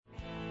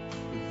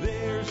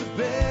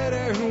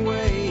better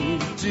way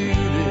to do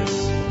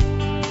this.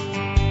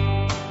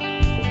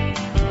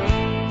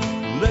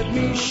 Let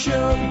me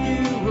show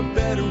you a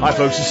better way. Hi,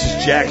 folks. This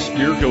is Jack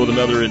Spirko with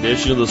another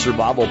edition of the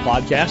Survival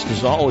Podcast.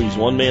 As always,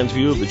 one man's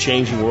view of the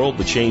changing world,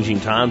 the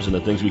changing times, and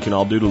the things we can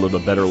all do to live a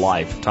better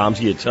life. If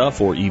times get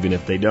tough, or even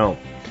if they don't.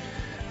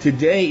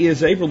 Today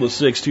is April the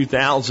 6th,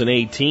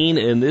 2018,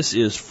 and this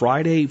is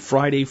Friday.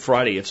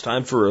 It's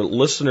time for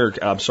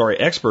a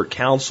expert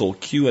council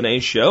Q&A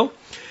show.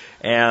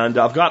 And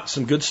I've got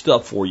some good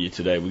stuff for you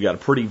today. We've got a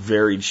pretty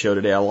varied show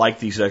today. I like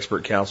these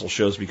expert council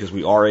shows because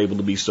we are able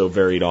to be so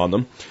varied on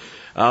them.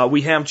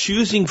 We have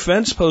choosing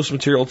fence post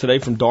material today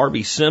from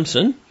Darby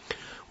Simpson.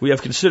 We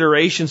have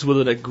considerations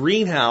with a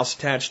greenhouse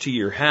attached to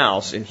your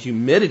house and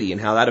humidity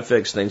and how that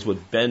affects things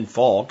with Ben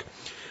Falk.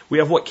 We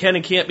have what can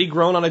and can't be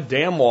grown on a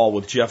dam wall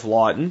with Jeff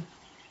Lawton.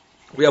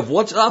 We have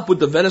what's up with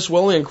the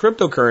Venezuelan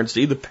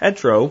cryptocurrency, the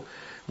Petro,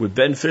 with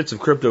Ben Fitz of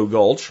Crypto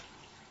Gulch.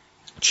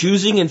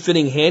 Choosing and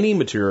fitting handle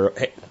material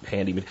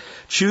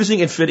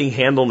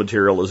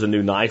is a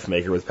new knife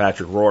maker with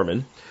Patrick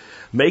Rohrman.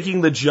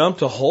 Making the jump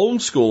to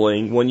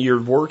homeschooling when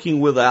you're working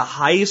with a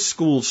high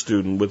school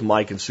student with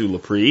Mike and Sue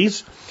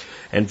Laprise.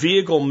 And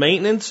vehicle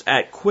maintenance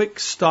at quick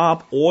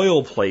stop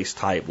oil place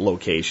type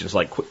locations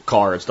like Quick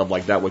Car and stuff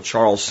like that with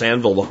Charles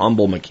Sanville, the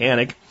humble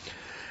mechanic.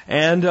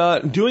 And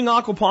doing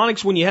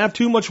aquaponics when you have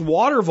too much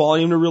water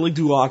volume to really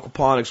do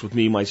aquaponics with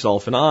me,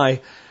 myself, and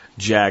I,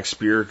 Jack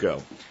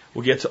Spirko.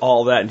 We'll get to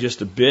all that in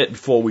just a bit.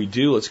 Before we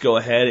do, let's go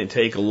ahead and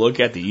take a look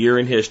at the year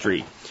in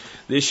history.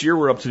 This year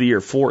we're up to the year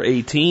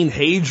 418.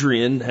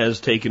 Hadrian has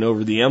taken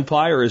over the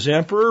empire as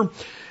emperor,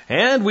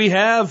 and we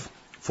have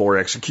 4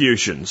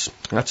 executions.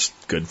 That's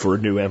good for a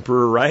new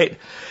emperor, right?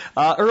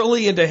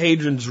 Early into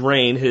Hadrian's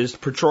reign, his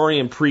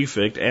Praetorian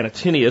prefect,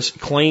 Antoninus,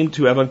 claimed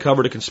to have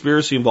uncovered a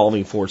conspiracy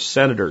involving 4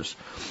 senators,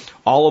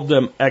 all of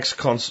them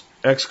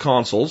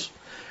ex-consuls,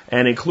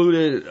 and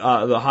included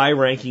the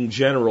high-ranking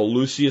general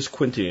Lucius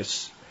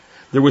Quintius.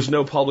 There was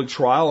no public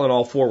trial, and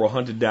all 4 were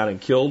hunted down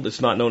and killed. It's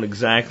not known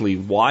exactly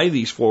why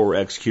these 4 were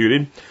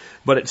executed,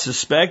 but it's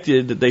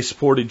suspected that they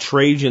supported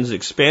Trajan's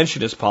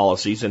expansionist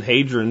policies, and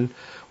Hadrian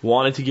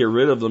wanted to get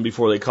rid of them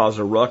before they caused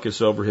a ruckus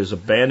over his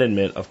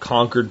abandonment of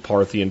conquered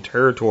Parthian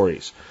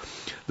territories.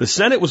 The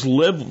Senate was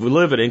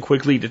livid and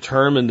quickly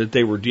determined that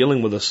they were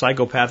dealing with a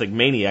psychopathic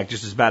maniac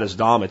just as bad as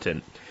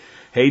Domitian.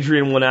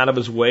 Hadrian went out of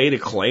his way to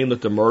claim that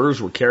the murders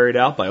were carried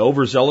out by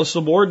overzealous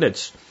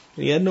subordinates.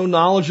 He had no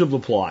knowledge of the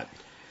plot.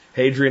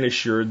 Hadrian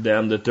assured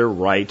them that their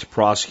right to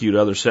prosecute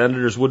other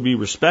senators would be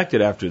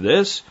respected after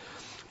this,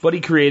 but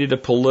he created a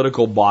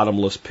political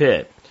bottomless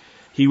pit.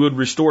 He would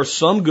restore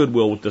some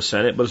goodwill with the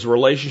Senate, but his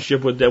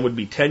relationship with them would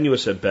be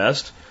tenuous at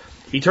best.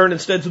 He turned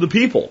instead to the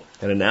people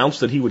and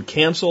announced that he would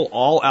cancel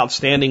all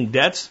outstanding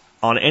debts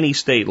on any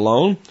state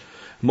loan.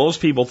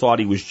 Most people thought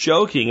he was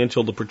joking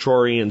until the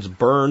Praetorians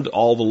burned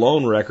all the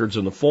loan records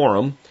in the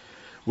Forum.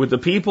 With the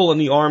people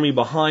and the army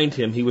behind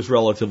him, he was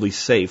relatively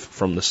safe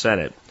from the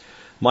Senate.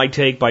 My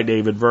take by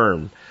David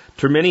Verne.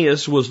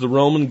 Terminius was the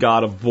Roman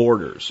god of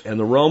borders, and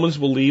the Romans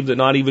believed that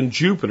not even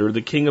Jupiter,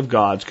 the king of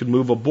gods, could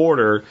move a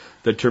border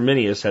that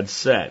Terminius had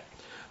set.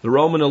 The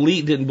Roman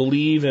elite didn't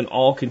believe in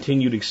all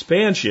continued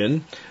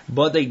expansion,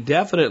 but they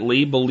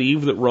definitely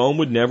believed that Rome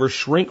would never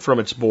shrink from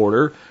its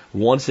border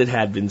once it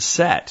had been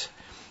set.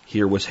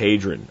 Here was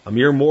Hadrian, a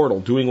mere mortal,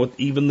 doing what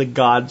even the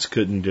gods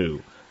couldn't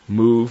do,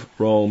 move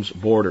Rome's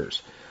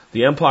borders.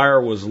 The empire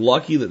was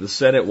lucky that the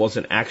Senate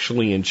wasn't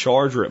actually in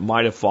charge, or it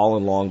might have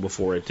fallen long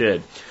before it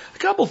did. A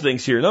couple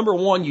things here. Number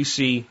one, you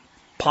see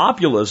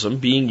populism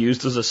being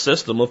used as a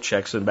system of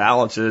checks and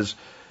balances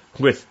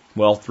with,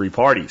 3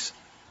 parties.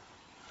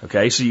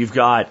 Okay, so you've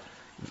got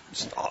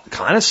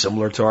kind of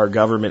similar to our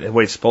government, the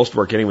way it's supposed to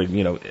work anyway,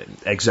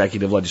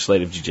 executive,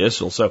 legislative,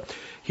 judicial. So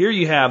here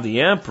you have the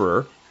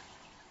emperor,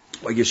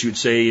 I guess you'd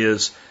say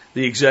is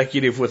the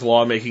executive with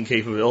lawmaking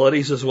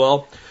capabilities as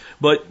well,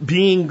 but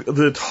being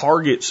the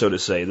target, so to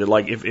say, that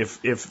like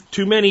if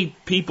too many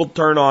people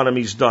turn on him,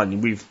 he's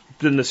done. We've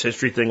done this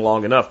history thing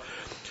long enough.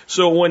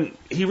 So when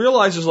he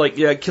realizes,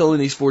 killing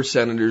these 4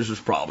 senators was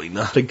probably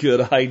not a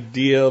good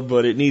idea,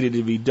 but it needed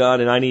to be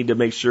done, and I need to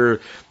make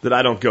sure that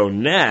I don't go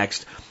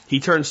next, he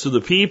turns to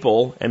the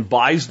people and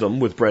buys them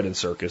with bread and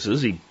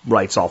circuses. He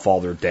writes off all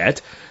their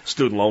debt,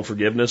 student loan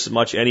forgiveness,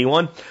 much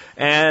anyone.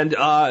 And,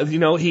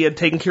 he had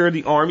taken care of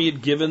the army,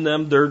 had given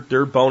them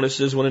their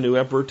bonuses when a new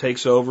emperor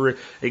takes over,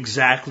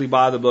 exactly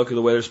by the book of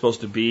the way they're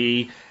supposed to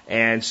be.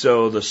 And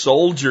so the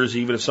soldiers,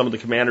 even if some of the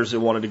commanders that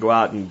wanted to go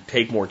out and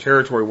take more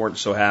territory weren't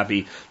so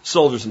happy, the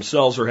soldiers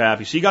themselves were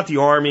happy. So you got the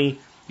army,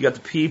 you got the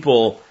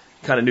people,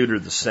 kind of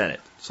neutered the Senate.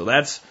 So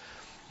that's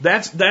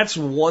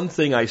one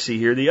thing I see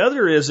here. The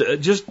other is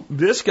just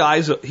this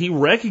he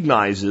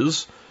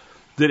recognizes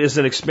that as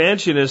an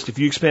expansionist, if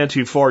you expand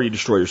too far, you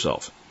destroy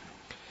yourself.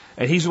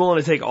 And he's willing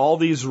to take all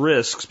these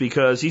risks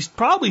because he's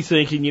probably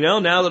thinking,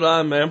 now that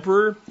I'm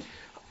emperor,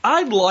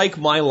 I'd like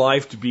my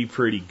life to be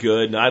pretty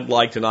good, and I'd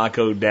like to not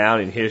go down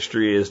in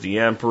history as the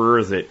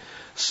emperor that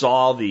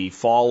saw the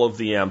fall of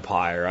the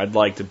empire. I'd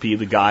like to be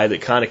the guy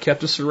that kind of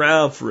kept us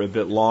around for a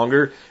bit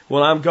longer.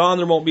 When I'm gone,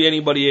 there won't be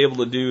anybody able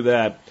to do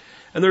that.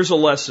 And there's a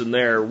lesson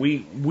there.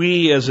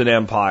 We as an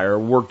empire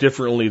work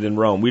differently than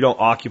Rome. We don't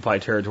occupy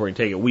territory and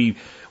take it. We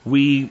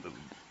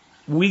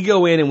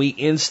go in and we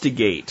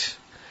instigate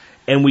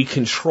and we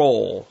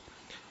control.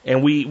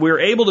 And we're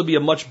able to be a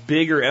much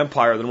bigger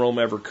empire than Rome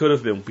ever could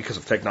have been because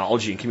of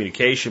technology and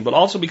communication, but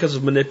also because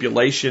of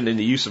manipulation and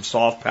the use of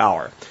soft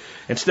power.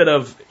 Instead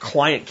of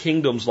client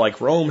kingdoms like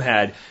Rome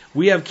had,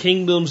 we have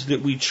kingdoms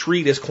that we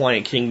treat as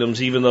client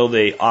kingdoms even though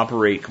they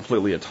operate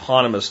completely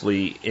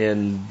autonomously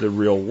in the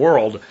real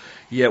world.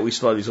 Yet we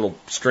still have these little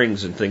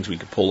strings and things we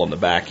could pull on the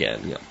back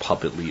end,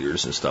 puppet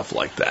leaders and stuff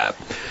like that.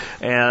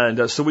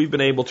 And so we've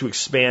been able to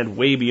expand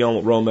way beyond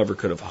what Rome ever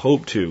could have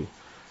hoped to.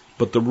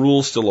 But the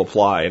rules still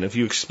apply. And if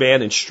you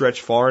expand and stretch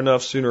far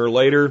enough, sooner or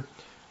later,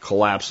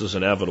 collapse is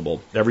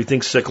inevitable.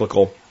 Everything's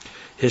cyclical.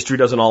 History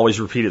doesn't always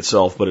repeat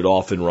itself, but it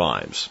often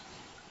rhymes.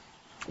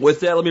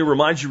 With that, let me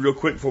remind you real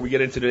quick before we get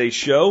into today's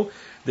show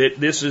that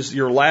this is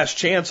your last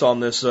chance on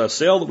this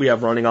sale that we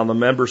have running on the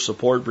Member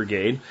Support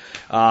Brigade.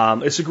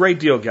 It's a great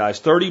deal, guys.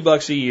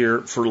 $30 a year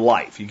for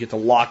life. You get to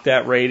lock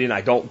that rate in.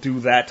 I don't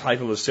do that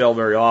type of a sale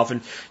very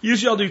often.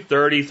 Usually I'll do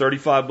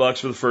 $35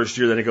 for the first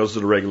year, then it goes to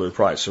the regular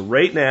price. So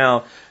right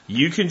now,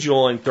 you can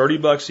join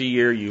 $30 a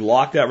year. You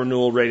lock that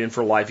renewal rate in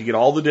for life. You get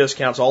all the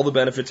discounts, all the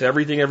benefits,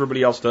 everything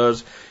everybody else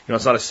does.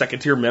 It's not a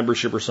second-tier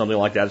membership or something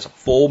like that. It's a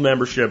full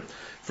membership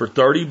for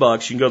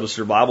 $30. You can go to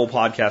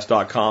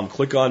survivalpodcast.com,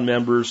 click on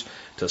members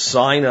to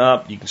sign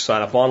up. You can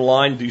sign up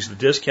online, use the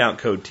discount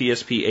code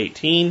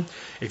TSP18.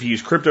 If you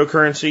use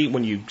cryptocurrency,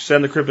 when you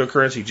send the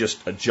cryptocurrency,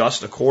 just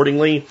adjust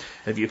accordingly.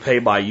 If you pay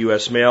by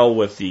U.S. mail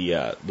with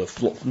the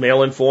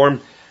mail-in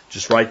form,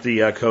 just write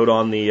the code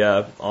on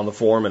the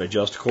form and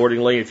adjust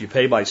accordingly. If you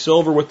pay by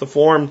silver with the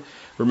form,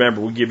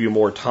 remember, we give you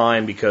more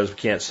time because we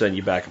can't send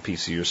you back a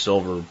piece of your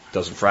silver. It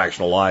doesn't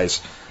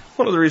fractionalize.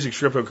 One of the reasons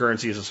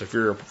cryptocurrency is a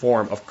superior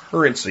form of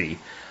currency,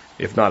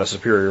 if not a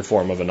superior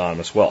form of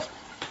anonymous wealth.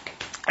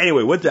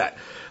 Anyway, with that,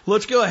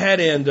 let's go ahead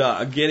and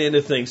get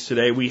into things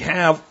today. We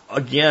have,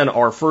 again,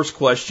 our first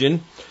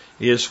question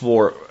is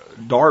for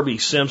Darby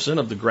Simpson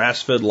of the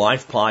Grass-Fed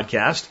Life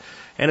podcast,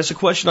 and it's a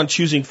question on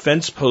choosing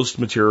fence post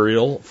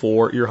material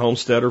for your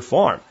homestead or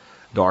farm.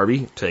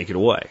 Darby, take it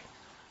away.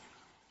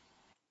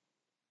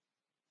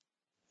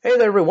 Hey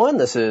there, everyone.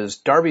 This is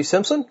Darby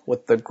Simpson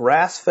with the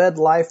Grass-Fed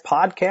Life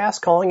podcast,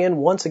 calling in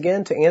once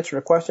again to answer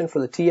a question for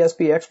the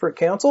TSP Expert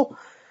Council.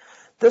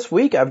 This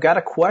week, I've got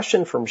a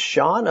question from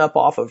Sean up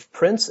off of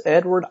Prince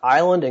Edward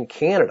Island in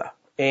Canada.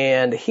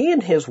 And he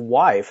and his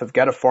wife have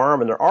got a farm,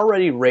 and they're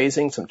already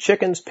raising some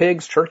chickens,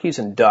 pigs, turkeys,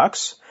 and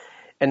ducks.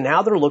 And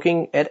now they're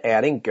looking at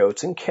adding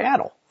goats and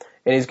cattle.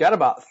 And he's got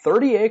about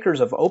 30 acres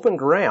of open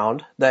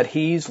ground that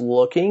he's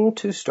looking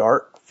to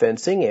start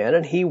fencing in,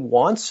 and he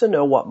wants to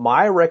know what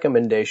my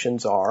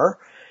recommendations are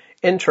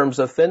in terms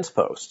of fence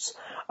posts.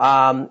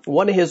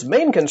 One of his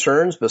main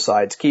concerns,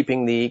 besides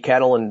keeping the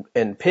cattle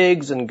and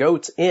pigs and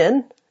goats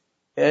in,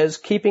 is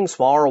keeping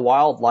smaller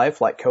wildlife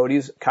like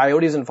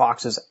coyotes and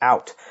foxes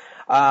out.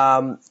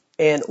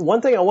 And one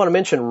thing I want to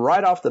mention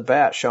right off the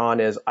bat, Sean,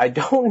 is I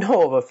don't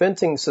know of a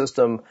fencing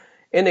system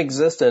in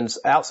existence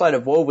outside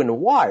of woven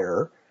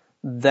wire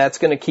that's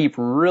going to keep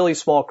really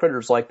small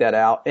critters like that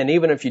out. And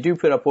even if you do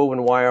put up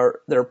woven wire,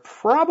 they're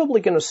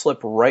probably going to slip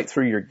right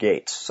through your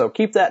gates. So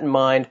keep that in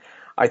mind.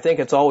 I think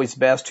it's always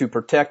best to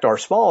protect our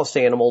smallest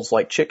animals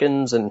like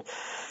chickens and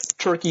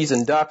turkeys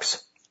and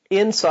ducks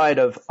inside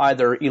of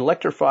either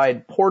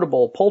electrified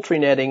portable poultry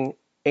netting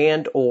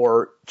and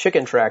or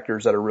chicken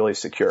tractors that are really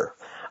secure.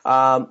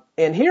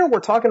 And here we're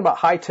talking about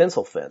high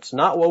tensile fence,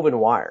 not woven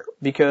wire,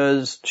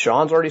 because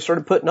Sean's already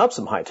started putting up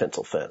some high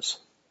tensile fence.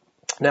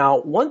 Now,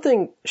 one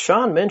thing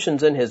Sean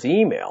mentions in his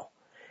email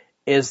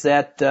is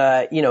that,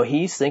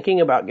 he's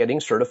thinking about getting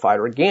certified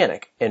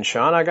organic. And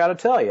Sean, I got to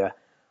tell you,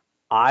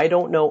 I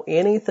don't know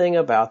anything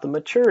about the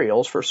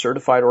materials for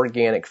certified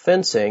organic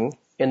fencing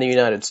in the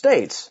United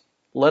States,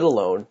 let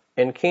alone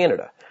in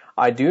Canada.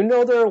 I do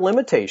know there are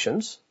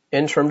limitations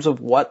in terms of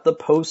what the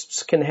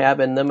posts can have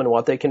in them and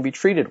what they can be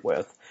treated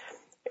with.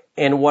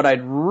 And what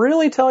I'd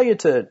really tell you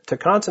to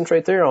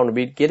concentrate there on would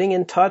be getting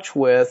in touch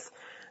with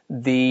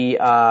the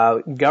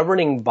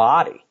governing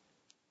body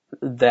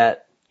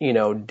that,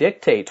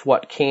 dictates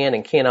what can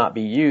and cannot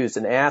be used,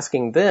 and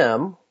asking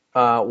them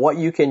what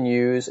you can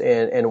use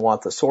and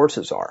what the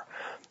sources are.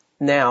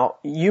 Now,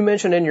 you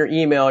mentioned in your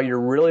email you're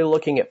really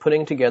looking at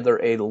putting together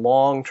a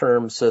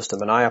long-term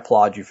system, and I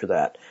applaud you for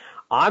that.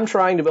 I'm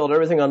trying to build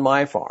everything on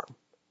my farm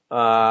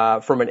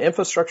from an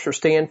infrastructure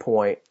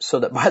standpoint so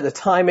that by the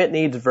time it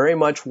needs very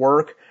much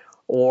work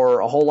or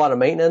a whole lot of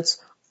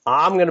maintenance,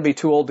 I'm going to be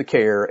too old to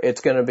care.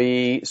 It's going to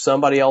be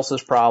somebody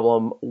else's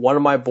problem, one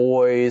of my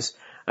boys,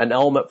 an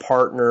element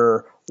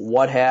partner,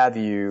 what have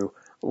you.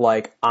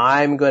 Like,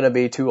 I'm going to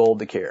be too old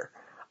to care.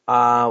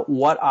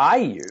 What I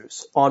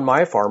use on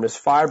my farm is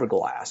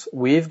fiberglass.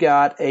 We've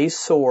got a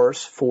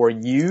source for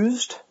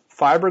used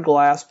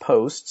fiberglass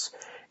posts,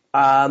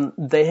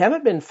 They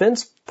haven't been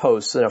fence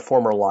posts in a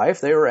former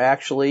life. They were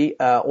actually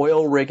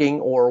oil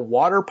rigging or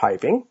water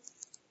piping.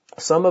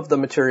 Some of the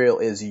material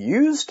is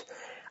used.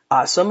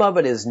 Some of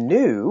it is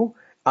new,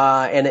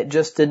 and it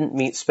just didn't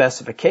meet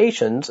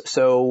specifications.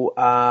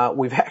 So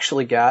we've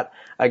actually got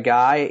a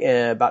guy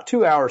about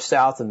 2 hours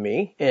south of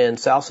me in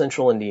south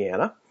central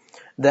Indiana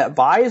that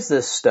buys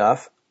this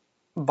stuff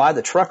by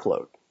the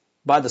truckload,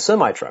 by the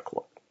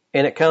semi-truckload.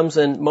 And it comes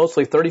in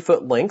mostly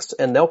 30-foot lengths,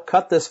 and they'll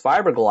cut this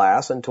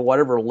fiberglass into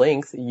whatever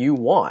length you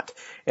want.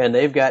 And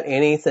they've got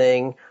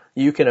anything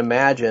you can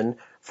imagine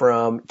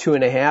from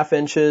 2.5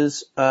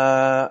 inches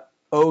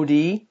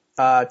OD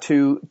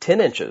to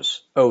 10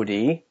 inches OD.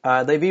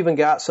 They've even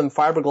got some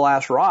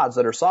fiberglass rods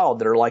that are solid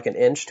that are like 1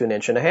 inch to 1.5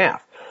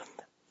 inches.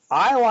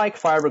 I like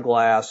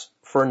fiberglass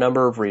for a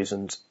number of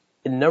reasons.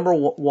 Number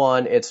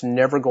one, it's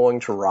never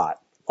going to rot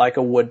like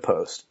a wood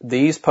post.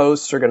 These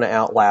posts are going to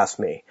outlast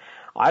me.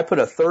 I put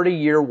a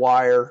 30-year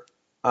wire,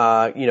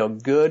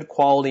 good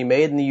quality,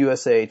 made in the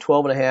USA,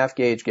 12.5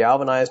 gauge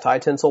galvanized high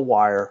tensile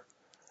wire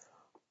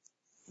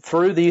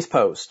through these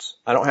posts.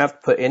 I don't have to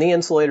put any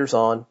insulators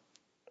on.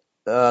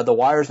 The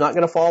wire's not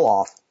going to fall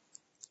off,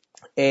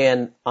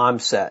 and I'm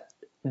set.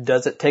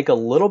 Does it take a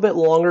little bit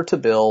longer to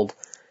build?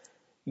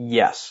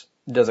 Yes.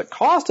 Does it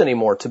cost any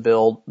more to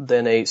build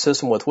than a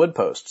system with wood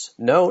posts?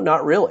 No,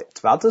 not really. It's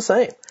about the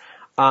same.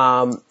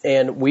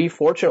 And we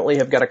fortunately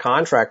have got a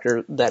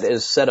contractor that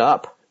is set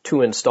up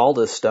to install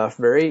this stuff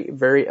very,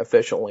 very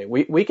efficiently.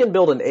 We can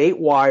build an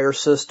 8-wire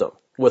system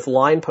with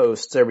line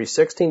posts every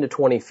 16 to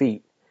 20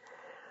 feet,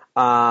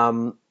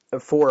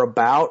 for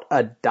about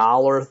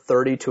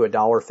 $1.30 to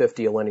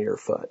 $1.50 a linear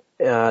foot.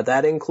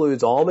 That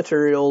includes all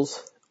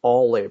materials,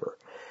 all labor.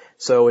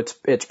 So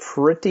it's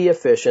pretty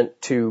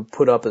efficient to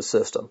put up a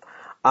system.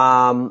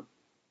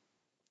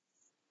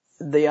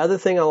 The other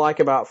thing I like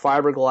about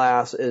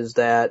fiberglass is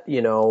that,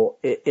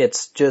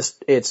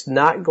 it's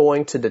not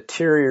going to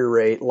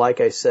deteriorate.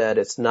 Like I said,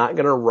 it's not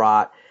going to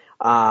rot.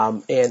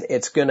 And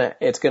it's going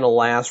to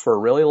last for a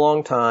really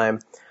long time.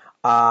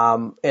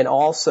 And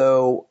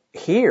also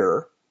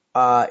here,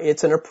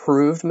 it's an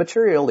approved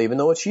material, even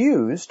though it's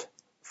used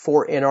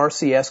for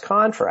NRCS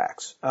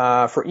contracts,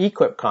 for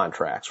EQIP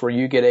contracts, where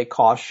you get a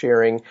cost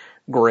sharing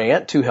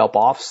grant to help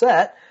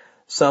offset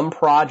some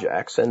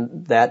projects.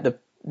 And that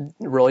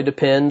really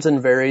depends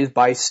and varies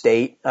by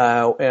state,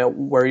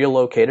 where you're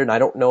located. And I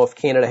don't know if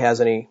Canada has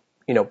any,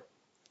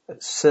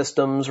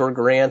 systems or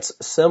grants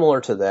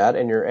similar to that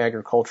in your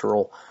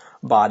agricultural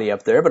body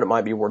up there, but it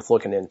might be worth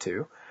looking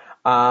into.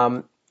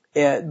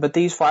 But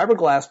these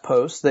fiberglass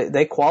posts,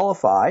 they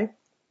qualify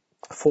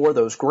for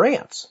those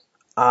grants.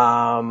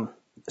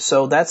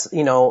 So that's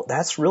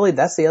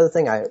the other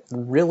thing I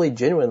really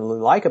genuinely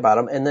like about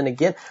them. And then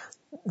again,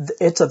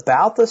 it's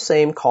about the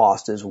same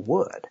cost as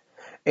wood.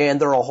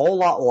 And they're a whole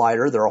lot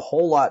lighter. They're a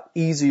whole lot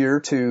easier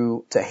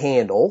to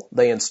handle.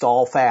 They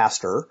install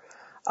faster,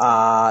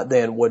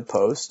 than wood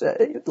posts.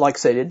 Like I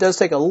said, it does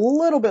take a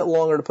little bit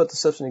longer to put the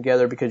system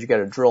together because you got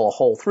to drill a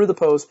hole through the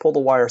post, pull the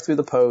wire through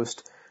the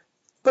post,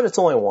 but it's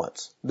only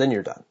once. Then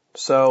you're done.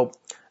 So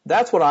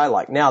that's what I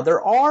like. Now,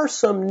 there are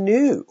some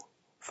new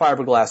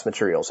fiberglass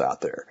materials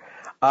out there.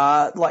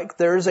 Like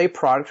there's a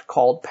product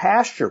called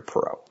Pasture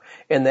Pro,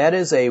 and that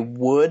is a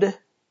wood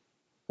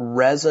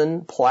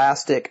resin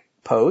plastic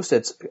post.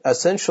 It's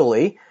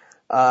essentially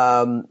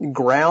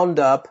ground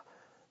up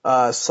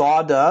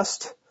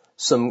sawdust,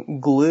 some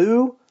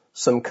glue,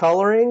 some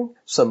coloring,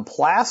 some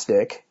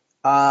plastic,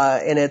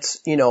 and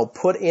it's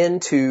put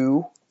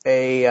into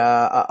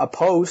a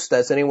post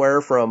that's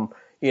anywhere from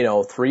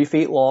 3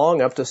 feet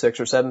long up to 6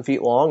 or 7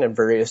 feet long in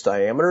various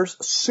diameters.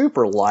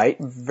 Super light,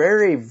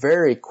 very,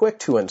 very quick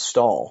to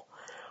install,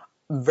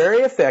 very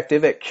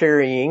effective at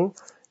carrying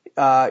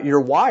your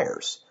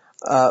wires.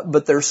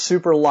 But they're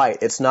super light.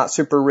 It's not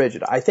super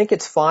rigid. I think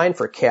it's fine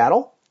for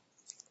cattle.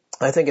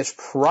 I think it's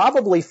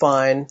probably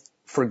fine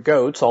for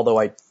goats, although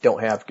I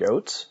don't have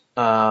goats.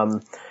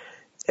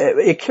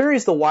 It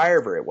carries the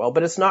wire very well,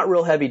 but it's not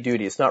real heavy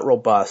duty. It's not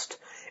robust.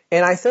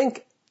 And I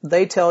think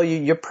they tell you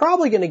you're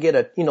probably going to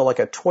get like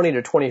a 20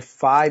 to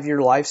 25 year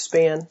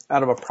lifespan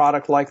out of a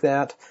product like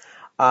that.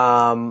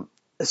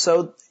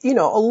 So,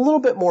 a little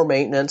bit more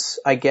maintenance,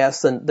 I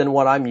guess, than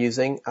what I'm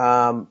using.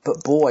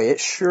 But boy, it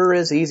sure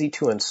is easy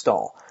to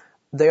install.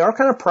 They are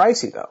kind of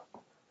pricey though.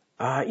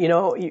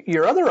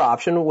 Your other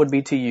option would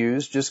be to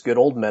use just good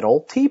old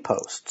metal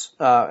T-posts,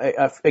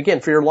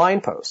 again, for your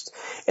line posts.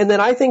 And then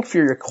I think for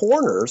your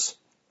corners,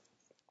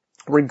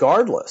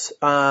 regardless,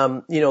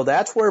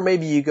 that's where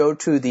maybe you go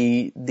to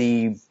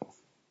the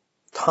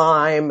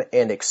time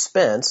and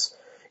expense.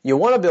 You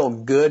want to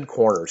build good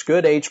corners,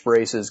 good H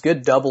braces,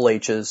 good double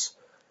H's,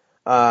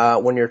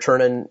 when you're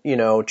turning,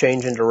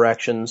 changing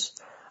directions.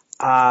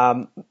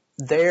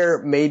 There,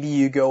 maybe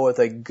you go with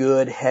a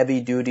good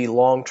heavy-duty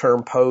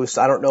long-term post.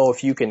 I don't know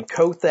if you can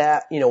coat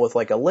that, with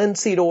like a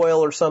linseed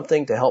oil or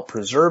something to help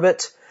preserve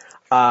it.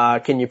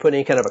 Can you put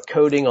any kind of a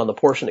coating on the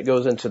portion that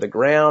goes into the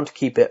ground to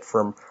keep it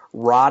from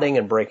rotting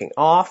and breaking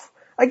off?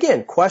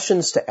 Again,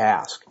 questions to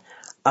ask.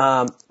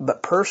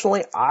 But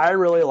personally, I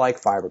really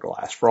like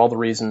fiberglass for all the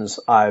reasons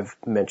I've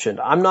mentioned.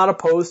 I'm not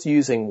opposed to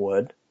using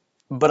wood,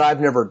 but I've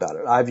never done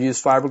it. I've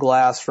used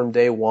fiberglass from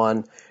day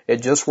one.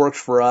 It just works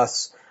for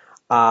us,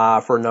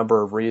 for a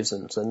number of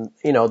reasons. And,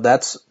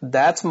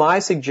 that's my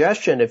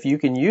suggestion if you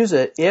can use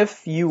it,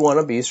 if you want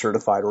to be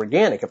certified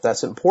organic, if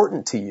that's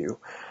important to you.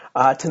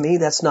 To me,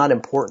 that's not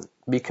important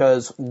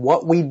because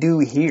what we do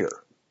here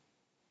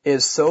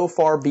is so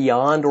far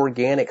beyond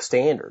organic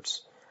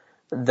standards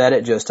that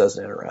it just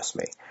doesn't interest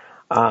me.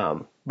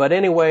 But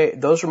anyway,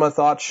 those are my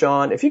thoughts,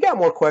 Sean. If you got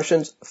more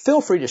questions,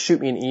 feel free to shoot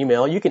me an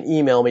email. You can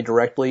email me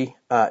directly,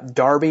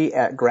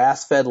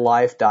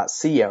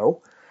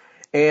 darby@grassfedlife.co,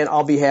 and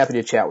I'll be happy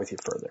to chat with you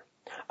further.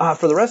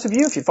 For the rest of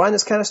you, if you find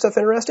this kind of stuff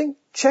interesting,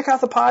 check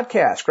out the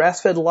podcast,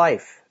 Grass Fed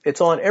Life.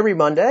 It's on every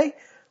Monday.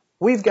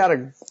 We've got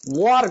a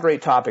lot of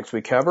great topics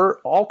we cover,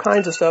 all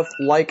kinds of stuff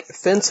like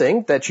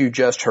fencing that you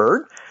just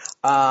heard,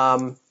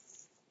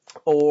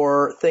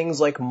 or things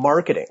like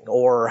marketing,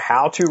 or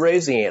how to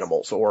raise the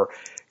animals, or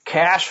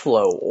cash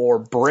flow, or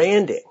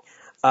branding.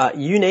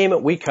 You name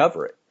it, we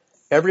cover it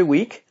every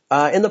week.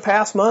 In the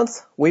past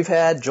month, we've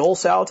had Joel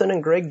Salatin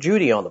and Greg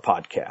Judy on the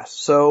podcast.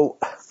 So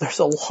there's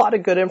a lot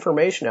of good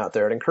information out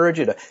there. I'd encourage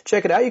you to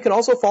check it out. You can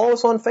also follow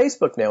us on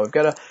Facebook now. We've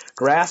got a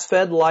Grass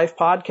Fed Life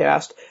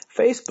Podcast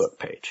Facebook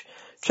page.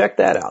 Check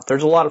that out.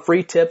 There's a lot of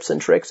free tips and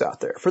tricks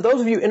out there. For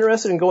those of you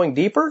interested in going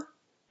deeper,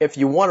 if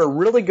you want to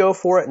really go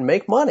for it and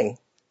make money,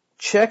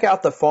 check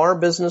out the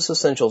Farm Business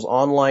Essentials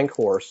online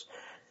course.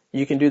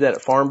 You can do that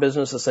at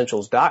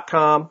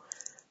farmbusinessessentials.com.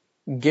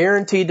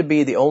 Guaranteed to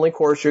be the only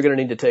course you're going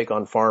to need to take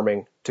on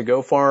farming to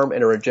go farm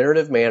in a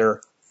regenerative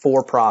manner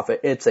for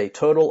profit. It's a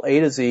total A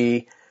to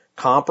Z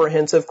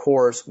comprehensive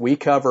course. We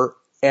cover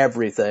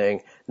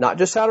everything, not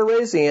just how to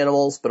raise the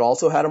animals, but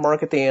also how to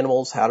market the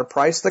animals, how to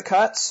price the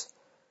cuts,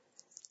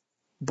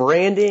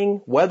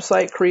 branding,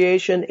 website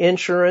creation,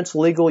 insurance,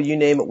 legal, you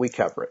name it, we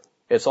cover it.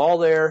 It's all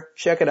there.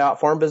 Check it out,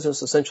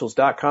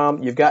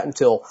 farmbusinessessentials.com. You've got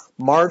until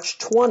March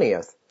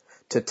 20th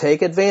to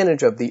take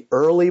advantage of the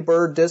early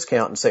bird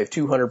discount and save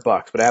 $200.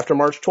 But after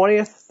March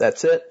 20th,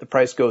 that's it. The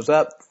price goes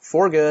up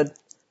for good,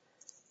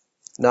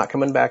 not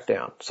coming back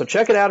down. So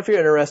check it out if you're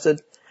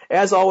interested.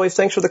 As always,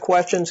 thanks for the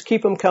questions.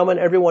 Keep them coming.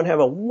 Everyone have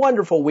a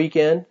wonderful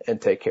weekend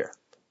and take care.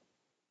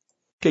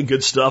 Okay,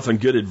 good stuff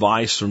and good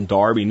advice from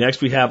Darby.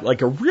 Next we have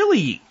like a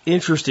really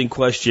interesting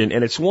question,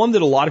 and it's one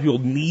that a lot of people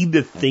need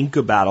to think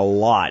about a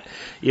lot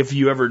if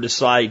you ever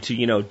decide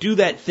to, do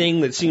that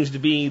thing that seems to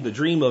be the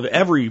dream of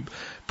every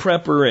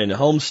prepper and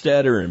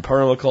homesteader and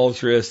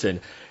permaculturist and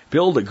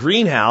build a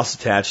greenhouse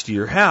attached to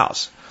your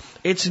house.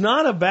 It's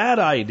not a bad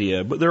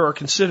idea, but there are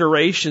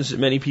considerations that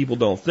many people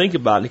don't think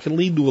about, and it can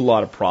lead to a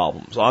lot of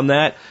problems. On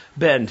that,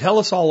 Ben, tell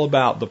us all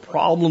about the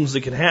problems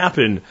that can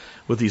happen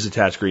with these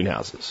attached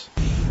greenhouses.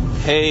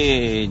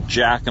 Hey,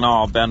 Jack and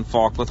all, Ben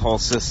Falk with Whole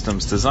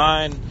Systems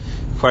Design.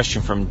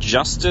 Question from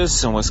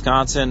Justice in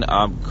Wisconsin.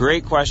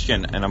 Great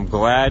question, and I'm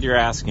glad you're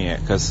asking it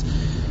because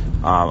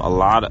a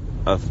lot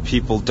of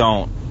people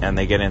don't, and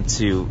they get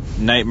into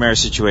nightmare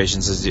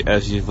situations,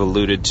 as you've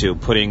alluded to,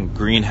 putting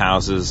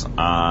greenhouses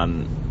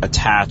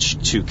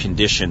attached to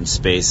conditioned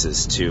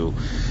spaces, to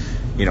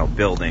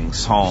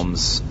buildings,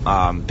 homes,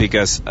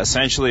 because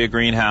essentially a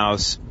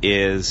greenhouse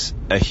is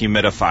a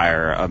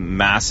humidifier, a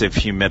massive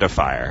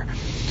humidifier.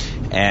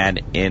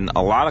 And in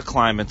a lot of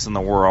climates in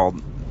the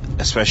world,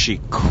 especially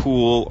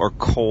cool or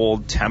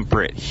cold,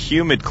 temperate,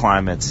 humid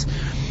climates,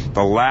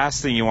 the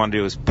last thing you want to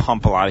do is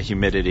pump a lot of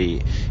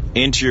humidity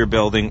into your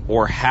building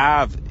or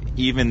have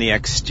even the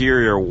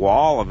exterior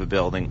wall of a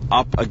building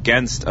up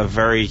against a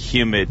very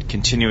humid,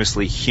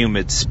 continuously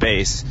humid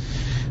space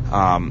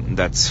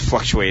that's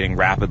fluctuating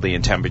rapidly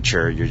in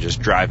temperature. You're just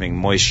driving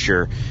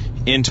moisture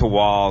into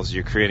walls.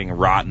 You're creating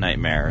rot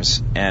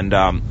nightmares. And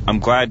I'm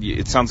glad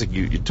it sounds like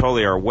you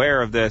totally are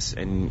aware of this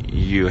and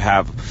you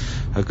have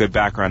a good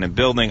background in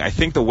building. I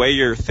think the way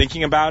you're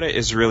thinking about it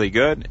is really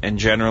good, and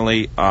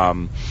generally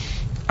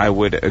I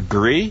would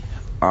agree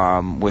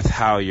with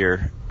how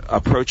you're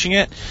approaching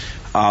it.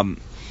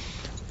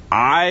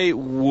 I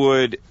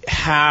would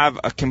have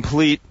a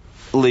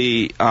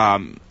completely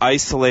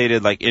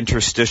isolated, like,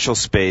 interstitial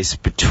space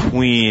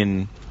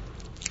between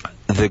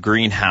the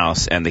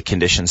greenhouse and the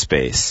conditioned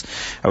space.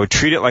 I would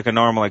treat it like a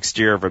normal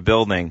exterior of a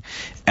building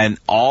and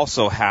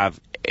also have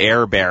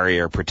air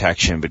barrier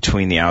protection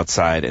between the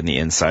outside and the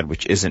inside,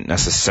 which isn't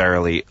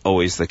necessarily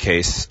always the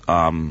case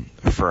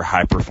for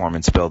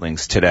high-performance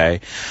buildings today.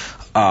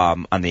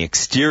 On the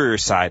exterior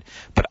side,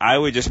 but I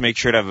would just make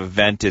sure to have a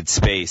vented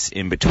space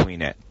in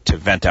between it to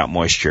vent out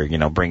moisture,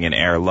 bring in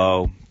air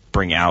low,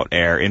 bring out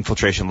air,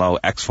 infiltration low,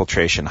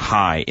 exfiltration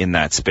high in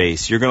that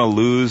space. You're going to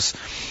lose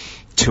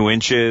 2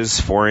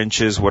 inches, 4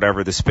 inches,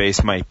 whatever the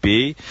space might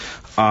be,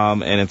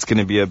 and it's going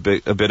to be a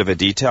bit of a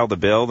detail to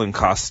build and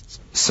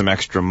cost some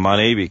extra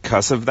money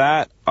because of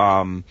that,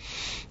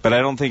 but I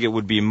don't think it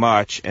would be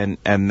much, and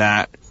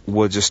that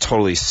will just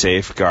totally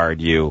safeguard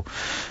you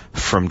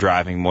from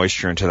driving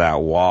moisture into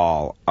that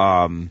wall.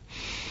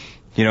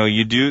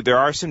 there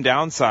are some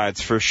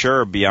downsides for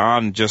sure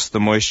beyond just the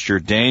moisture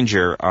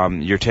danger.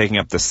 You're taking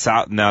up the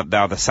south, now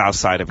the south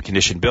side of a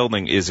conditioned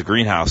building is a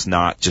greenhouse,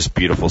 not just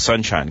beautiful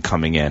sunshine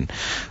coming in.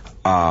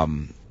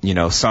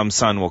 Some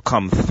sun will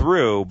come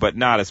through, but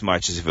not as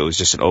much as if it was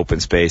just an open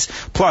space.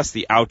 Plus,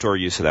 the outdoor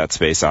use of that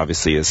space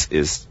obviously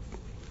is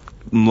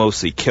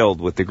mostly killed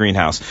with the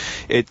greenhouse.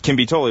 It can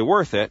be totally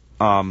worth it,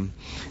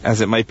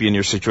 as it might be in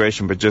your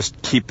situation, but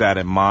just keep that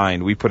in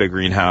mind. We put a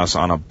greenhouse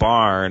on a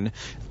barn,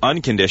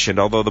 unconditioned,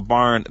 although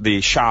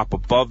the shop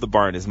above the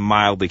barn is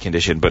mildly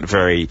conditioned, but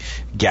very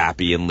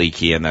gappy and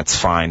leaky, and that's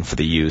fine for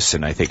the use,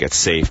 and I think it's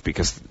safe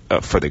because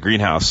for the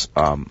greenhouse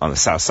on the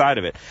south side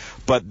of it.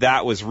 But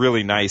that was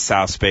really nice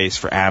south space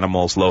for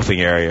animals,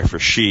 loafing area for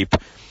sheep.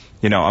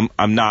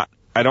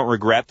 I don't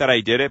regret that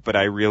I did it, but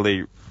I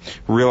really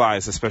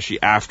realize,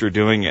 especially after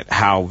doing it,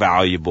 how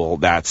valuable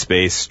that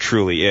space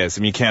truly is.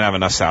 You can't have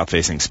enough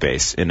south-facing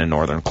space in a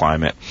northern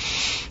climate.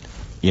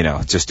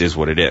 It just is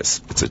what it is.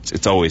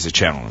 It's always a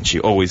challenge.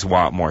 You always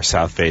want more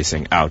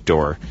south-facing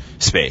outdoor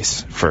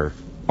space for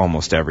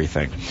almost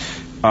everything.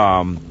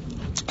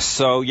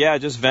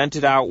 Just vent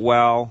it out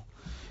well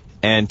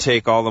and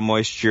take all the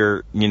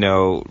moisture,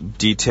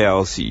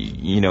 details,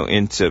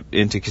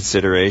 into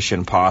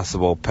consideration.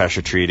 Possible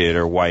pressure treated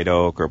or white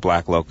oak or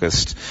black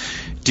locust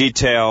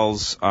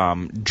details,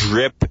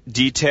 drip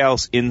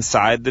details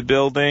inside the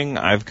building.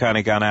 I've kind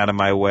of gone out of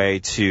my way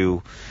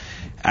to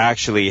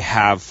actually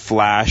have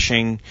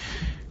flashing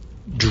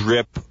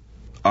drip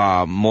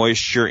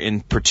moisture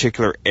in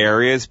particular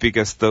areas,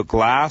 because the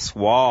glass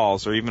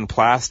walls or even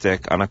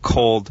plastic on a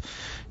cold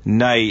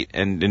night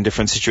and in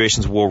different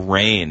situations will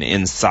rain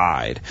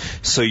inside.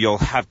 So you'll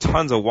have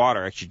tons of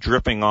water actually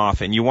dripping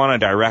off, and you want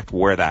to direct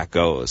where that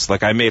goes.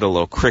 Like I made a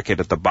little cricket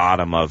at the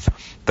bottom of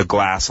the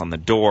glass on the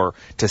door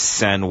to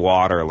send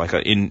water like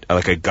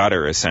a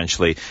gutter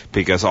essentially,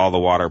 because all the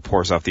water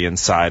pours off the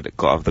inside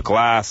of the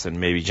glass and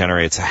maybe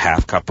generates a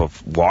half cup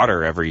of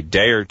water every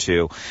day or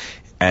two.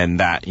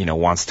 And that,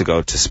 wants to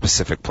go to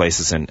specific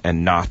places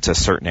and not to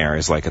certain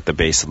areas like at the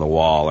base of the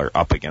wall or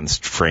up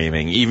against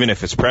framing. Even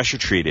if it's pressure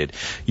treated,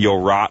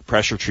 you'll rot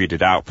pressure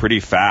treated out pretty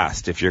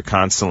fast if you're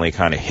constantly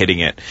kind of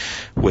hitting it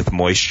with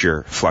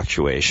moisture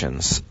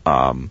fluctuations.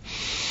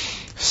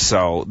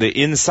 So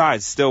the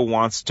inside still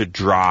wants to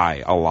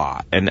dry a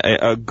lot. And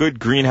a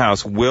good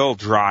greenhouse will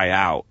dry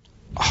out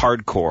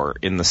hardcore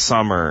in the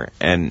summer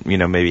and,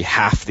 maybe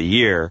half the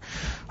year.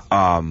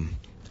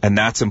 And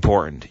that's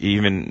important.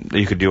 Even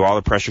you could do all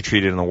the pressure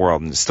treated in the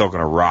world and it's still going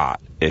to rot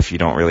if you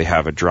don't really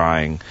have a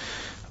drying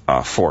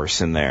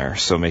force in there.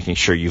 So making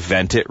sure you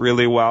vent it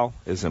really well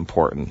is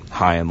important,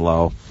 high and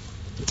low.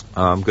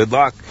 Good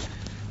luck.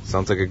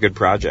 Sounds like a good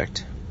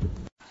project.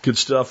 Good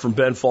stuff from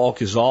Ben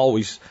Falk as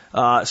always.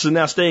 So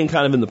now staying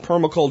kind of in the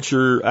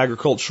permaculture,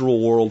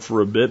 agricultural world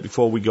for a bit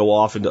before we go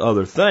off into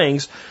other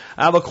things,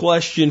 I have a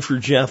question for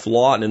Jeff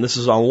Lawton, and this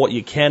is on what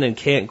you can and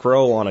can't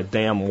grow on a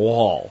dam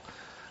wall.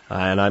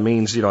 And I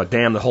means, a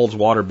dam that holds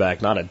water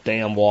back, not a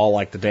dam wall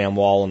like the dam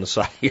wall on the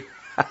side of your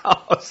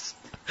house.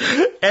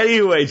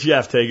 Anyway,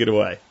 Jeff, take it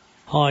away.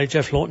 Hi,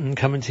 Jeff Lawton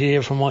coming to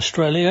you from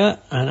Australia,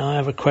 and I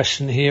have a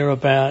question here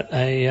about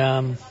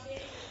a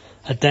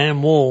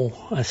dam wall,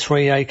 a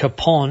 3-acre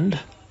pond,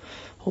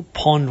 or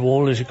pond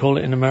wall as you call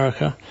it in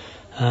America.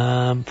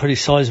 Pretty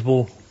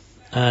sizable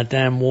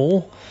dam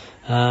wall,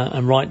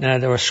 and right now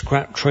there are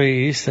scrap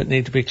trees that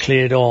need to be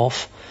cleared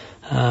off.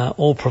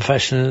 All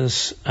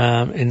professionals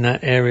in that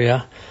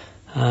area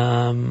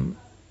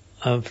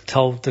have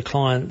told the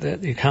client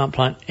that you can't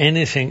plant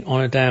anything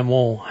on a dam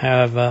wall.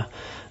 However,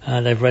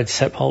 they've read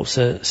Sepp Holtz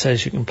that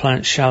says you can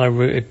plant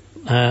shallow-rooted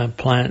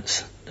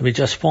plants to be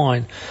just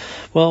fine.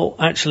 Well,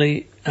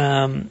 actually,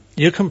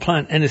 you can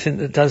plant anything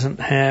that doesn't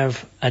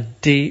have a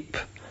deep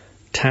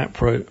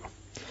taproot.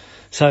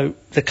 So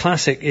the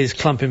classic is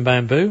clumping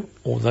bamboo,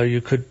 although you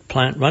could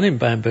plant running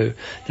bamboo.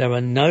 There are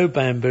no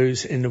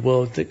bamboos in the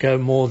world that go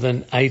more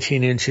than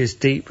 18 inches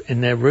deep in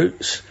their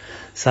roots.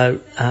 So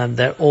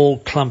they're all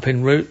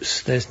clumping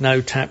roots. There's no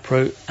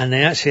taproot, and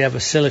they actually have a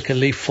silica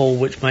leaf fall,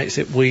 which makes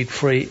it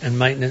weed-free and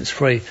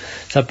maintenance-free.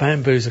 So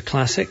bamboo's a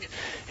classic.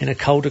 In a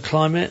colder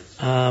climate,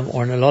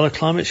 or in a lot of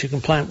climates, you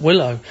can plant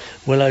willow.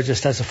 Willow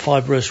just has a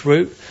fibrous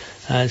root.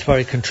 It's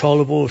very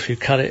controllable. If you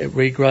cut it, it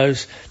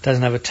regrows.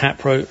 Doesn't have a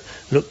taproot.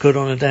 Look good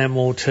on a dam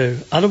wall too.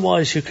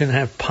 Otherwise, you can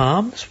have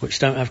palms, which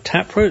don't have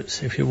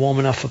taproots if you're warm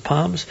enough for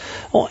palms,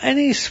 or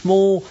any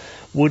small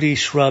woody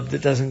shrub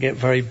that doesn't get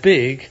very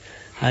big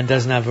and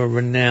doesn't have a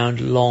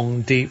renowned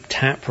long, deep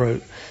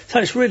taproot. So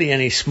it's really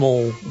any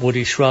small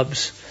woody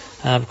shrubs.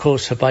 Of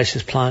course,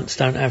 herbaceous plants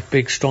don't have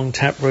big, strong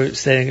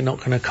taproots. They're not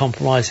going to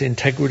compromise the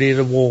integrity of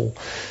the wall.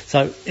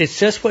 So it's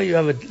just where you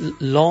have a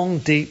long,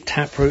 deep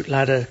taproot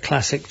ladder,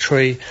 classic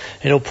tree.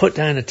 It'll put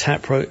down a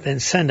taproot, then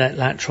send out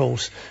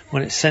laterals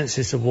when it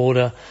senses the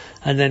water,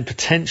 and then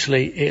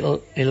potentially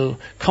it'll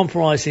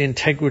compromise the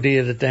integrity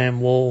of the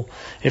dam wall.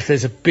 If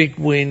there's a big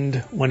wind,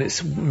 when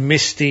it's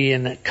misty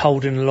and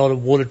cold and a lot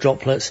of water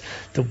droplets,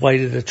 the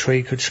weight of the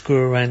tree could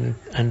screw around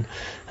and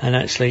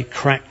actually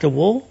crack the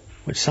wall.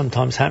 which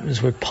sometimes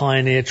happens with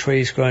pioneer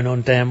trees growing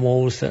on dam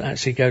walls that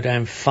actually go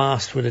down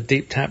fast with a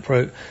deep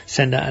taproot,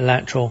 send out a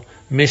lateral.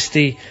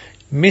 Misty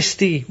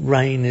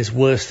rain is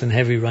worse than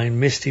heavy rain.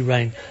 Misty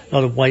rain, a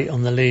lot of weight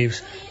on the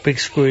leaves. Big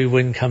screwy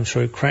wind comes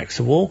through, cracks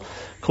the wall.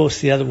 Of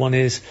course, the other one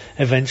is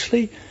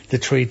eventually the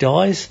tree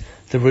dies,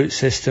 the root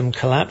system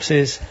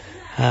collapses,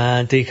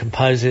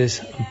 decomposes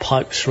and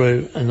pipes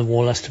through, and the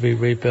wall has to be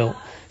rebuilt.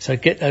 So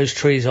get those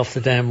trees off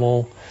the dam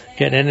wall.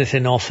 Get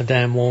anything off a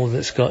dam wall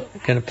that's going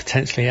to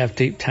potentially have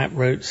deep tap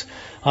roots.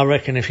 I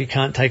reckon if you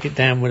can't take it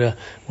down with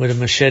a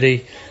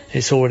machete,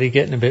 it's already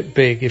getting a bit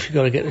big. If you've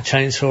got to get the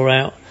chainsaw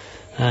out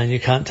and you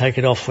can't take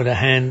it off with a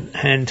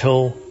hand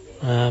tool,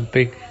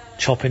 big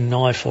chopping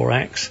knife or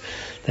axe,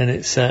 then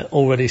it's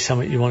already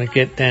something you want to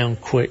get down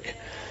quick.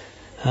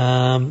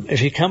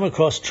 If you come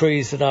across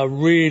trees that are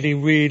really,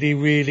 really,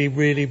 really,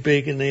 really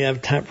big and they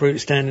have tap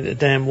roots down into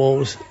dam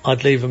walls,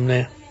 I'd leave them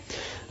there.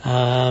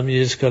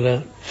 You just got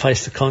to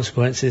face the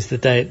consequences the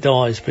day it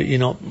dies, but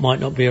might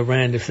not be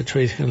around if the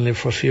tree's going to live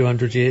for a few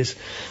hundred years.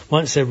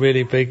 Once they're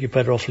really big, you're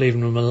better off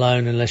leaving them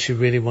alone unless you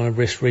really want to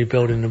risk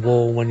rebuilding the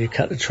wall. When you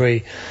cut the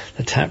tree,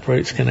 the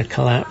taproot's going to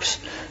collapse,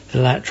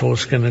 the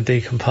lateral's going to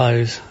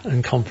decompose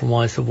and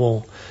compromise the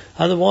wall.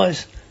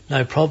 Otherwise,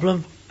 no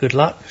problem. Good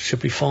luck.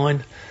 Should be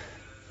fine.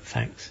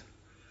 Thanks.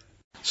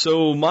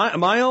 So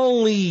my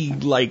only,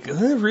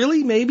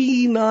 really,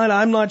 maybe not,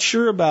 I'm not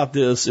sure about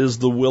this, is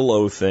the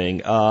willow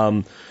thing.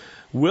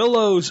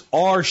 Willows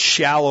are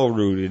shallow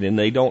rooted and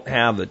they don't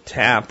have the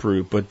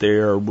taproot, but they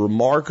are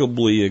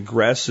remarkably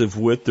aggressive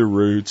with the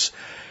roots.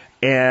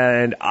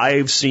 And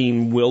I've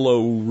seen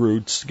willow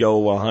roots go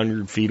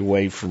 100 feet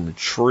away from a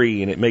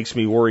tree, and it makes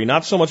me worry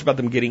not so much about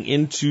them getting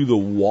into the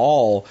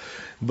wall,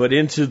 but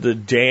into the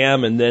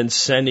dam and then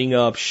sending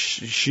up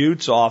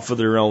shoots off of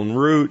their own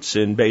roots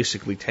and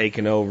basically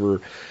taking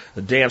over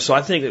the dam. So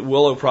I think that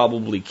willow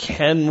probably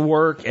can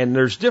work, and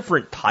there's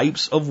different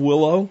types of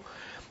willow,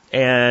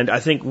 and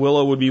I think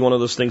willow would be one of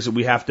those things that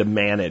we have to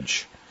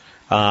manage.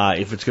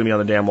 If it's going to be on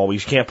the dam wall, we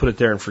can't put it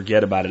there and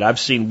forget about it. I've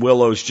seen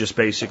willows just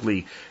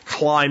basically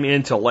climb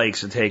into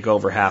lakes and take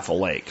over half a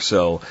lake.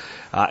 So,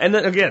 and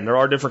then again, there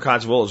are different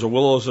kinds of willows. There are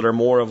willows that are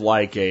more of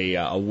like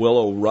a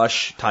willow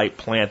rush type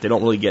plant. They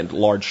don't really get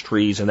large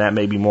trees, and that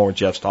may be more what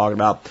Jeff's talking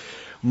about.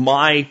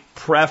 My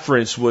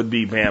preference would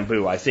be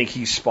bamboo. I think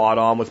he's spot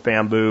on with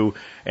bamboo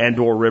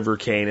and/or river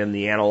cane and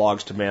the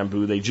analogs to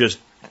bamboo. They just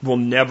will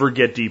never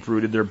get deep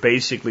rooted. They're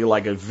basically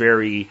like a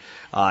very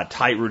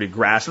tight-rooted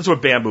grass. That's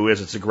what bamboo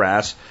is. It's a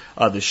grass.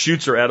 The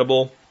shoots are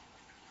edible.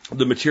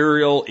 The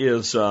material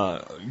is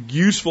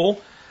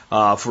useful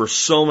for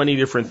so many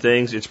different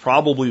things. It's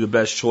probably the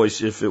best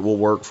choice if it will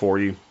work for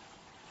you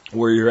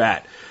where you're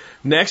at.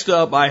 Next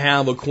up, I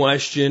have a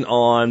question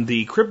on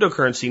the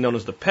cryptocurrency known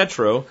as the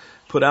Petro,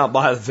 put out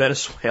by the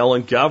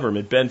Venezuelan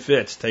government. Ben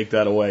Fitz, take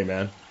that away,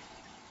 man.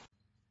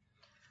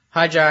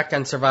 Hi, Jack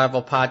and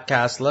Survival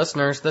Podcast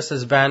listeners. This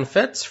is Ben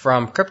Fitz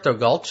from Crypto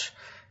Gulch,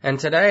 and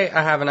today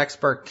I have an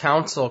expert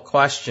council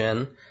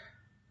question,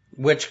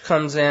 which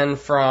comes in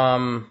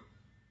from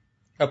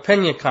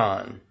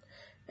OpinionCon,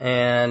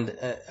 and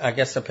I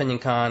guess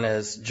OpinionCon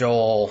is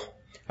Joel.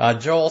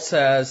 Joel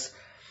says,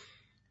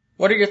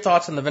 what are your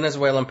thoughts on the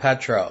Venezuelan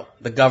Petro,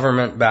 the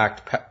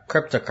government-backed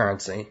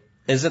cryptocurrency?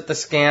 Is it the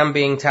scam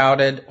being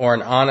touted or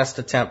an honest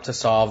attempt to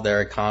solve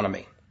their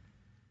economy?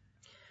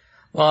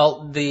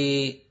 Well,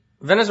 the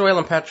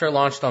Venezuelan Petro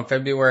launched on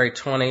February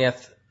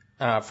 20th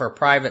for a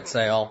private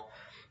sale,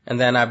 and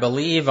then I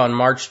believe on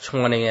March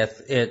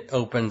 20th it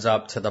opens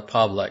up to the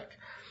public.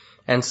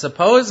 And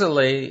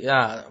supposedly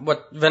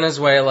what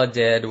Venezuela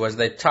did was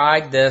they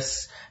tied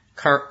this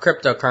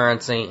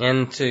cryptocurrency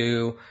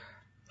into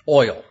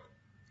oil.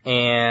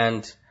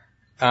 And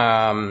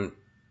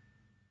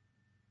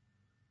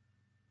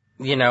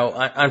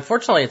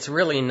unfortunately, it's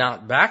really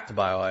not backed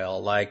by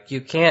oil. Like, you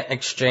can't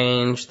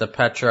exchange the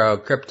Petro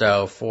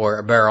crypto for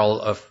a barrel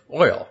of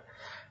oil.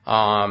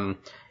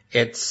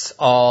 It's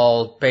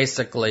all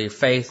basically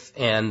faith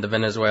in the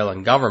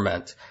Venezuelan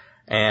government,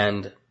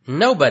 and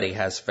nobody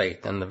has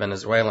faith in the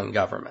Venezuelan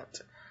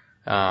government.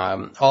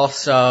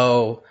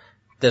 Also,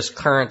 this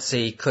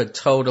currency could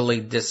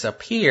totally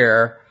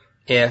disappear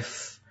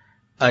if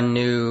a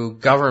new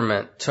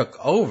government took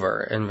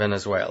over in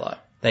Venezuela.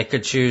 They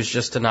could choose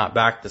just to not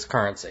back this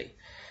currency.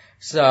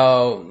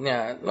 So,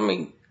 let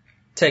me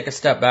take a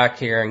step back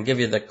here and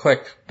give you the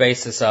quick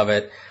basis of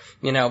it.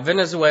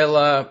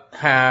 Venezuela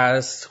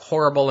has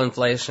horrible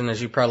inflation,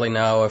 as you probably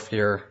know if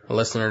you're a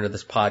listener to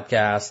this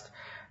podcast.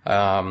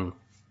 And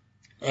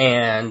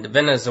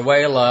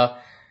Venezuela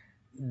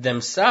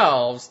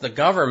themselves, the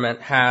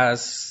government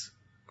has,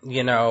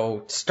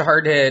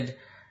 started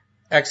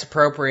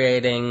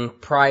expropriating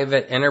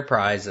private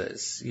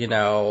enterprises,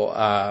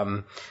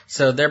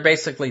 so they're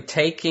basically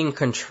taking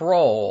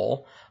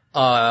control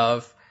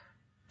of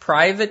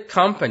private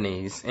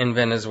companies in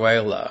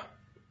Venezuela.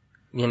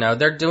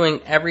 They're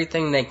doing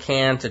everything they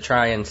can to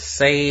try and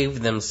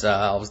save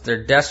themselves.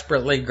 They're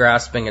desperately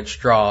grasping at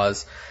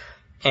straws.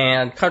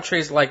 And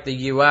countries like the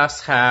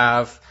U.S.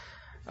 have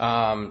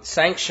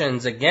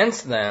sanctions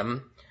against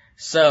them.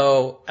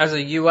 So as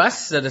a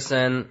U.S.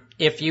 citizen,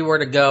 if you were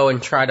to go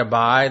and try to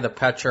buy the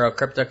Petro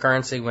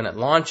cryptocurrency when it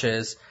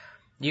launches,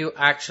 you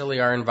actually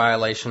are in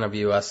violation of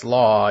U.S.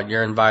 law.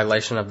 You're in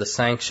violation of the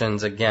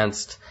sanctions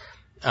against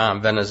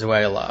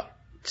Venezuela.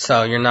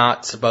 So you're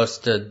not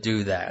supposed to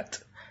do that.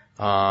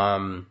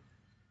 But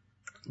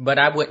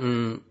I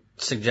wouldn't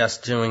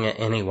suggest doing it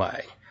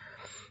anyway.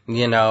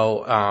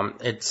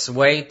 It's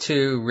way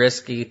too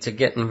risky to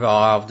get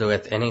involved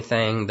with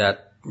anything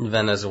that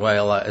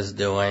Venezuela is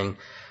doing.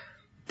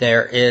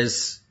 There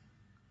is,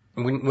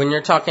 when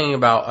you're talking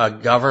about a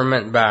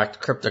government-backed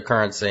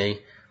cryptocurrency,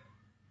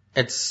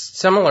 it's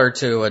similar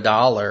to a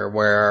dollar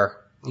where,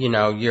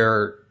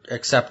 you're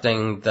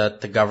accepting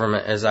that the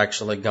government is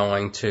actually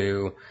going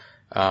to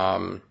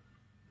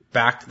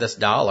back this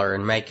dollar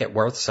and make it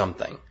worth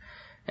something.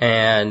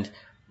 And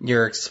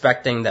you're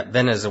expecting that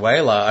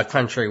Venezuela, a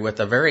country with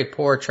a very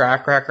poor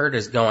track record,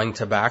 is going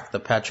to back the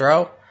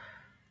Petro.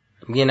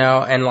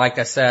 And like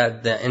I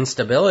said, the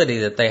instability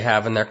that they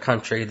have in their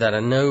country, that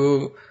a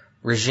new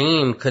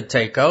regime could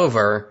take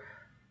over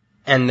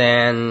and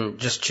then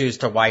just choose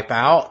to wipe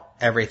out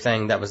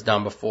everything that was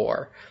done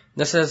before.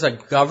 This is a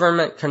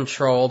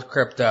government-controlled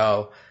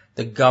crypto.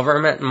 The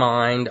government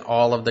mined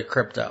all of the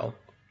crypto.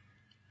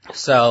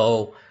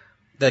 So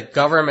the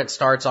government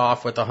starts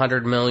off with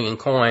 100 million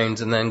coins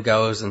and then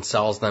goes and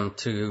sells them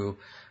to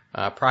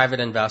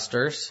private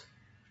investors.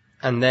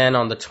 And then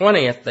on the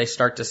 20th, they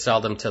start to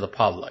sell them to the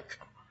public.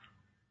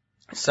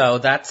 So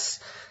that's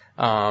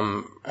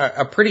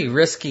a pretty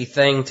risky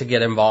thing to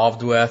get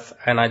involved with,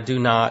 and I do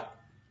not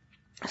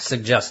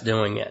suggest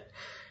doing it.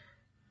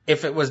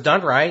 If it was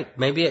done right,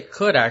 maybe it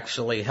could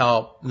actually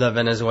help the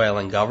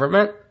Venezuelan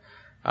government.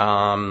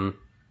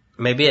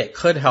 Maybe it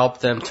could help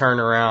them turn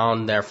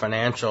around their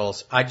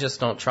financials. I just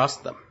don't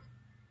trust them.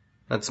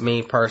 That's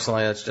me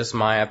personally. That's just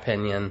my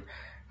opinion.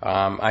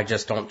 I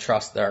just don't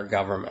trust their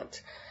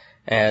government.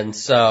 And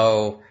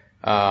so,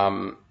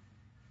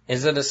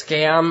 is it a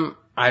scam?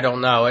 I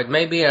don't know. It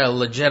may be a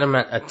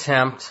legitimate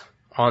attempt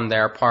on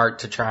their part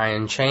to try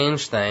and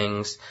change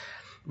things,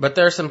 but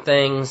there's some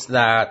things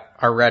that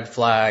are red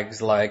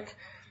flags, like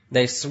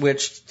they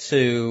switched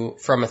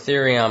from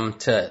Ethereum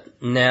to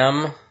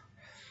NEM.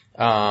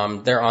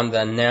 They're on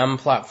the NEM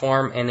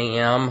platform,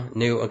 NEM,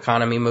 New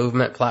Economy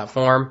Movement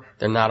platform.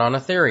 They're not on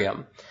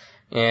Ethereum.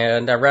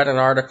 And I read an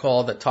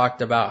article that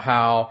talked about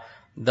how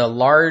the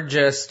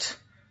largest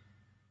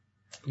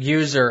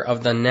user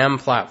of the NEM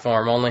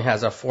platform only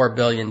has a $4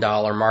 billion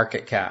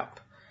market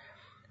cap,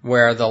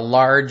 where the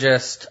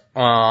largest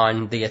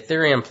on the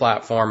Ethereum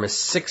platform is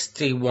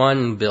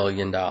 $61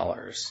 billion.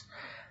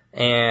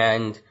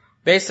 And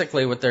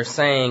basically what they're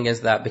saying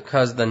is that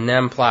because the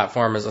NEM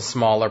platform is a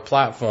smaller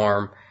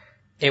platform,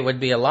 it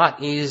would be a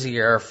lot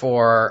easier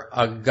for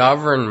a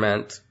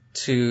government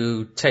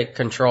to take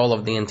control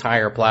of the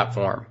entire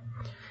platform.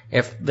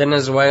 If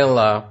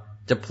Venezuela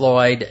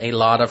deployed a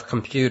lot of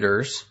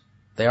computers,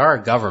 they are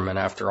a government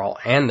after all,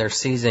 and they're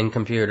seizing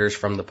computers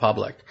from the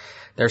public.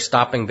 They're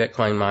stopping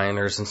Bitcoin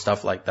miners and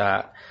stuff like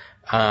that.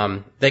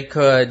 They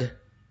could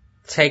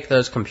take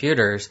those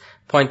computers,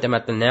 point them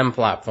at the NEM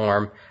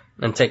platform,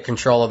 and take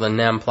control of the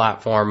NEM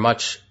platform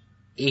much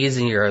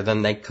easier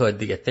than they could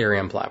the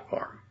Ethereum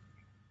platform.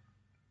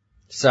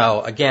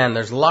 So again,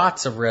 there's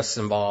lots of risks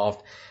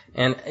involved.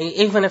 And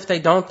even if they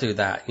don't do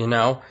that,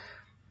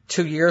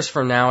 2 years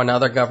from now,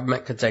 another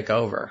government could take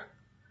over.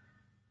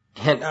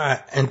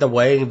 And the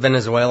way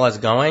Venezuela is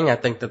going, I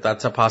think that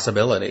that's a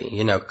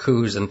possibility.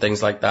 Coups and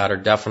things like that are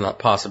definite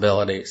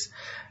possibilities.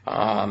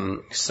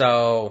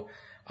 So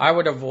I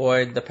would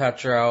avoid the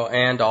Petro,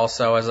 and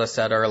also, as I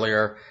said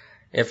earlier,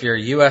 if you're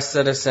a U.S.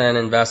 citizen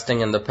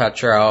investing in the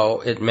Petro,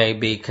 it may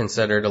be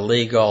considered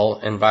illegal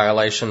in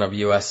violation of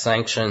U.S.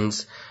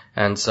 sanctions,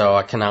 and so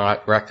I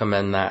cannot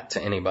recommend that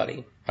to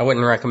anybody. I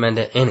wouldn't recommend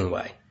it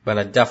anyway, but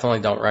I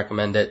definitely don't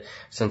recommend it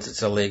since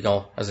it's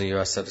illegal as a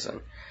U.S.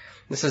 citizen.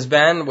 This is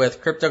Ben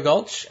with Crypto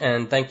Gulch,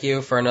 and thank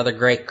you for another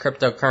great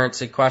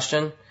cryptocurrency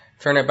question.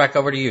 Turn it back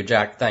over to you,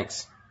 Jack.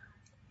 Thanks.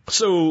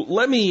 So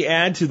let me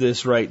add to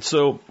this, right?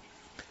 So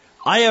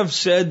I have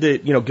said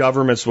that,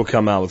 governments will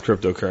come out with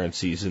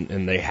cryptocurrencies,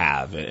 and they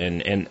have.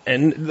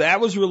 And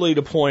that was really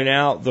to point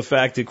out the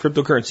fact that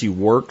cryptocurrency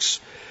works,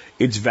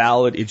 it's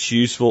valid, it's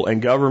useful,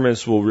 and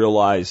governments will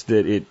realize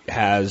that it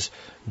has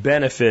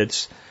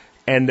benefits,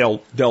 and they'll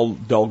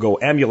go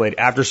emulate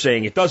after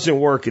saying it doesn't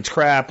work, it's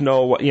crap,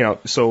 no,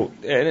 so,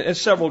 and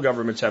several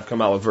governments have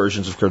come out with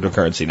versions of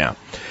cryptocurrency now.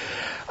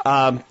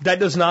 That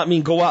does not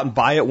mean go out and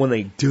buy it when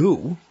they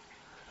do.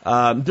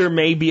 There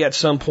may be at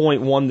some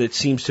point one that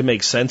seems to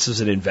make sense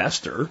as an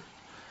investor,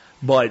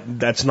 but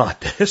that's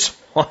not this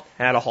one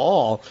at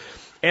all.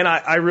 And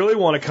I really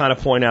want to kind of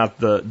point out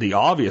the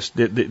obvious.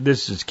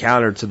 This is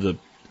counter to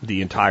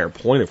the entire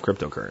point of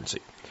cryptocurrency.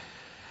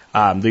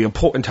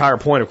 The entire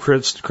point of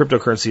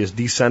cryptocurrency is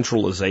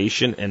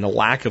decentralization and the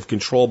lack of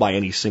control by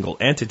any single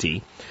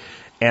entity,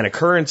 and a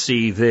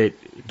currency that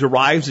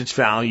derives its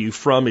value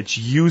from its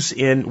use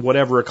in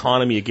whatever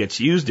economy it gets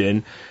used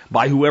in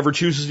by whoever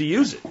chooses to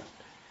use it.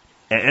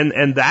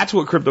 And that's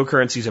what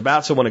cryptocurrency is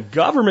about. So when a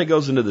government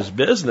goes into this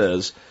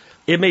business,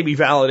 it may be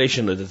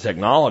validation that the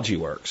technology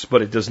works,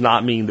 but it does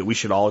not mean that we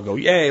should all go,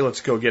 yay, let's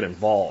go get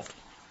involved.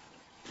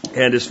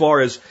 And as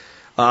far as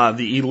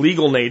the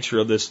illegal nature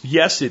of this,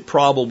 yes, it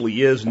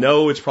probably is.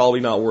 No, it's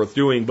probably not worth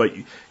doing, but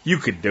you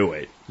could do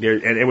it.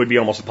 And it would be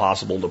almost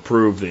impossible to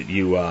prove that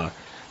you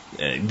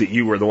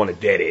were the one that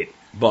did it.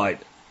 But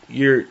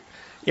and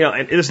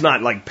it's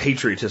not like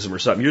patriotism or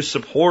something. You're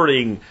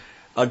supporting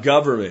a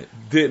government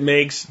that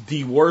makes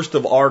the worst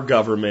of our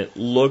government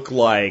look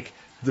like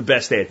the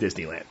best day at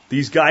Disneyland.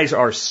 These guys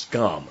are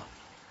scum,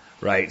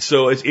 right?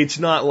 So it's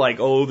not like,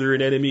 oh, they're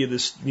an enemy of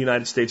the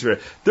United States.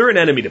 They're an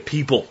enemy to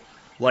people.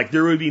 Like,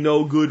 there would be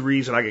no good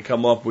reason I could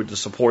come up with to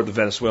support the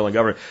Venezuelan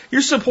government.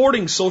 You're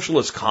supporting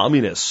socialist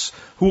communists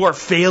who are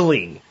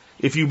failing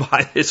if you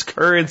buy this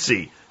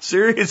currency.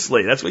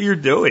 Seriously, that's what you're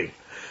doing.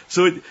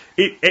 So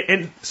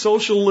and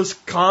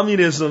socialist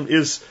communism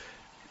is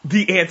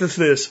the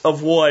antithesis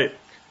of what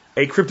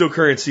a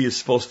cryptocurrency is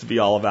supposed to be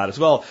all about as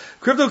well.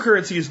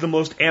 Cryptocurrency is the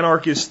most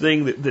anarchist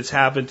thing that's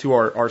happened to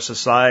our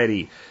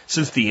society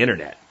since the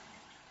internet.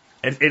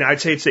 And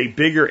I'd say it's a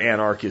bigger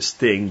anarchist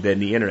thing than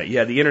the internet.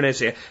 Yeah, the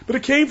internet's, but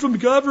it came from the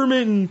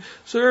government and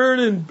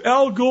CERN and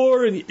Al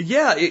Gore and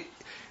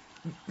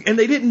and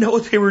they didn't know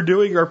what they were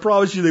doing, or I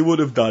promise you they would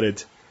have done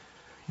it.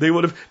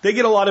 They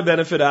get a lot of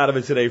benefit out of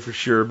it today for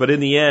sure, but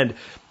in the end,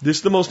 this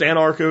is the most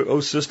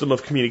anarcho system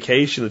of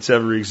communication that's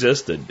ever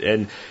existed.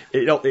 And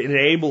it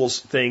enables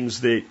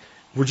things that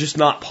were just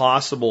not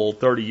possible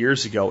 30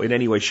 years ago in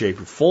any way,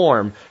 shape, or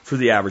form for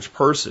the average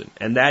person.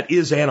 And that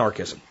is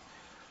anarchism.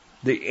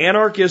 The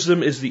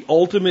anarchism is the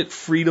ultimate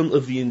freedom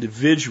of the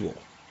individual.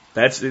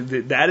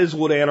 That is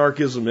what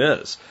anarchism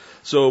is.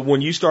 So when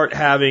you start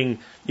having,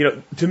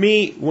 to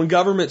me, when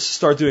governments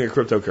start doing a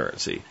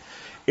cryptocurrency,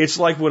 it's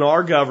like when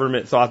our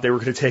government thought they were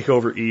going to take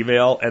over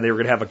email and they were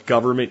going to have a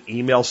government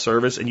email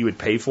service and you would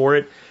pay for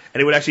it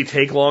and it would actually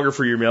take longer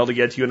for your mail to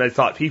get to you and I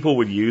thought people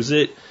would use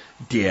it.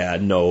 Yeah,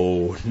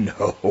 no.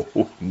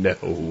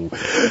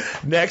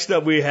 Next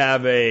up we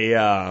have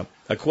a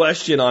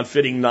question on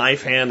fitting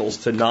knife handles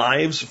to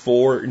knives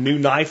for new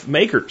knife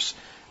makers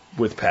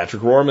with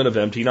Patrick Rohrman of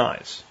MT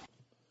Knives.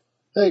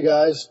 Hey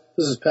guys,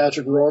 this is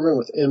Patrick Rohrman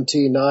with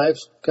MT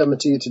Knives coming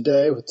to you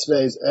today with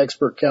today's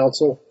Expert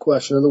Council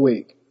question of the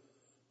week.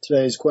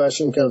 Today's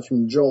question comes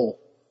from Joel.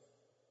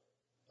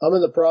 I'm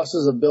in the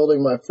process of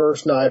building my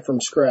first knife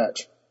from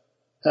scratch,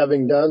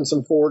 having done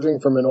some forging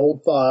from an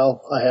old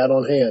file I had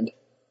on hand.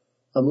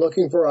 I'm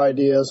looking for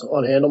ideas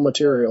on handle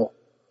material.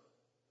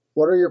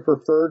 What are your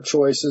preferred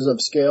choices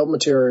of scaled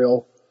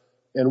material,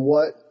 and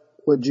what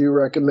would you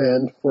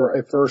recommend for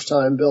a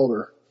first-time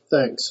builder?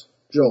 Thanks,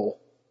 Joel.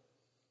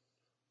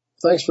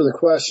 Thanks for the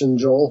question,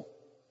 Joel.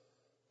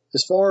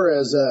 As far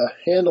as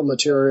handle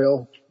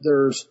material,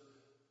 there's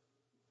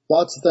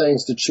lots of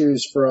things to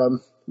choose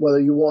from, whether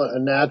you want a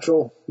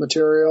natural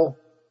material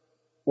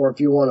or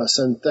if you want a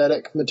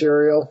synthetic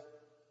material.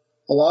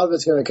 A lot of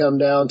it's going to come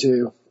down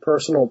to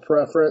personal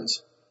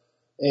preference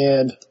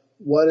and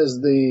what is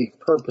the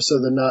purpose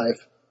of the knife.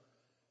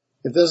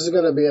 If this is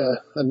going to be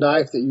a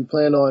knife that you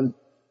plan on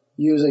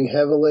using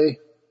heavily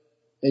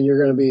and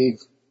you're going to be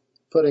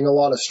putting a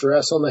lot of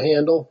stress on the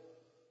handle,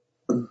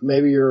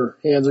 maybe your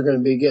hands are going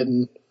to be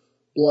getting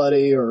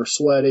bloody or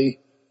sweaty,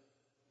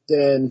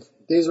 then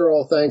these are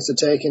all things to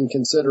take in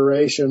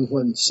consideration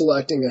when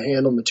selecting a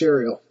handle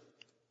material.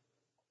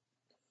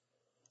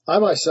 I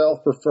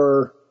myself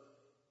prefer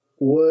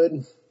wood,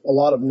 a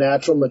lot of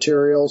natural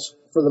materials.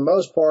 For the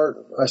most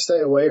part, I stay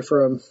away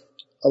from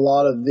a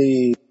lot of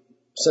the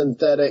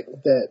synthetic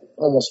that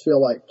almost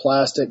feel like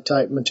plastic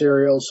type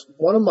materials.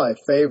 One of my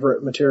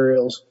favorite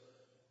materials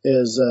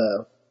is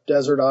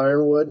desert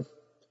ironwood.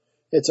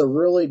 It's a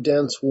really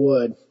dense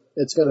wood.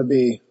 It's going to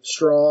be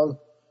strong.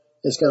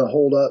 It's going to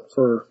hold up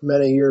for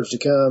many years to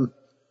come.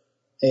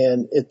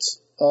 And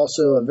it's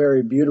also a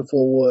very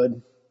beautiful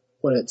wood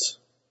when it's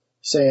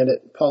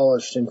sanded,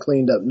 polished, and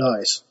cleaned up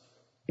nice.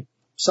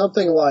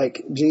 Something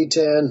like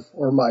G10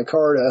 or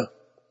micarta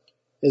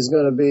is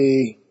going to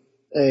be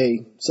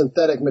a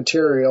synthetic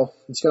material.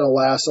 It's going to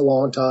last a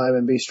long time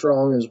and be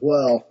strong as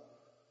well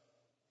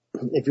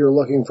if you're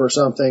looking for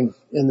something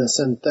in the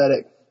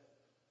synthetic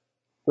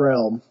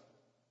realm.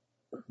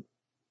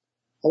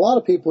 A lot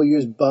of people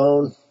use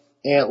bone,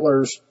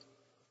 antlers.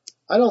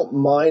 I don't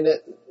mind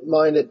it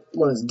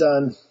when it's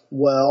done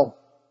well,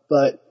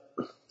 but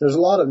there's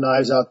a lot of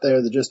knives out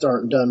there that just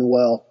aren't done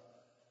well.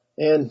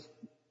 And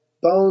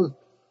bone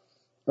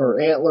or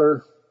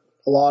antler,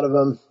 a lot of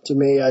them, to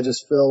me, I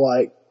just feel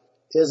like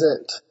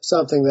isn't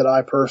something that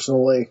I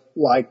personally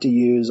like to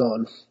use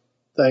on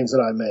things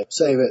that I make.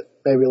 Save it,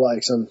 maybe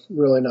like some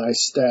really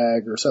nice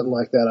stag or something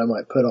like that I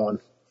might put on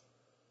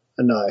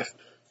a knife.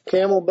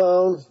 Camel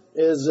bone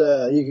is,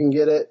 you can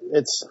get it.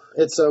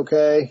 It's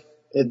okay.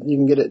 You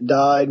can get it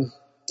dyed,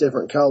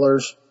 different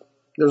colors.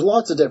 There's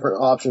lots of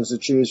different options to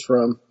choose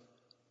from.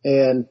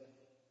 And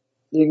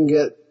you can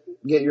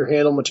get your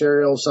handle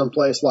material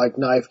someplace like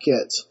Knife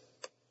Kits.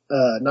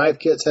 Knife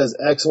Kits has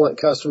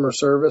excellent customer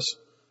service.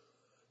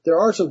 there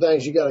are some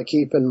things you got to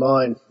keep in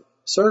mind.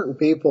 Certain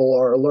people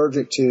are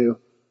allergic to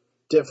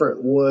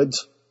different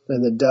woods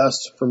and the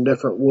dust from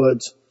different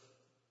woods,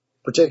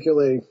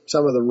 particularly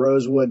some of the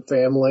rosewood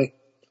family.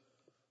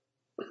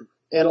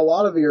 And a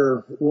lot of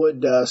your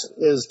wood dust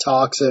is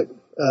toxic.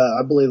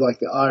 I believe like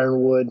the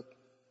ironwood,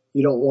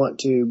 you don't want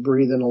to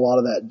breathe in a lot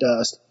of that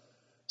dust.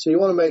 So you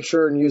want to make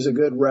sure and use a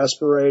good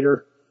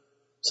respirator.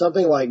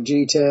 Something like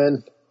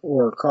G10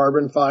 or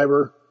carbon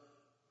fiber,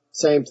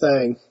 same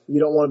thing. You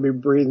don't want to be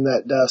breathing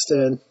that dust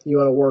in. You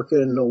want to work it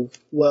in a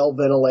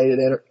well-ventilated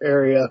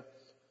area,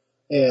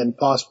 and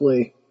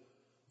possibly,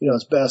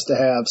 it's best to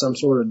have some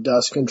sort of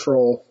dust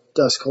control,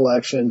 dust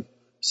collection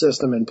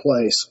system in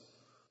place.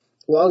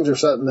 Lungs are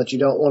something that you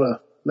don't want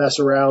to mess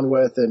around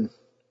with and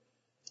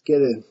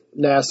get a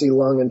nasty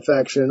lung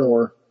infection,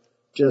 or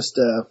just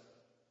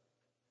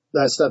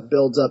that stuff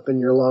builds up in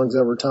your lungs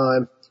over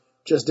time.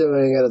 Just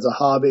doing it as a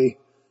hobby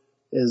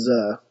is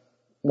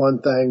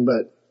one thing,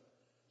 but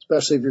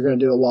especially if you're going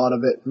to do a lot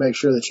of it, make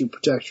sure that you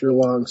protect your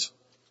lungs.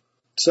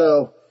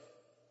 So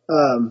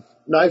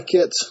Knife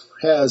Kits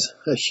has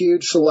a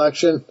huge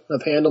selection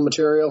of handle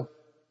material.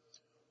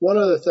 One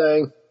other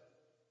thing,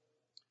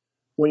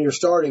 when you're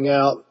starting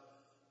out,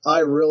 I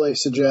really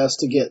suggest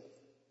to get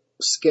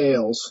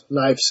scales,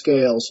 knife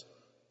scales.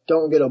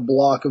 Don't get a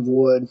block of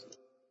wood.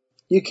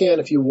 You can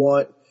if you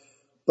want,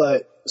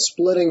 but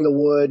splitting the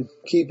wood,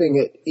 keeping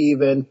it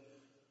even,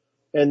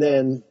 and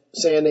then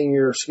sanding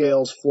your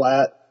scales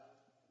flat,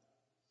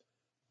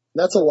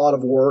 that's a lot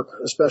of work,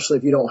 especially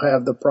if you don't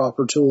have the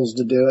proper tools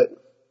to do it.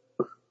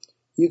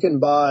 You can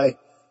buy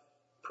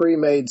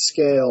pre-made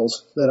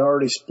scales that are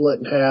already split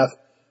in half,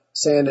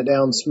 sand it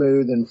down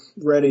smooth, and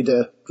ready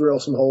to drill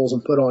some holes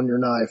and put on your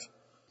knife.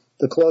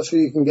 The closer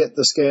you can get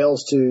the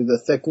scales to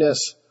the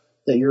thickness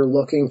that you're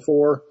looking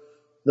for,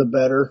 the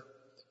better.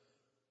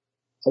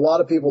 A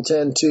lot of people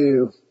tend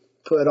to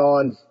put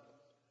on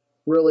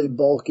really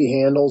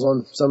bulky handles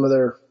on some of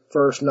their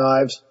first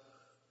knives.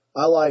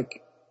 I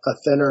like a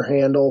thinner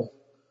handle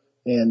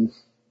and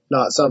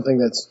not something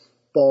that's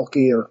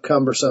bulky or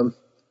cumbersome.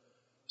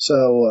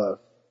 So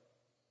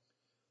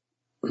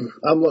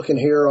I'm looking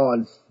here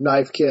on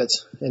Knife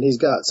Kits, and he's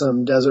got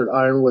some desert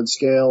ironwood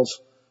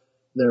scales.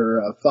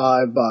 They're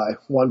 5 by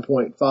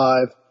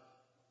 1.5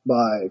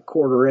 by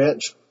 1/4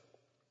 inch.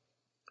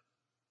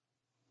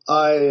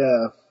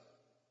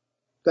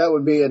 That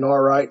would be an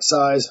alright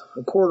size.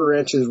 1/4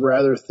 inch is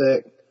rather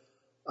thick.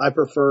 I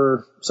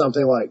prefer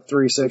something like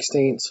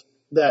 3/16.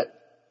 That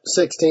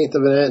 1/16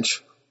 of an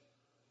inch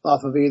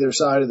off of either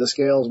side of the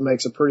scales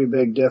makes a pretty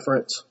big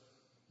difference.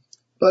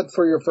 But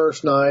for your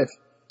first knife,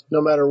 no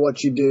matter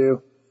what you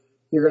do,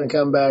 you're going to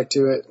come back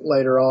to it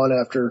later on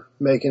after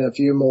making a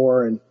few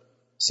more and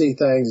see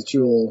things that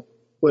you will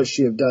wish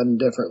you have done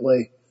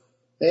differently.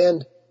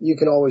 And you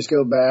can always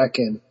go back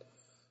and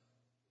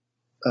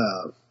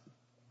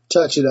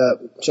touch it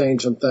up,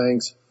 change some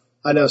things.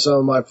 I know some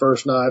of my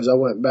first knives, I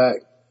went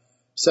back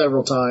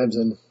several times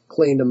and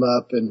cleaned them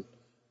up and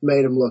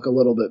made them look a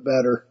little bit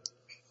better.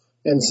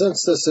 And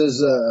since this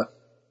is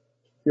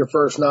your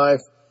first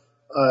knife,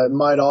 I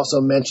might also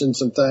mention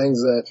some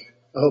things that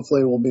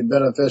hopefully will be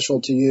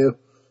beneficial to you.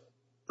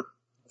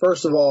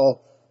 First of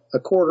all, a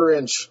 1/4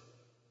 inch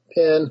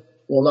pin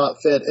will not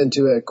fit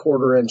into a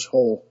 1/4 inch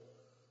hole.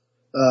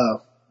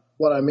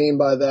 What I mean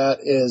by that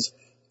is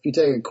if you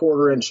take a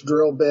 1/4 inch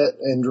drill bit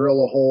and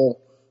drill a hole,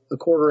 the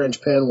 1/4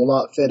 inch pin will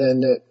not fit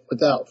in it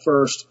without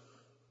first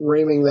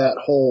reaming that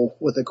hole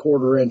with a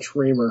 1/4 inch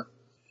reamer.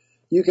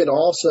 You can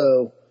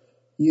also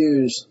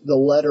use the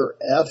letter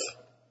F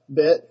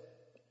bit.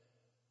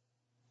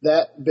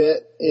 That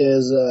bit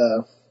is,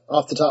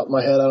 off the top of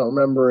my head, I don't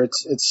remember.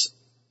 It's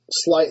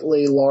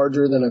slightly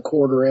larger than a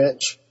 1/4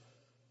 inch,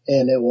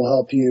 and it will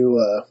help you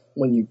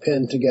when you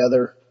pin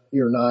together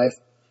your knife.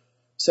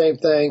 Same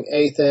thing,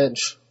 1/8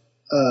 inch.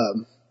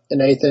 An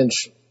 1/8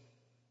 inch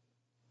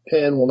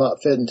pin will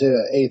not fit into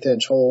an 1/8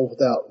 inch hole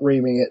without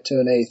reaming it to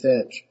an 1/8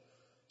 inch.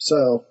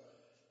 So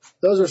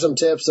those are some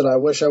tips that I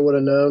wish I would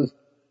have known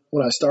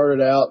when I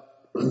started out.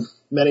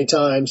 Many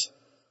times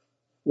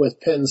with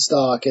pin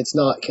stock, it's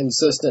not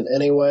consistent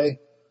anyway,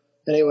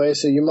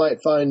 so you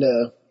might find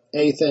a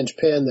 1/8 inch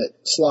pin that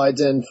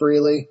slides in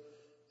freely,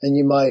 and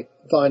you might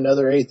find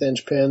other 1/8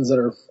 inch pins that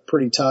are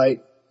pretty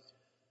tight.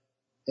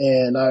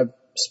 And I've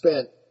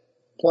spent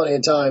plenty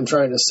of time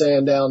trying to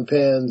sand down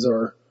pins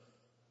or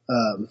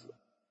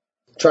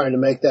trying to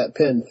make that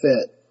pin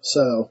fit.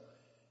 So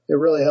it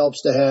really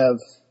helps to have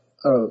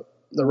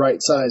the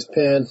right size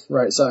pin,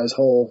 right size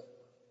hole,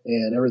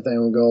 and everything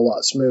will go a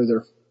lot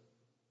smoother.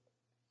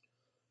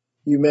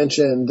 You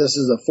mentioned this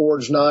is a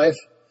forged knife.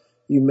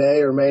 You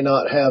may or may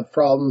not have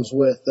problems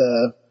with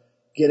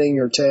getting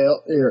your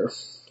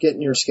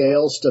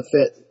scales to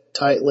fit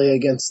tightly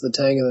against the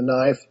tang of the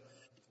knife.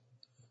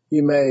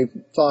 You may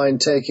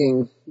find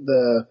taking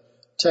the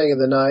tang of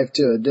the knife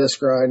to a disc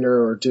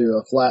grinder or to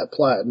a flat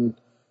platen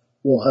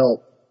will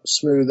help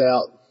smooth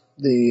out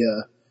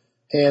the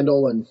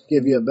handle and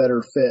give you a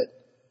better fit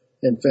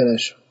and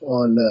finish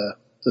on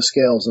the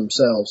scales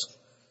themselves.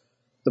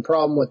 The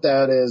problem with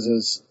that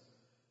is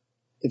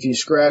if you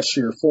scratch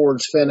your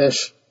forge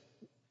finish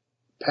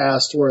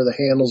past where the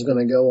handle's going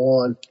to go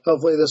on,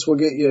 hopefully this will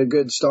get you a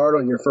good start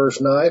on your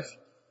first knife.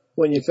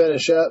 When you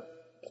finish up,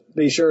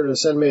 be sure to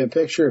send me a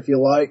picture if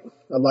you like.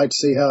 I'd like to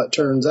see how it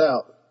turns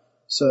out.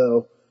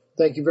 So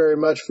thank you very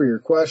much for your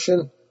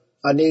question.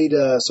 I need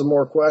some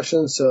more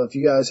questions, so if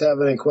you guys have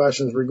any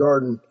questions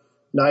regarding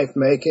knife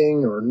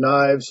making or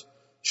knives,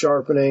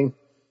 sharpening,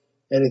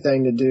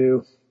 anything to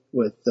do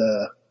with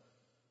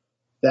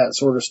that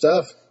sort of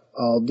stuff,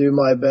 I'll do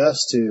my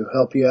best to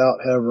help you out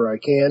however I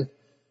can.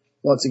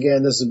 Once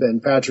again, this has been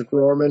Patrick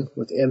Rohrman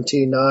with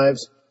MT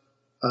Knives.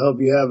 I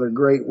hope you have a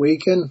great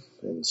weekend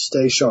and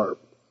stay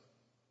sharp.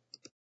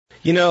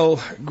 You know,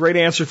 great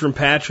answer from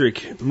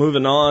Patrick.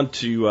 Moving on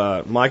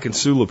to Mike and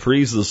Sue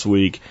Laprise this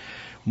week.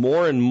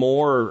 More and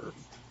more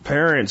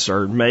parents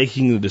are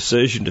making the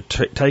decision to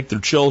take their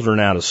children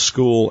out of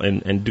school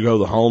and to go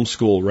the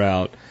homeschool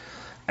route.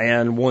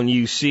 And when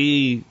you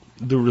see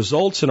the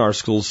results in our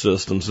school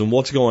systems and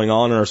what's going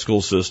on in our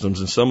school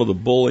systems and some of the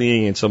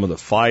bullying and some of the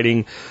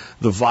fighting,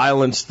 the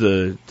violence,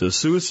 the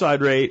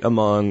suicide rate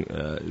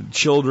among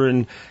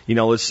children,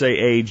 let's say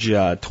age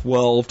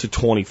 12 to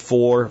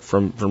 24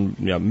 from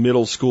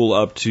middle school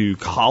up to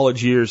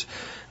college years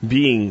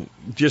being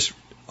just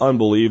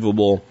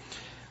unbelievable.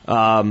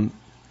 And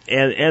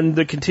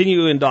the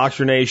continued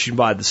indoctrination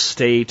by the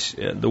state,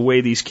 the way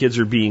these kids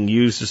are being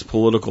used as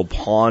political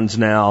pawns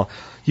now,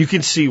 you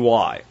can see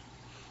why.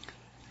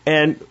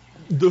 And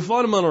the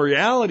fundamental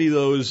reality,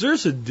 though, is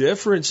there's a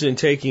difference in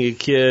taking a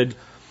kid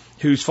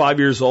who's 5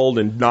 years old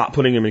and not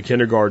putting him in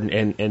kindergarten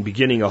and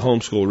beginning a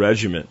homeschool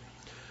regimen,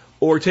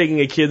 or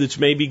taking a kid that's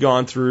maybe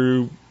gone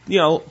through,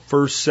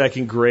 first,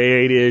 second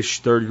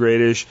grade-ish, third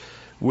grade-ish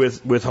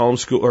with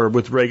homeschool or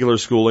with regular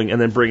schooling and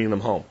then bringing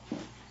them home.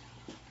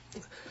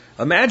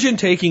 Imagine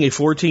taking a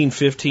 14,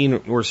 15,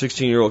 or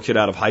 16-year-old kid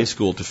out of high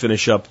school to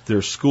finish up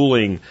their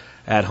schooling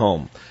at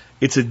home.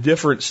 It's a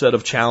different set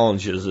of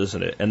challenges,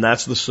 isn't it? And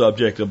that's the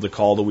subject of the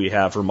call that we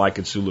have for Mike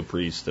and Sue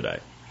Laprise today.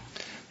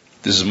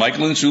 This is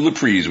Michael and Sue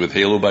Laprise with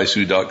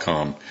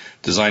HaloBySue.com,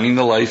 designing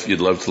the life you'd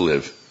love to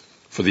live.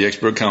 For the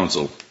Expert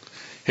Council.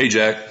 Hey,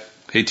 Jack.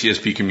 Hey,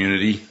 TSP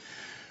community.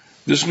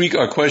 This week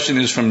our question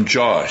is from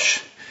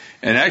Josh.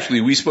 And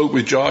actually, we spoke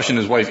with Josh and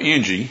his wife,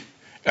 Angie.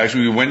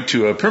 Actually, we went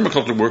to a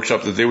permaculture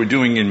workshop that they were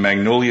doing in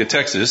Magnolia,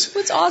 Texas.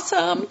 It's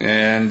awesome.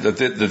 And that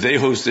they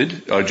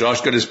hosted.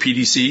 Josh got his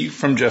PDC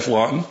from Jeff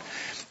Lawton.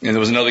 And there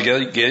was another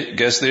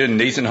guest there,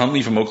 Nathan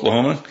Huntley from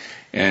Oklahoma.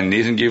 And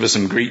Nathan gave us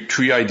some great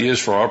tree ideas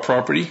for our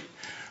property.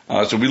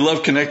 So we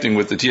love connecting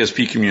with the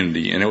TSP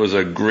community, and it was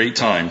a great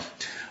time.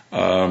 We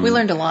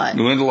learned a lot.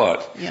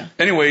 Yeah.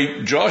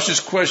 Anyway, Josh's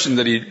question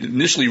that he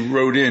initially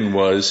wrote in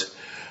was,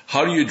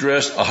 how do you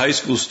address a high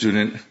school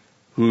student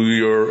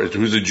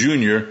who's a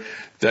junior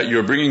that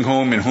you're bringing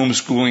home and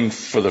homeschooling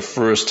for the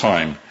first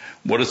time?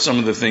 What are some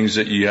of the things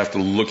that you have to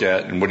look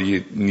at, and what do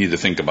you need to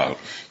think about?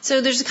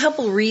 So there's a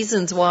couple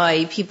reasons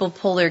why people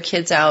pull their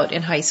kids out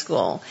in high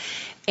school.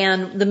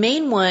 And the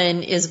main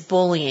one is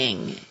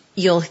bullying.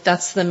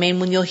 That's the main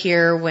one you'll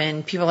hear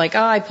when people are like,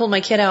 I pulled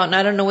my kid out and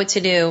I don't know what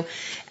to do.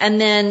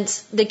 And then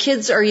the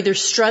kids are either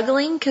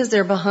struggling because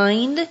they're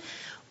behind,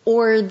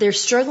 or they're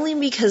struggling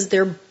because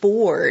they're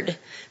bored,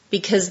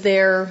 because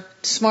they're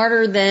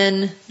smarter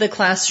than the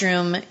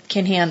classroom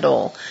can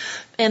handle.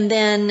 And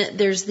then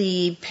there's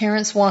the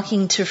parents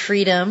walking to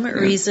freedom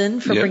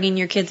reason for bringing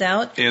your kids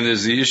out. And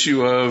there's the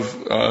issue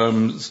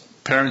of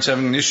parents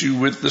having an issue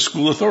with the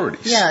school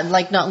authorities. Yeah,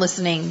 like not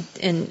listening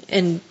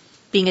and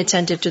being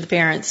attentive to the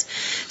parents.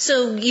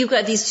 So you've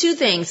got these two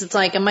things. It's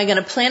like, am I going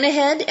to plan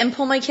ahead and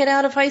pull my kid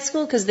out of high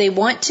school because they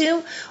want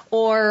to?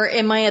 Or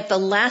am I at the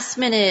last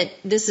minute,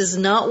 this is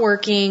not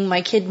working,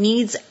 my kid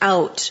needs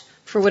out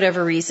for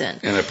whatever reason.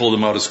 And I pulled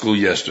him out of school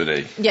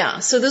yesterday. Yeah,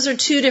 so those are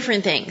two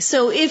different things.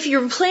 So if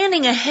you're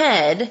planning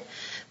ahead,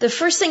 the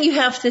first thing you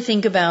have to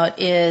think about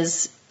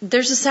is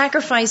there's a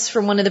sacrifice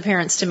for one of the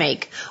parents to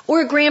make,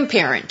 or a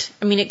grandparent.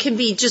 I mean, it could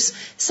be just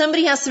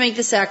somebody has to make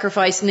the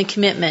sacrifice and the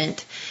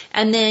commitment,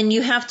 and then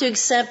you have to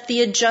accept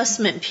the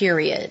adjustment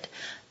period.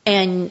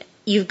 And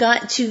you've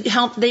got to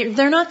help.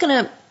 They're not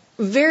going to,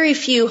 very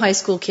few high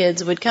school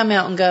kids would come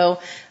out and go,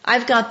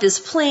 I've got this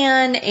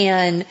plan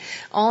and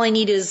all I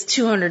need is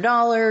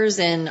 $200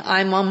 and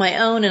I'm on my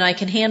own and I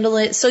can handle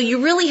it. So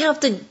you really have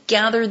to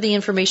gather the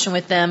information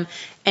with them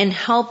and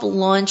help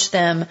launch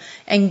them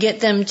and get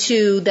them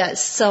to that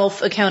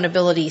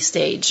self-accountability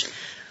stage.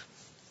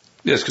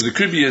 Yes, because it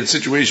could be a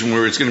situation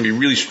where it's going to be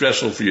really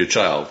stressful for your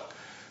child,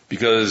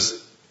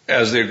 because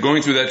as they're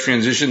going through that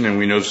transition, and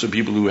we know some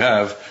people who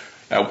have,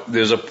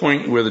 there's a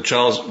point where the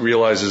child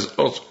realizes,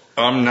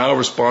 I'm now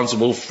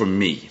responsible for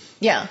me.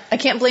 Yeah, I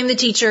can't blame the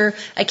teacher.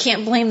 I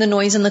can't blame the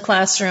noise in the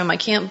classroom. I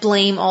can't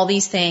blame all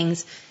these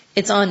things.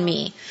 It's on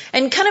me.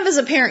 And kind of as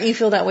a parent, you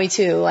feel that way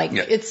too. Like,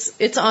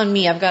 it's on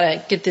me. I've got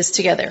to get this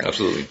together.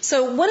 Absolutely.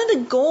 So one of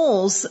the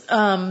goals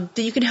that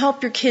you can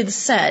help your kids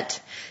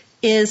set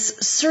is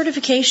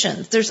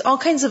certifications. There's all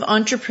kinds of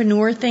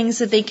entrepreneur things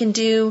that they can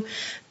do.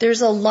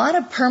 There's a lot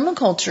of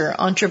permaculture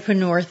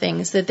entrepreneur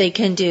things that they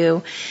can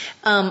do.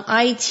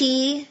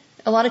 IT,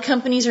 a lot of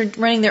companies are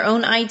running their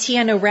own IT.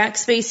 I know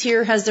Rackspace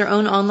here has their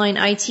own online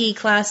IT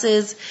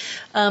classes.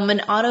 An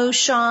auto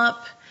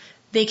shop.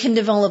 They can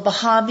develop a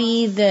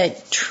hobby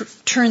that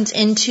turns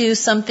into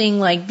something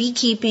like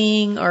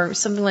beekeeping or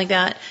something like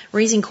that,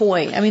 raising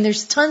koi. I mean,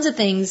 there's tons of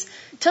things,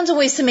 tons of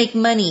ways to make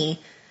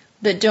money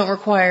that don't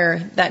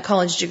require that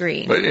college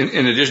degree. But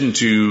in addition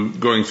to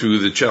going through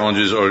the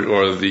challenges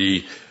or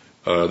the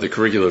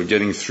curriculum of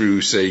getting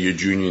through, say, your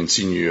junior and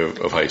senior year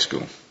of high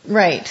school.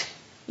 Right.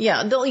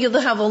 Yeah,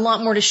 you'll have a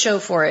lot more to show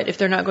for it if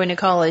they're not going to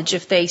college,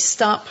 if they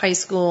stop high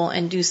school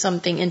and do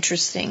something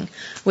interesting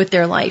with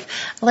their life.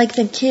 Like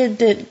the kid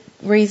that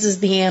raises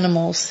the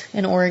animals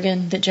in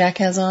Oregon that Jack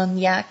has on,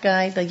 Yak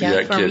guy, the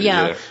yak farm. Kid,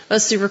 yeah,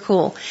 that's super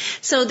cool.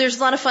 So there's a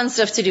lot of fun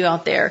stuff to do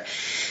out there.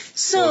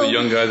 So the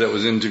young guy that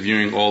was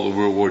interviewing all the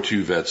World War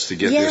II vets to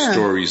get their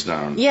stories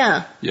down.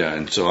 Yeah. Yeah,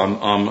 and so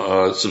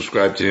I'm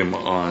subscribed to him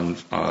on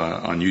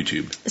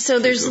YouTube. So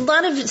there's a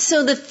lot of,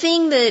 so the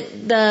thing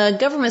that the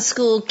government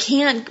school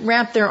can't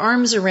wrap their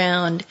arms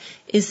around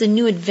is the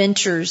new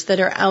adventures that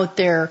are out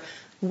there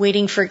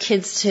waiting for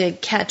kids to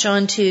catch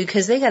on to,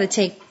 because they got to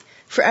take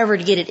forever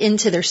to get it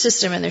into their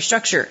system and their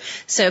structure.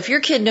 So if your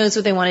kid knows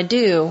what they want to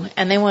do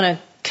and they want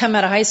to come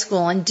out of high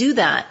school and do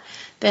that,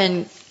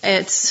 then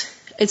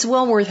it's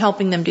well worth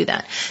helping them do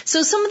that.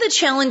 So some of the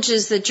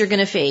challenges that you're going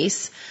to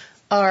face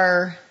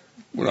are...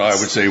 Well, I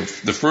would say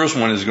the first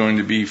one is going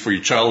to be for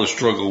your child to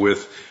struggle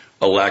with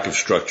a lack of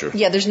structure.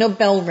 Yeah, there's no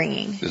bell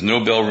ringing. There's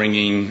no bell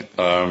ringing.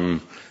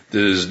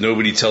 There's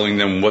nobody telling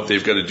them what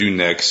they've got to do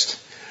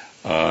next.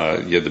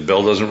 The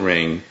bell doesn't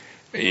ring.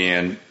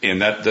 And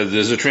that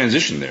there's a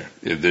transition there.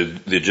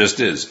 There just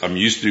is. I'm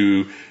used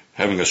to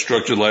having a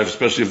structured life,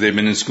 especially if they've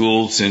been in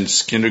school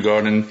since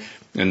kindergarten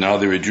and now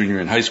they're a junior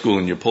in high school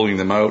and you're pulling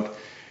them out.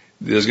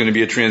 There's going to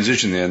be a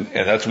transition then,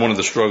 and that's one of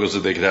the struggles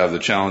that they could have, the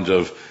challenge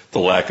of the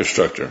lack of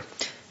structure.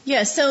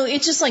 Yeah, so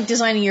it's just like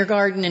designing your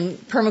garden and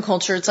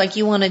permaculture. It's like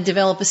you want to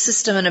develop a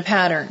system and a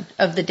pattern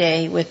of the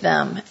day with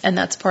them, and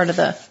that's part of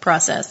the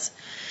process.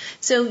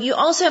 So you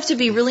also have to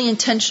be really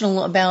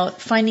intentional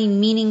about finding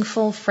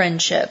meaningful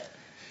friendship.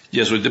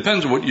 Yeah, so it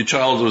depends on what your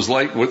child was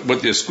like,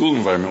 what their school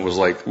environment was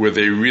like. Were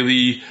they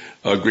really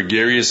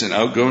gregarious and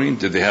outgoing?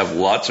 Did they have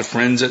lots of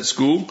friends at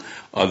school?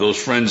 Are those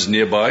friends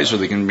nearby so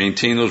they can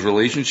maintain those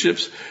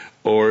relationships?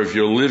 Or if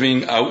you're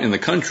living out in the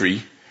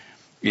country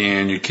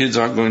and your kids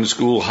aren't going to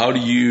school, how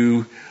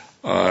do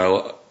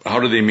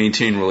they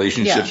maintain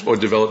relationships or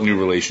develop new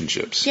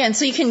relationships? Yeah, and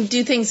so you can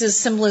do things as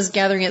simple as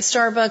gathering at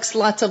Starbucks.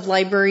 Lots of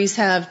libraries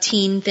have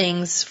teen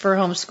things for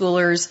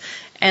homeschoolers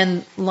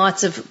and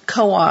lots of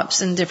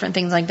co-ops and different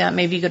things like that.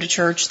 Maybe you go to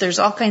church. There's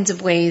all kinds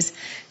of ways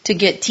to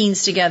get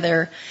teens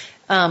together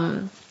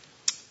that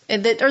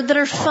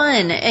are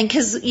fun. And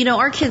because,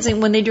 our kids,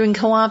 when they're doing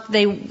co-op,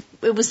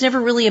 it was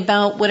never really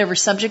about whatever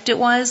subject it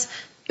was.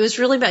 It was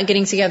really about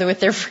getting together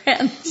with their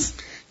friends.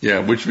 Yeah,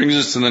 which brings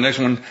us to the next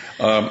one,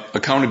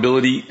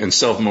 accountability and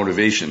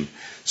self-motivation.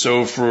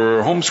 So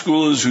for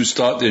homeschoolers who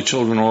start their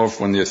children off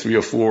when they're 3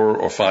 or 4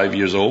 or 5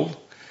 years old,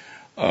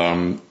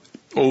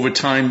 over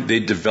time they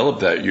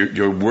develop that.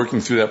 You're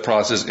working through that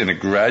process in a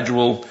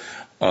gradual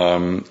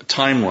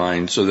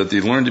timeline so that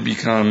they learn to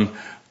become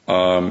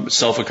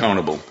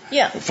self-accountable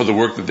for the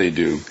work that they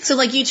do. So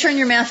like you turn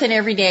your math in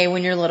every day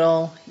when you're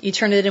little, you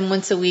turn it in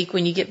once a week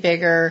when you get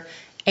bigger,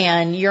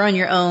 and you're on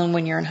your own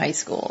when you're in high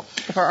school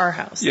for our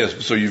house.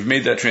 Yes, so you've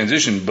made that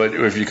transition, but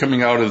if you're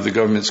coming out of the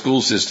government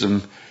school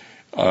system,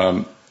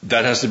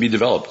 that has to be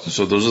developed.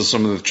 So those are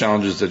some of the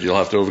challenges that you'll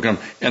have to overcome.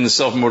 And the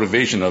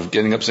self-motivation of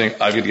getting up saying,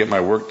 I've got to get my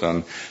work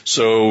done.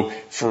 So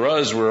for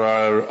us, where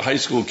our high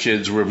school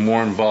kids were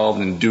more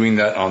involved in doing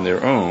that on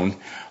their own,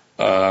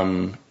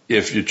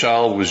 if your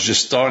child was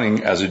just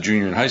starting as a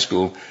junior in high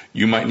school,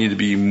 you might need to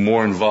be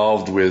more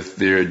involved with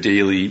their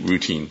daily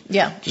routine.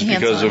 Yeah, just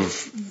because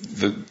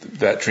of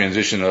that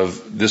transition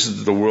of this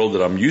is the world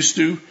that I'm used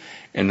to,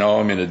 and now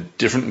I'm in a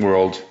different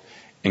world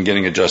and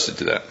getting adjusted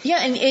to that. Yeah,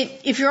 and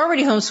if you're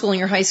already homeschooling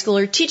your high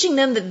schooler, teaching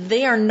them that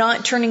they are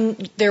not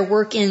turning their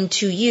work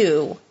into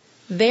you.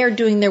 They are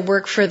doing their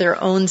work for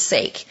their own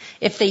sake.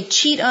 If they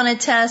cheat on a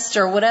test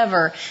or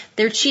whatever,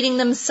 they're cheating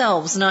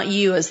themselves, not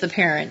you as the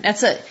parent.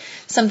 That's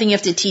something you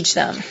have to teach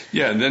them.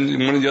 Yeah, and then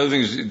one of the other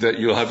things that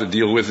you'll have to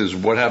deal with is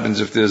what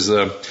happens if there's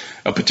a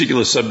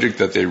particular subject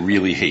that they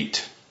really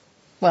hate.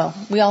 Well,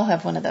 we all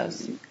have one of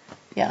those.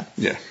 Yeah.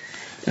 Yeah.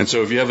 And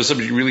so if you have a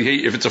subject you really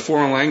hate, if it's a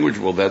foreign language,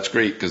 well, that's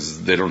great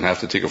because they don't have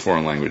to take a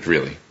foreign language,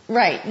 really.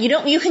 Right.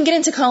 You can get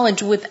into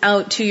college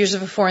without 2 years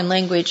of a foreign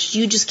language.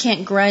 You just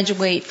can't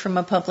graduate from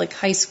a public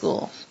high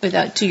school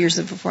without 2 years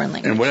of a foreign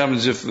language. And what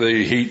happens if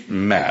they hate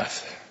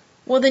math?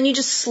 Well, then you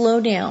just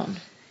slow down.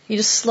 You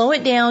just slow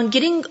it down.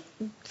 Getting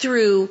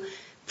through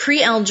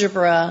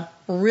pre-algebra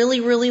really,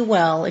 really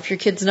well if your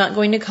kid's not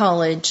going to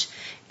college,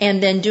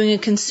 and then doing a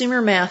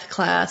consumer math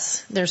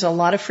class. There's a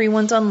lot of free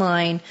ones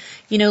online.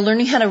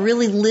 Learning how to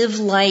really live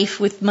life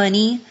with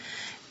money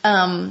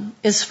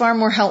is far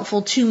more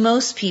helpful to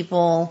most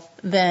people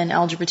than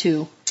Algebra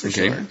 2.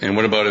 Okay. Sure. And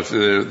what about if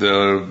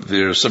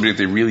the subject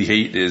they really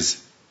hate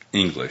is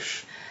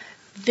English?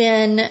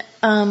 Then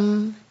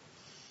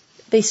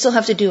they still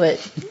have to do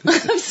it.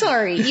 I'm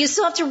sorry. You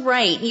still have to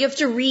write. You have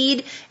to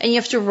read and you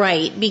have to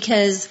write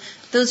because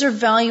those are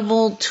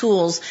valuable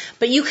tools.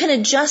 But you can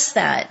adjust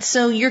that.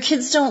 So your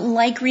kids don't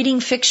like reading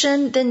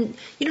fiction, then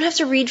you don't have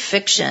to read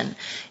fiction.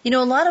 You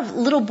know, a lot of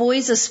little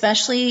boys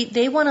especially,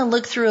 they want to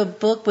look through a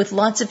book with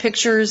lots of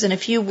pictures and a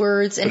few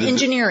words and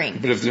engineering.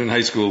 But if they're in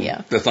high school,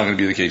 that's not going to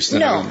be the case.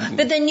 No,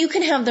 but then you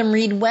can have them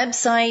read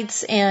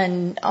websites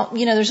and,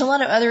 you know, there's a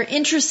lot of other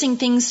interesting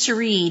things to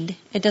read.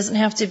 It doesn't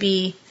have to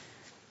be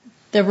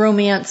the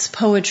romance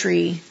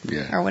poetry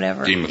or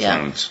whatever. Game of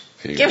Thrones.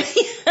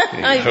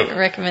 I wouldn't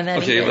recommend that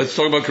Okay, either. let's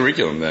talk about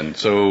curriculum then.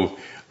 So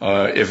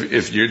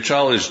if your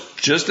child is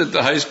just at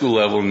the high school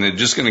level and they're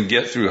just going to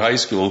get through high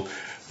school,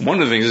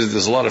 one of the things is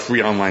there's a lot of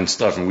free online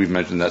stuff, and we've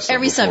mentioned that stuff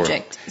Every before.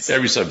 subject.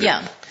 Every subject.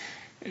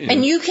 Yeah.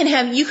 And you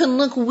can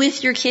look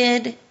with your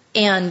kid,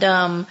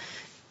 and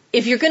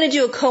if you're going to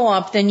do a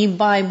co-op, then you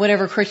buy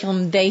whatever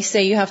curriculum they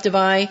say you have to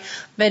buy.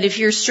 But if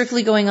you're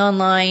strictly going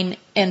online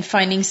and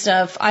finding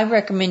stuff, I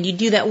recommend you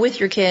do that with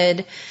your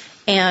kid,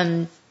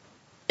 and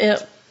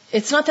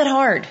it's not that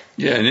hard.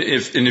 Yeah, and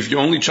if your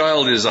only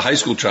child is a high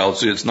school child,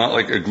 so it's not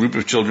like a group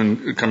of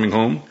children coming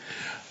home,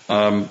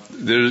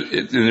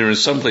 there are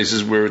some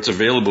places where it's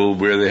available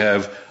where they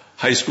have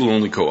high school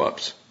only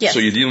co-ops. Yes. So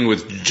you're dealing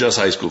with just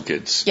high school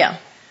kids. Yeah.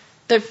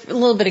 They're a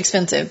little bit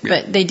expensive,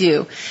 but they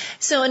do.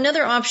 So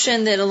another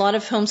option that a lot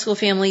of homeschool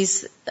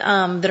families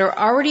that are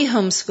already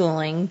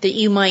homeschooling that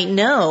you might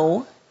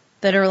know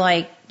that are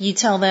like, you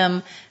tell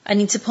them, I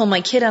need to pull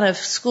my kid out of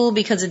school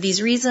because of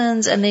these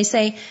reasons. And they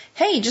say,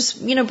 hey,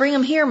 just, bring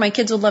them here. My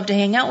kids would love to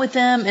hang out with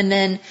them. And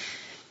then,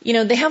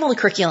 they have all the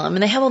curriculum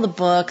and they have all the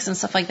books and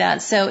stuff like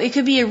that. So it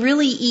could be a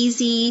really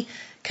easy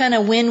kind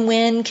of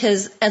win-win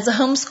because as a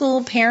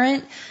homeschool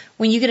parent,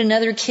 when you get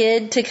another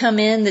kid to come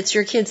in that's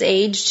your kid's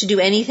age to do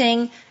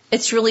anything,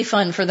 it's really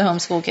fun for the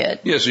homeschool kid.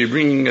 Yeah, so you're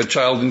bringing a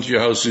child into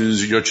your house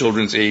who's your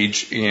children's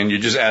age, and you're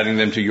just adding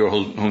them to your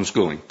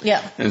homeschooling.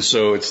 Yeah. And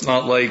so it's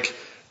not like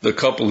the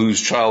couple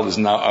whose child is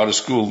now out of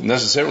school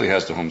necessarily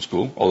has to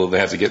homeschool, although they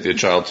have to get their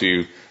child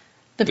to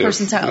the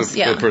person's house.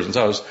 The person's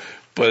house.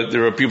 But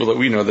there are people that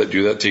we know that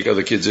do that, take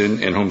other kids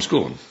in and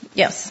homeschool them.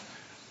 Yes.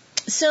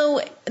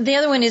 So the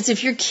other one is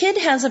if your kid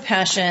has a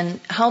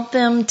passion, help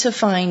them to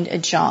find a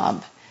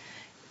job.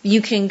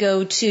 You can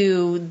go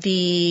to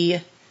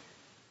the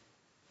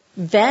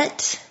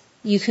vet.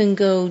 You can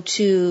go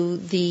to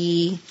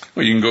the...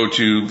 Well, you can go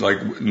to,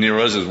 like, near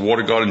us is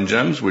Water Garden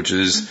Gems, which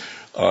is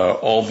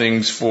all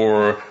things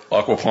for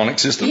aquaponic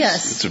systems.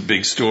 Yes. It's a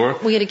big store.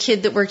 We had a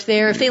kid that worked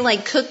there. If they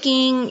like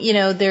cooking,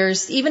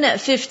 there's, even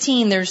at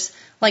 15, there's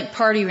like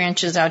party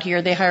ranches out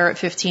here. They hire at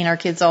 15. Our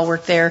kids all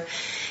work there.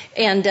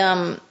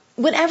 And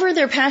whatever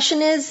their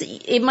passion is,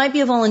 it might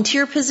be a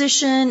volunteer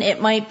position. It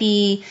might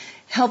be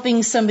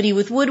helping somebody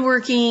with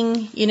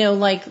woodworking,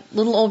 like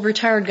little old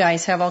retired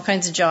guys have all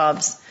kinds of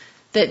jobs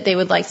that they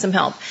would like some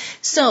help.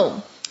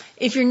 So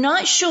if you're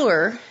not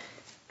sure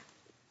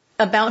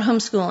about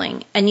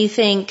homeschooling and you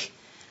think,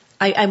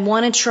 I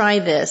want to try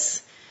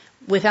this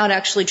without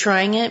actually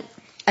trying it,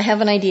 I have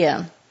an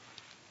idea.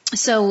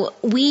 So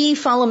we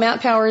follow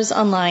Matt Powers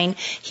online.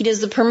 He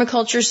does the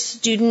permaculture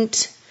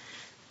student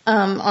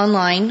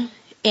online.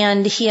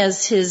 And he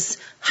has his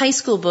high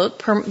school book,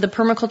 the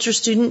Permaculture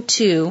Student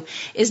 2,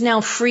 is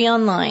now free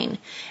online.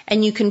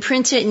 And you can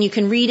print it and you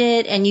can read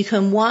it and you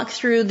can walk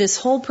through this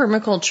whole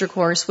permaculture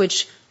course,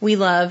 which we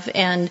love,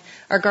 and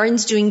our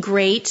garden's doing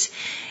great.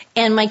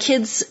 And my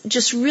kids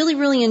just really,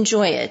 really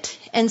enjoy it.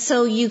 And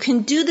so you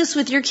can do this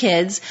with your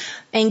kids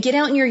and get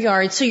out in your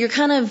yard. So you're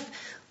kind of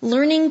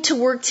learning to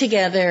work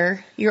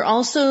together. You're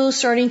also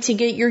starting to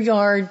get your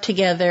yard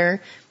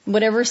together,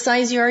 whatever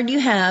size yard you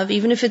have,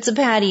 even if it's a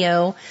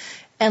patio,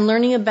 and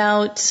learning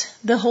about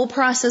the whole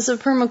process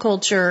of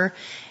permaculture.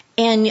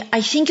 And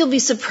I think you'll be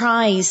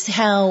surprised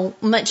how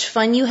much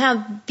fun you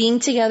have being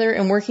together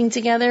and working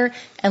together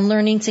and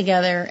learning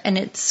together. And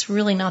it's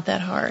really not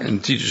that hard. And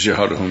it teaches you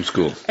how to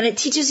homeschool. And it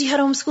teaches you how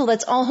to homeschool.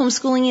 That's all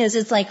homeschooling is.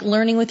 It's like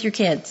learning with your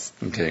kids.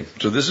 Okay.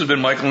 So this has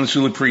been Michael and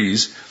Sue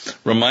Laprise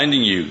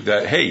reminding you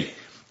that, hey,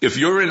 if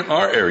you're in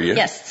our area,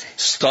 yes,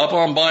 stop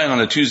on by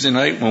on a Tuesday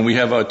night when we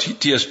have our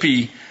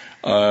TSP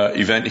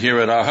event here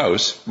at our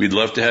house. We'd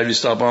love to have you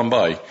stop on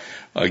by.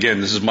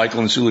 Again, this is Michael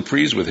and Sue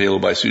Laprise with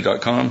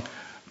HaloBySue.com.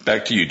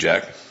 Back to you,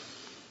 Jack.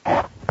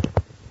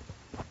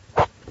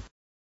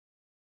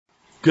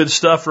 Good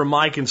stuff from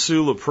Mike and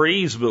Sue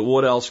Laprise, but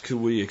what else could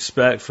we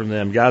expect from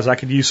them? Guys, I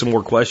could use some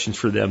more questions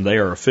for them. They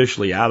are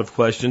officially out of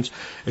questions.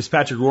 As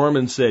Patrick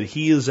Rorman said,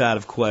 he is out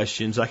of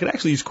questions. I could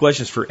actually use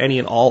questions for any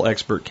and all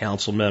Expert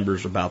Council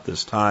members about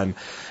this time.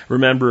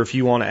 Remember, if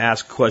you want to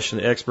ask a question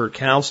to Expert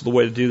Council, the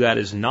way to do that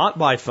is not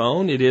by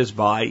phone, it is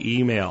by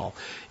email.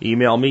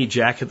 Email me,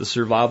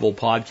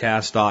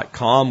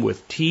 jack@thesurvivalpodcast.com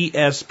with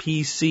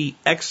TSPC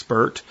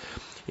Expert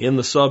in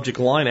the subject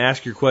line.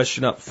 Ask your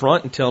question up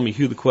front and tell me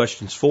who the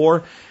question's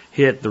for.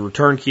 hit the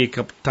return key a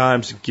couple of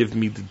times and give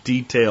me the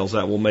details.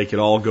 That will make it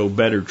all go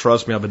better.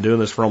 Trust me, I've been doing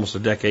this for almost a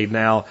decade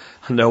now.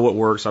 I know what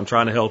works. I'm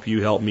trying to help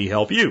you, help me,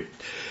 help you.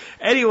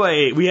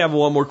 Anyway, we have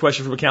one more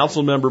question from a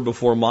council member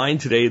before mine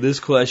today.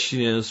 This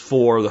question is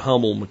for the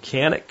humble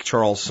mechanic,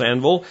 Charles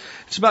Sanville.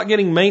 It's about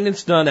getting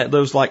maintenance done at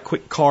those like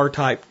quick car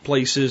type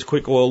places,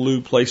 quick oil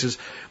lube places,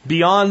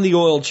 beyond the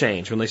oil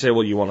change. When they say,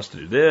 well, you want us to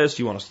do this,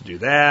 you want us to do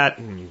that,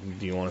 and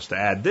do you want us to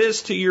add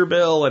this to your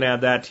bill and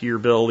add that to your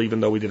bill,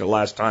 even though we did it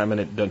last time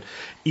and it done,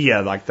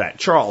 yeah, like that.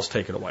 Charles,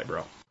 take it away,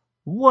 bro.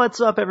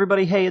 What's up,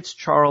 everybody? Hey, it's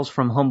Charles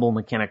from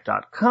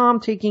HumbleMechanic.com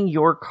taking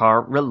your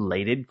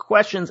car-related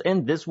questions,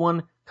 and this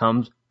one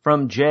comes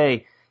from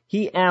Jay.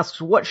 He asks,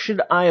 what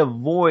should I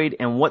avoid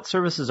and what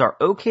services are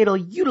okay to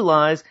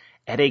utilize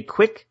at a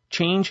quick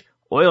change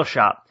oil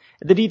shop?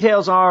 The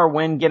details are,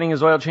 when getting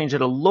his oil changed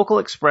at a local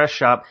express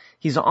shop,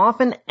 he's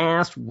often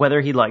asked whether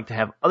he'd like to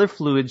have other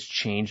fluids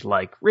changed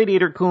like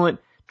radiator coolant,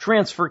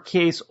 transfer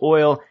case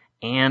oil,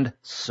 and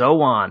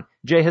so on.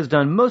 Jay has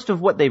done most of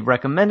what they've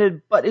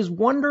recommended, but is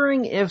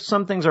wondering if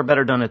some things are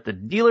better done at the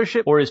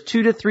dealership, or is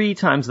 2 to 3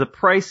 times the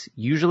price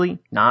usually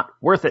not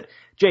worth it?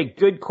 Jay,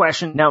 good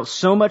question. Now,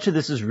 so much of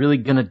this is really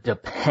going to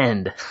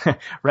depend,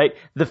 right?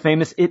 The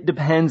famous it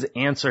depends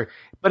answer,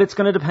 but it's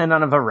going to depend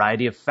on a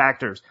variety of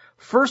factors.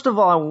 First of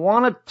all, I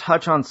want to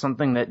touch on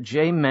something that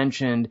Jay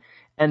mentioned,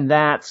 and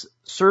that's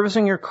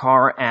servicing your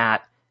car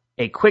at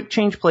a quick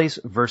change place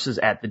versus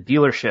at the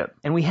dealership.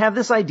 And we have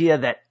this idea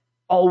that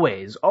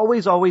always,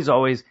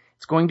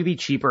 it's going to be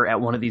cheaper at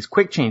one of these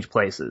quick change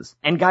places.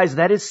 And guys,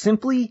 that is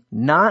simply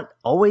not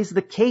always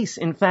the case.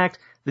 In fact,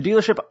 the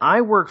dealership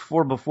I worked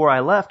for before I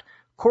left,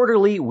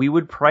 quarterly, we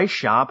would price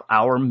shop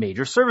our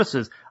major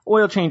services,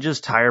 oil changes,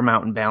 tire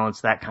mount and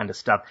balance, that kind of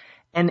stuff.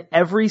 And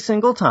every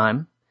single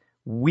time,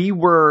 we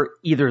were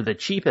either the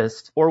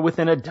cheapest or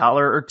within $1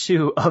 or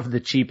 $2 of the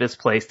cheapest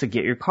place to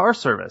get your car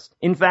serviced.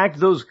 In fact,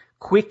 those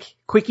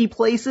quickie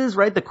places,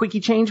 right? The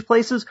quickie change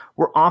places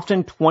were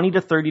often $20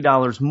 to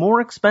 $30 more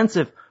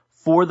expensive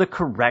for the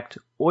correct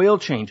oil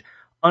change.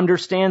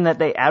 Understand that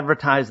they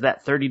advertise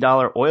that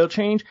 $30 oil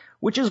change,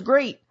 which is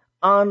great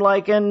on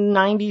like a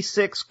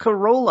 96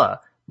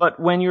 Corolla. But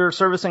when you're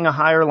servicing a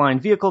higher line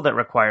vehicle that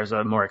requires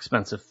a more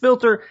expensive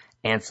filter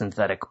and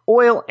synthetic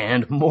oil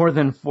and more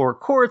than 4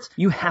 quarts,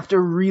 you have to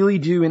really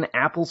do an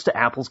apples to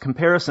apples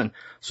comparison.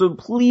 So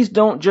please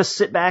don't just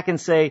sit back and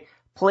say,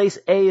 place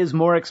A is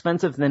more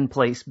expensive than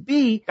place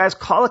B. Guys,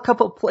 call a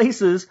couple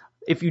places.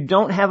 If you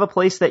don't have a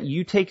place that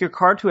you take your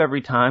car to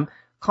every time,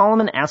 call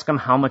them and ask them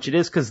how much it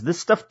is, because this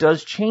stuff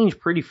does change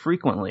pretty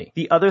frequently.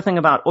 The other thing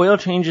about oil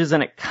changes,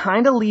 and it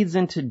kind of leads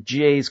into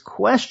Jay's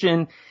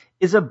question,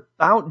 is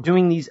about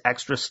doing these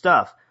extra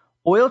stuff.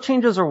 Oil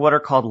changes are what are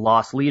called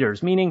loss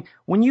leaders, meaning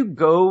when you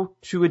go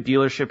to a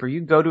dealership or you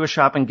go to a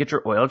shop and get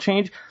your oil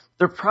change,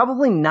 they're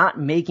probably not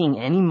making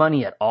any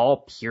money at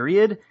all,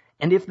 period.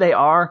 And if they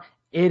are,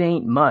 it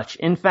ain't much.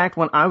 In fact,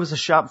 when I was a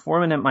shop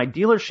foreman at my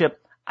dealership,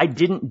 I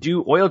didn't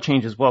do oil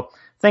changes. Well,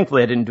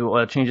 thankfully I didn't do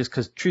oil changes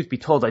because, truth be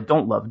told, I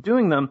don't love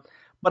doing them.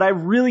 But I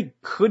really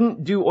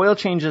couldn't do oil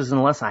changes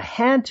unless I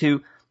had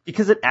to,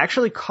 because it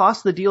actually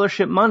cost the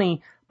dealership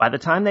money by the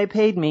time they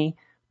paid me,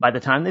 by the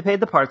time they paid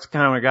the parts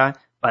counter guy,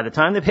 by the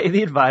time they paid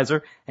the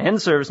advisor and the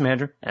service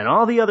manager and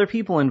all the other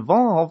people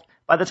involved.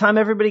 By the time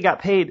everybody got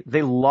paid,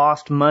 they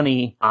lost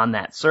money on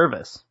that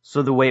service.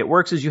 So the way it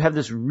works is you have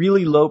this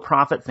really low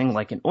profit thing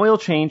like an oil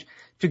change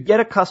to get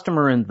a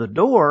customer in the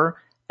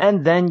door,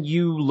 and then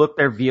you look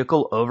their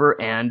vehicle over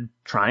and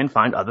try and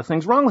find other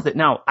things wrong with it.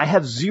 Now, I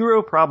have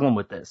zero problem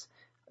with this.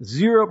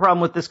 Zero problem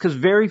with this, because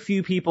very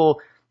few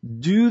people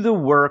do the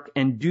work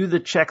and do the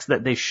checks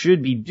that they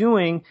should be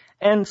doing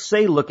and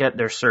say look at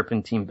their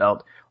serpentine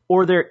belt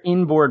or their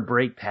inboard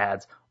brake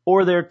pads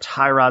or their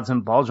tie rods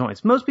and ball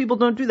joints. Most people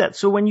don't do that.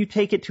 So when you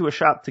take it to a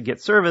shop to get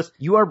serviced,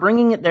 you are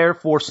bringing it there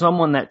for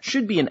someone that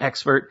should be an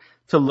expert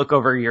to look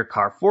over your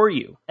car for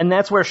you. And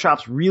that's where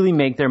shops really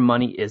make their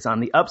money, is on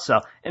the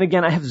upsell. And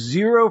again, I have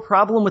zero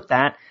problem with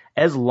that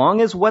as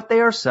long as what they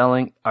are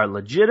selling are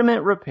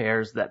legitimate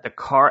repairs that the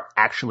car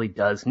actually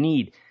does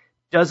need.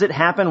 Does it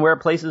happen where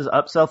places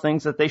upsell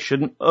things that they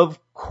shouldn't? Of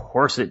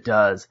course it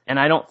does. And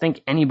I don't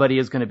think anybody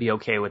is going to be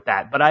okay with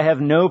that. But I have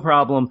no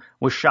problem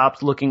with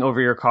shops looking over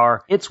your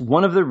car. It's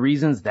one of the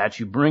reasons that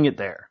you bring it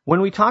there.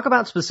 When we talk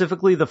about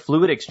specifically the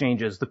fluid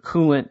exchanges, the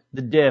coolant,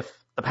 the diff,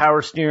 the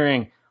power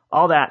steering,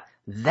 all that,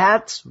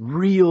 that's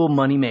real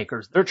money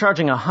makers. They're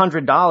charging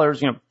 $100,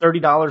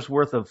 $30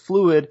 worth of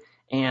fluid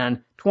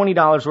and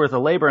 $20 worth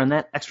of labor, and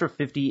that extra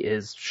 $50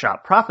 is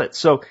shop profit.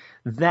 So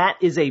that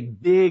is a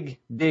big,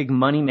 big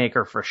money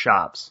maker for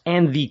shops.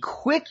 And the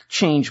quick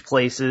change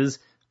places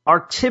are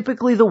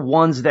typically the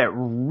ones that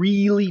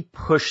really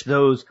push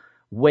those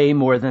way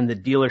more than the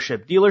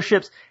dealership.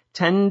 Dealerships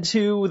tend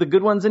to, the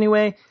good ones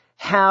anyway,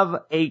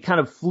 have a kind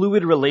of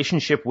fluid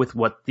relationship with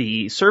what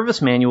the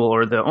service manual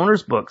or the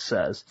owner's book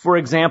says. For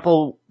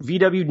example,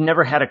 VW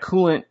never had a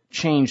coolant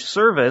change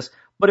service,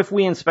 But if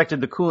we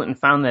inspected the coolant and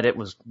found that it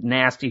was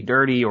nasty,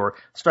 dirty, or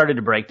started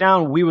to break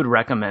down, we would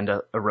recommend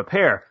a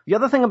repair. The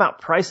other thing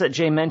about price that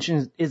Jay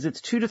mentioned is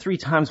it's 2 to 3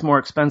 times more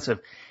expensive.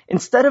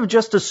 Instead of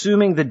just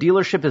assuming the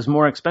dealership is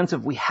more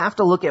expensive, we have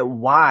to look at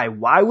why.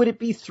 Why would it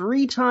be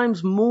 3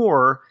 times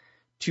more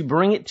to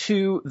bring it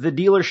to the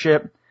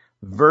dealership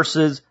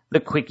versus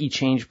the quickie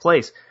change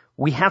place?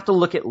 We have to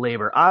look at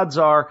labor. Odds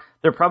are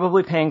they're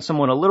probably paying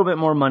someone a little bit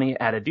more money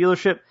at a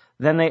dealership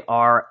than they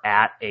are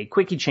at a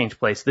quickie change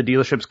place. The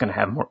dealership's going to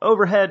have more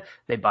overhead.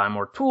 They buy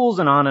more tools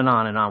and on and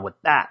on and on with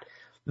that.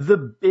 The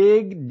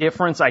big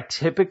difference I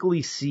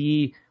typically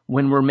see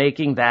when we're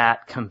making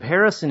that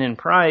comparison in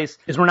price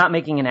is we're not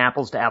making an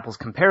apples to apples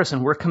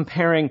comparison. We're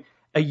comparing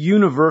a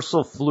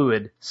universal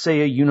fluid,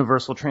 say a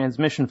universal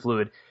transmission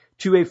fluid,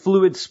 to a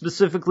fluid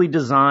specifically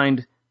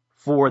designed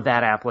for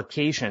that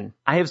application.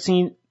 I have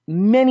seen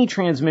many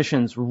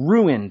transmissions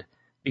ruined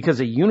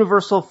because a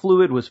universal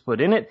fluid was put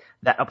in it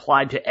that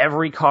applied to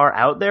every car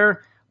out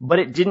there, but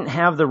it didn't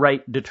have the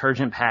right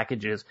detergent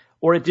packages,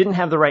 or it didn't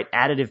have the right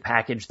additive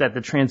package that the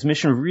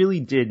transmission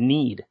really did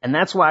need. And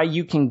that's why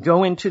you can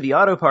go into the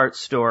auto parts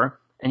store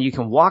and you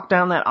can walk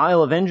down that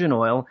aisle of engine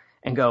oil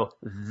and go,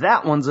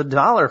 that one's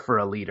 $1 for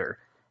a liter,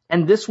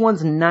 and this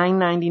one's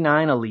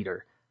 $9.99 a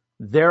liter.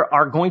 There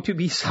are going to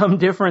be some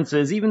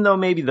differences, even though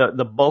maybe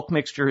the bulk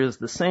mixture is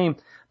the same,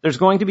 there's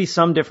going to be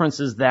some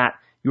differences that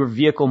your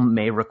vehicle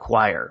may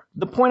require.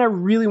 The point I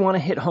really want to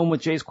hit home with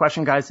Jay's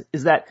question, guys,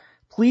 is that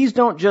please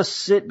don't just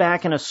sit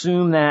back and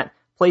assume that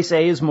place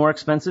A is more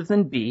expensive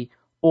than B,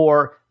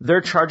 or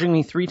they're charging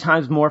me 3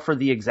 times more for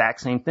the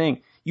exact same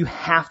thing. You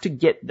have to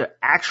get the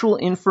actual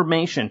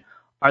information.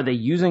 Are they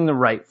using the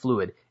right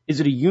fluid? Is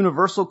it a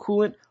universal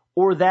coolant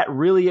or that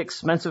really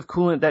expensive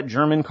coolant that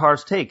German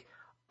cars take?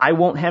 I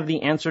won't have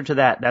the answer to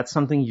that. That's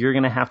something you're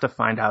going to have to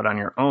find out on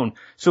your own.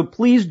 So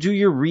please do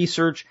your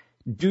research,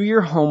 do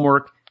your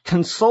homework,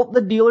 consult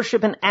the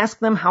dealership and ask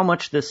them how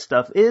much this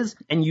stuff is,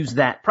 and use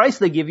that price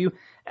they give you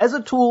as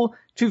a tool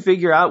to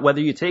figure out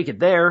whether you take it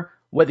there,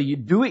 whether you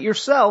do it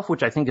yourself,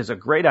 which I think is a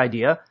great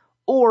idea,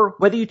 or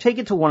whether you take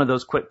it to one of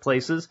those quick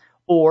places,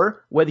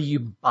 or whether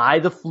you buy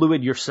the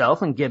fluid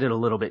yourself and get it a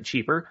little bit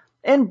cheaper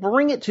and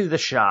bring it to the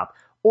shop,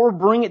 or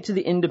bring it to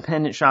the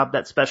independent shop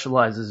that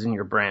specializes in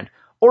your brand,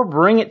 or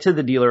bring it to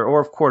the dealer, or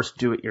of course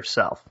do it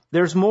yourself.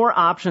 There's more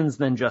options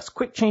than just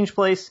quick change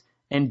place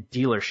and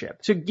dealership.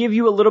 To give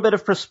you a little bit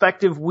of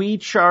perspective, we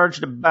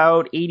charged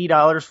about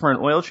 $80 for an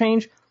oil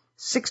change.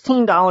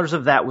 $16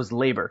 of that was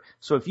labor.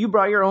 So if you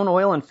brought your own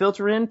oil and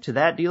filter in to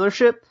that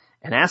dealership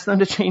and asked them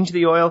to change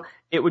the oil,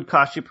 it would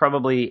cost you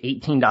probably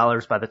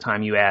 $18 by the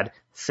time you add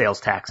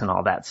sales tax and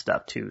all that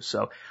stuff too.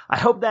 So I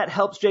hope that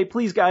helps, Jay.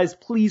 Please, guys,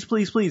 please,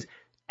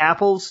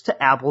 apples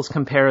to apples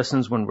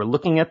comparisons when we're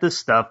looking at this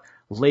stuff.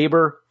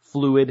 Labor,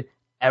 fluid,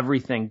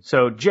 everything.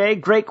 So Jay,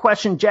 great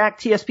question. Jack,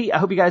 TSP, I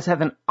hope you guys have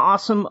an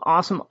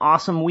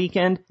awesome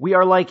weekend. We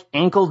are like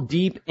ankle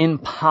deep in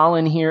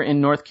pollen here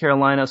in North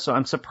Carolina, so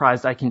I'm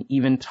surprised I can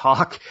even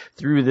talk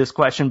through this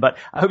question, but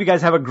I hope you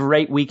guys have a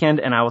great weekend,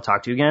 and I will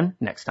talk to you again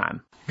next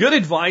time. Good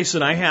advice,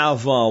 and I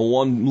have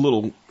one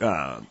little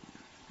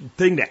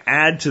thing to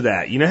add to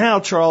that. You know how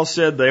Charles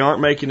said they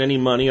aren't making any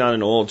money on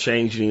an oil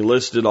change, and he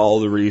listed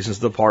all the reasons,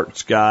 the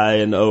parts guy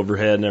and the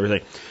overhead and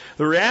everything.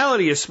 The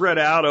reality is spread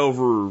out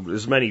over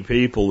as many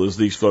people as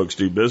these folks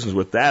do business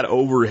with. That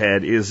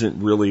overhead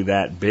isn't really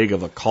that big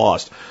of a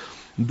cost.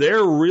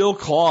 Their real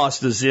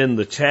cost is in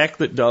the tech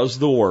that does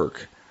the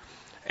work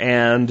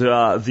and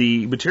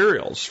the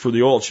materials for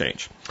the oil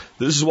change.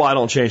 This is why I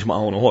don't change my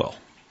own oil.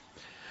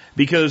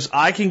 Because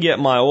I can get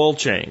my oil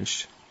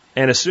changed,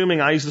 and assuming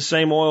I use the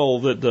same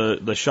oil that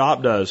the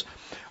shop does,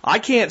 I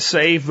can't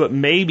save but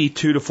maybe $2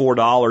 to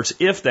 $4,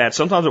 if that.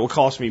 Sometimes it will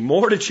cost me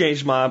more to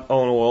change my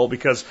own oil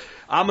because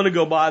I'm going to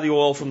go buy the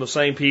oil from the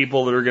same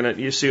people that are going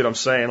to, you see what I'm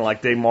saying?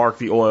 Like they mark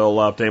the oil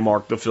up, they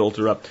mark the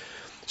filter up.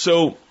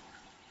 So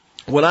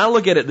when I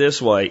look at it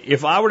this way,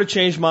 if I were to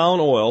change my own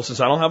oil,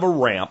 since I don't have a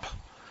ramp,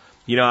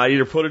 you know, I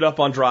either put it up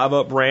on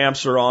drive-up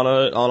ramps or on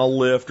a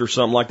lift or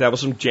something like that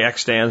with some jack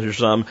stands or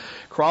something,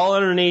 crawl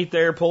underneath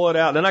there, pull it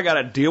out. Then I got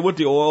to deal with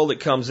the oil that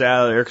comes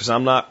out of there because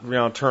I'm not, you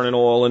know, turning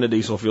oil into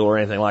diesel fuel or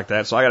anything like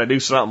that. So I got to do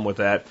something with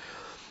that.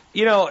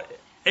 You know,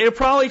 it'll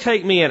probably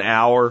take me an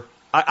hour.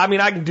 I mean,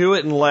 I can do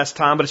it in less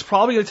time, but it's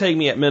probably going to take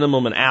me at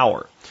minimum an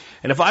hour.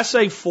 And if I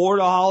save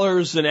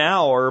 $4 an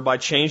hour by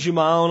changing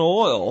my own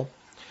oil,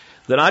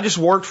 then I just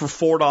worked for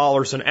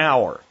 $4 an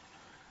hour.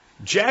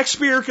 Jack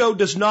Spirko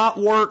does not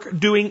work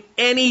doing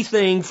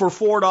anything for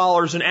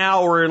 $4 an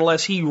hour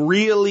unless he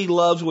really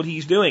loves what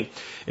he's doing.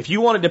 If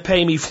you wanted to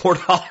pay me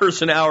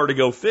 $4 an hour to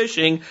go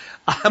fishing,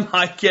 I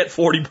might get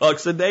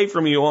 $40 a day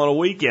from you on a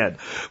weekend.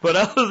 But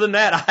other than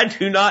that, I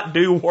do not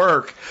do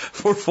work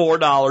for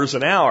 $4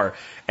 an hour.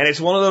 And it's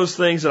one of those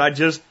things that I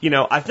just, you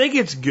know, I think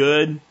it's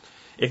good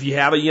if you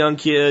have a young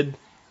kid and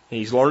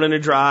he's learning to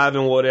drive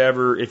and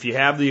whatever. If you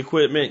have the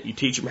equipment, you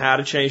teach them how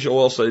to change the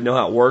oil so they know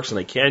how it works and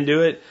they can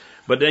do it.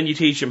 But then you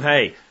teach them,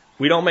 hey,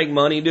 we don't make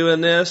money doing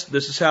this.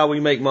 This is how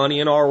we make money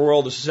in our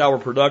world. This is how we're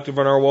productive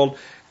in our world.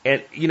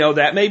 And,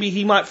 that maybe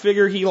he might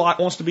figure he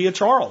wants to be a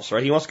Charles,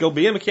 right? He wants to go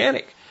be a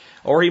mechanic.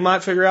 Or he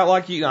might figure out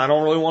I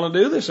don't really want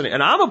to do this.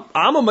 And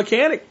I'm a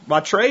mechanic by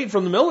trade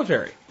from the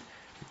military.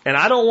 And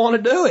I don't want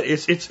to do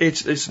it.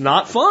 It's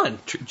not fun.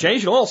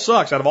 Changing oil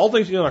sucks. Out of all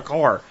things to do in a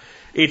car,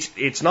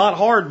 it's not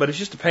hard, but it's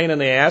just a pain in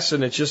the ass,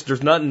 and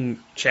there's nothing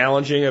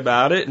challenging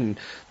about it, and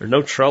there's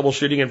no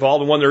troubleshooting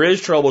involved. And when there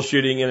is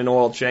troubleshooting in an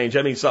oil change,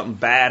 that means something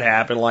bad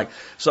happened, like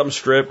something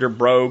stripped or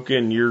broke,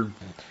 and you're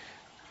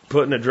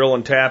putting a drill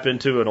and tap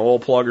into an oil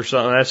plug or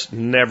something. That's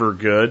never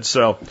good.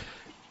 So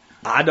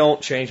I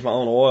don't change my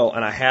own oil,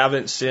 and I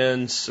haven't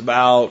since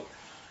about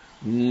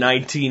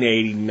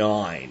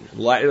 1989.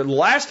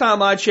 Last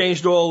time I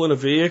changed oil in a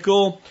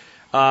vehicle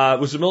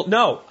was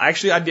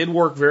actually I did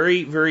work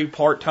very, very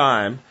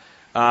part-time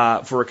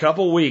for a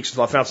couple of weeks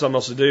until I found something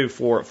else to do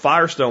for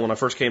Firestone when I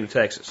first came to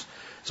Texas.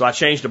 So I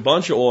changed a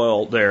bunch of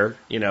oil there,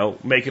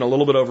 making a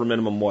little bit over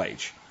minimum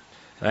wage.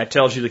 And that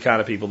tells you the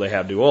kind of people they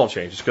have do oil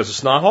changes, because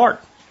it's not hard.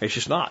 It's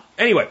just not.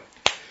 Anyway,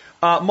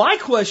 my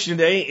question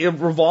today, it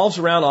revolves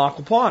around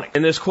aquaponics.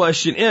 And this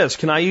question is,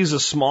 can I use a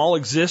small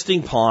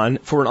existing pond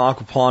for an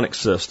aquaponics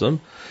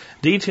system?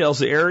 Details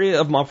the area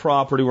of my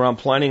property where I'm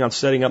planning on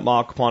setting up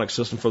my aquaponics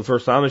system for the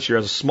first time this year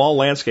as a small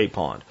landscape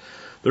pond.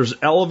 There's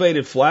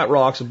elevated flat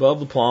rocks above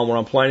the pond where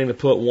I'm planning to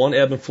put one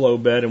ebb and flow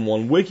bed and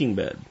one wicking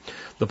bed.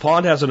 The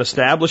pond has an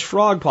established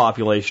frog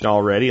population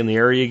already, and the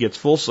area gets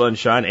full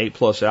sunshine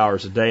 8+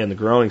 hours a day in the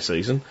growing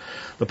season.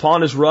 The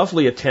pond is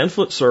roughly a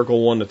 10-foot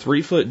circle, 1 to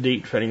 3 foot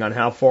deep, depending on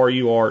how far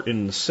you are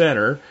in the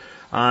center.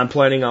 I'm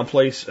planning on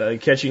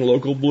catching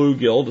local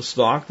bluegill to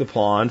stock the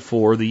pond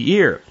for the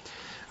year.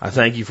 I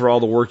thank you for all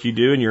the work you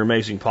do, and your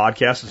amazing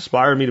podcast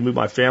inspired me to move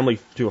my family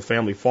to a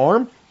family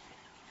farm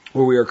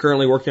where we are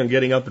currently working on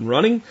getting up and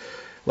running.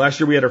 Last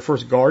year we had our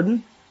first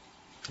garden,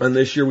 and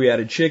this year we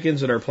added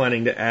chickens and are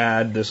planning to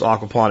add this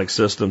aquaponics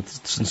system.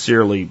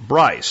 Sincerely,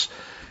 Bryce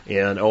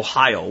in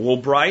Ohio. Well,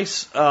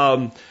 Bryce,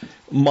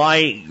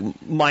 my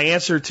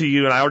answer to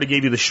you, and I already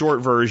gave you the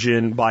short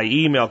version by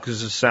email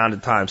because it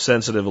sounded time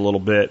sensitive a little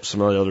bit,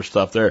 some of the other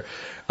stuff there,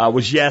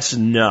 was yes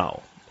and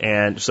no.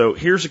 And so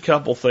here's a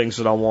couple things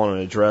that I want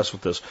to address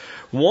with this.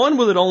 One,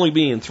 with it only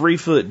being 3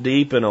 foot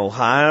deep in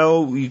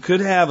Ohio, you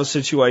could have a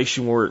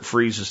situation where it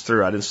freezes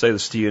through. I didn't say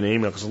this to you in an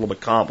email because it's a little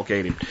bit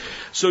complicated.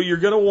 So you're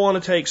going to want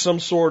to take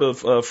some sort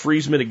of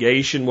freeze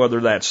mitigation,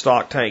 whether that's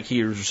stock tank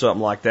heaters or something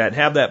like that, and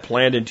have that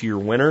planned into your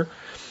winter.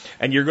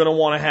 And you're going to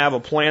want to have a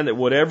plan that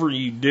whatever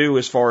you do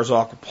as far as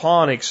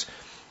aquaponics,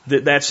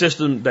 that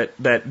system, that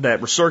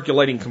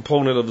recirculating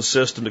component of the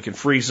system that can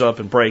freeze up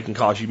and break and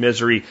cause you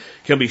misery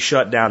can be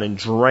shut down and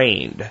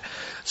drained.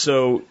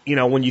 So,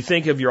 when you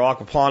think of your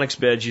aquaponics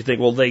beds, you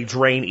think, well, they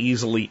drain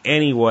easily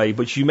anyway,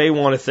 but you may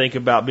want to think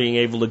about being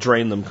able to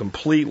drain them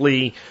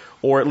completely,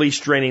 or at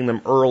least draining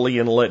them early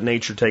and let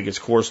nature take its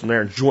course from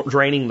there, and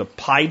draining the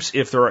pipes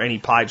if there are any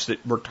pipes that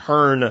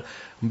return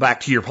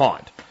back to your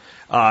pond.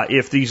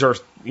 If these are,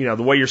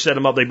 the way you're setting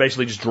them up, they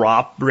basically just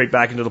drop right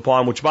back into the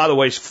pond, which, by the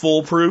way, is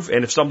foolproof.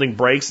 And if something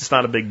breaks, it's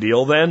not a big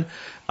deal then,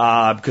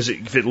 because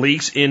if it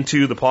leaks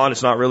into the pond,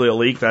 it's not really a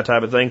leak, that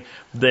type of thing,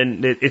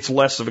 then it's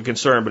less of a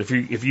concern. But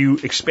if you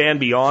expand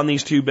beyond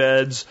these two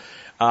beds,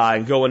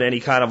 and go in any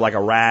kind of like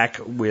a rack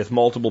with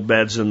multiple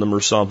beds in them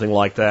or something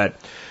like that,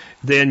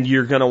 then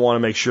you're going to want to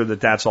make sure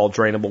that that's all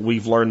drainable.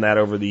 We've learned that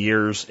over the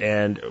years,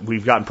 and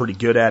we've gotten pretty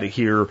good at it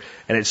here,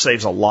 and it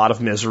saves a lot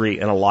of misery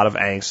and a lot of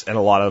angst and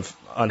a lot of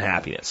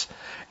unhappiness.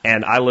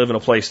 And I live in a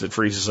place that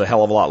freezes a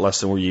hell of a lot less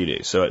than where you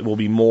do, so it will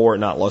be more,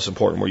 not less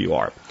important where you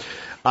are.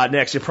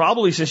 Next, it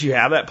probably, since you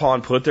have that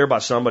pond put there by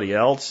somebody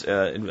else,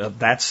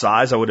 that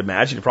size, I would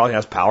imagine it probably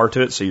has power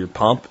to it, so your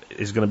pump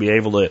is going to be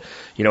able to, if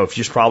you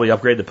just probably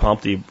upgrade the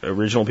pump the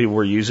original people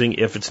were using,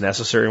 if it's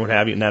necessary and what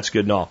have you, and that's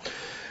good and all.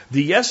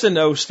 The yes and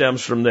no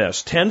stems from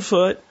this. 10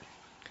 foot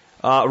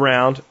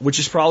around, which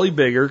is probably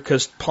bigger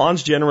because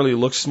ponds generally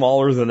look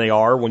smaller than they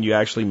are when you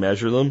actually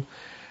measure them.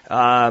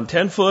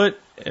 10 foot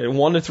and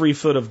 1 to 3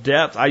 foot of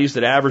depth. I used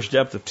an average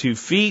depth of 2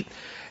 feet,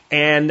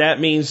 and that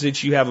means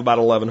that you have about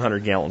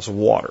 1,100 gallons of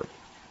water.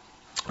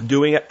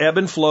 Doing ebb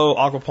and flow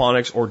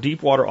aquaponics or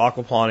deep water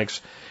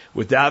aquaponics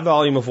with that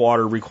volume of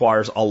water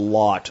requires a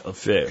lot of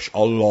fish.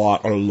 A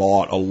lot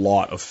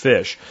of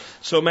fish.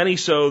 So many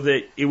so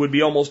that it would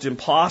be almost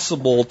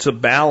impossible to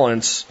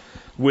balance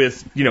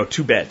with,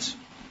 2 beds.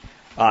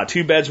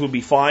 2 beds would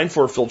be fine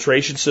for a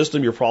filtration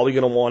system. You're probably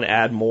going to want to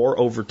add more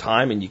over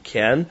time, and you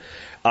can.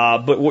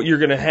 But what you're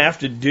going to have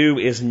to do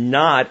is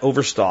not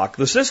overstock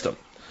the system.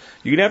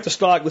 You're going to have to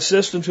stock the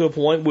system to a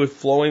point with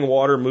flowing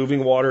water,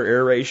 moving water,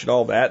 aeration,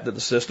 all that the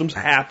system's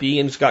happy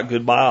and it's got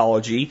good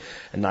biology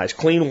and nice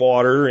clean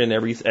water and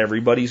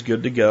everybody's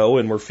good to go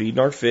and we're feeding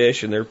our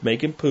fish and they're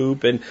making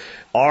poop and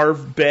our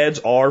beds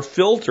are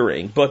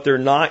filtering, but they're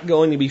not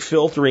going to be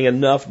filtering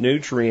enough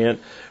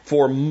nutrient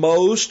for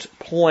most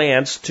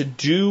plants to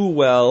do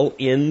well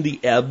in the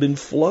ebb and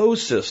flow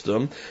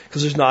system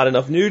because there's not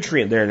enough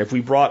nutrient there. And if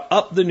we brought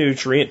up the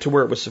nutrient to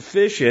where it was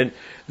sufficient,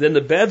 then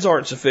the beds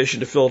aren't sufficient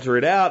to filter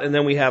it out, and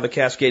then we have a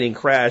cascading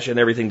crash and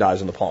everything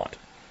dies in the pond.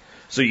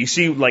 So you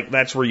see, like,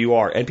 that's where you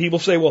are. And people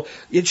say, well,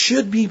 it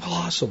should be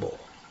possible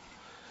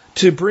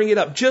to bring it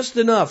up just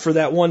enough for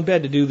that one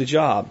bed to do the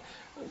job.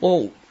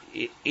 Well,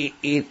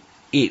 it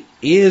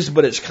is,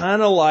 but it's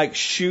kind of like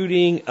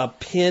shooting a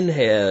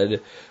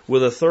pinhead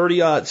with a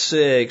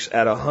 30-06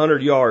 at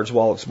 100 yards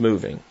while it's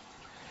moving.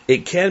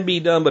 It can be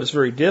done, but it's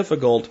very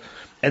difficult.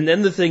 And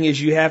then the thing is,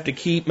 you have to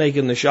keep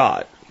making the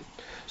shot.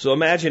 So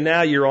imagine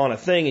now you're on a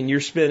thing and you're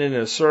spinning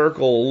in a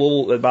circle a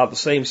little about the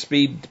same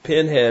speed the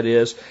pinhead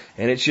is,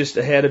 and it's just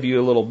ahead of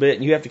you a little bit,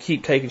 and you have to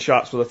keep taking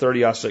shots with a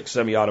 30-06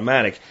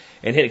 semi-automatic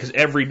and hit it, because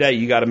every day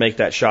you got to make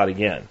that shot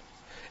again.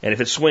 And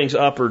if it swings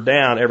up or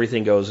down,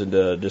 everything goes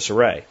into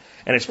disarray.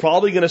 And it's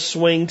probably going to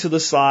swing to the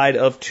side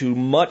of too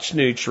much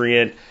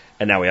nutrient,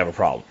 and now we have a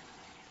problem.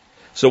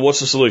 So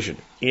what's the solution?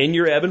 In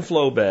your ebb and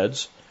flow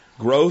beds,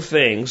 grow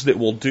things that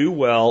will do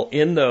well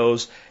in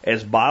those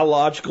as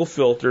biological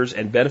filters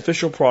and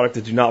beneficial product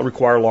that do not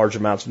require large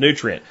amounts of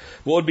nutrient.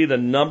 What would be the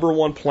number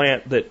one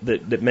plant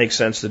that makes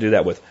sense to do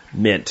that with?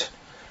 Mint.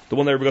 The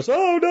one that everybody goes,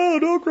 oh no,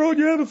 don't grow in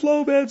your ebb and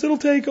flow beds, it'll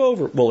take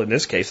over. Well, in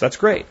this case, that's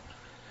great.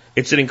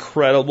 It's an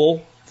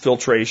incredible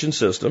filtration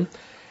system.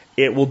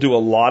 It will do a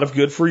lot of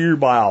good for your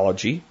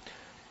biology.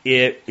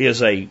 It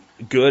is a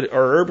good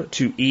herb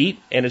to eat,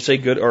 and it's a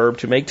good herb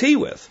to make tea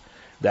with.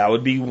 That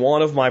would be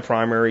one of my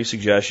primary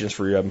suggestions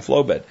for your ebb and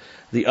flow bed.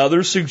 The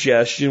other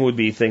suggestion would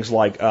be things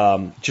like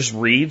just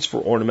reeds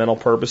for ornamental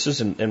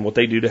purposes and what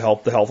they do to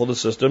help the health of the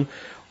system,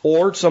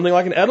 or something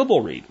like an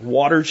edible reed,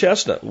 water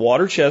chestnut.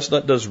 Water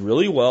chestnut does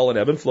really well in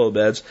ebb and flow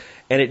beds,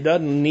 and it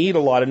doesn't need a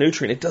lot of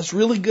nutrient. It does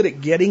really good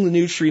at getting the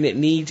nutrient it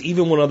needs,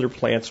 even when other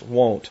plants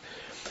won't.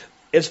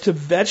 As to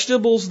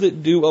vegetables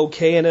that do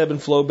okay in ebb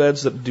and flow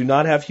beds that do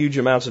not have huge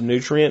amounts of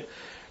nutrient,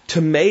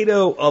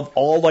 tomato, of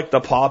all like the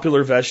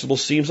popular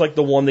vegetables, seems like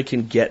the one that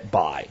can get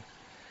by.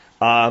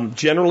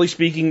 Generally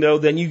speaking, though,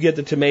 then you get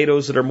the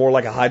tomatoes that are more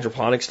like a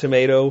hydroponics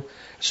tomato.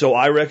 So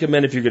I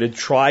recommend, if you're going to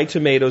try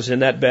tomatoes in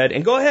that bed,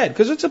 and go ahead,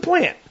 because it's a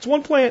plant. It's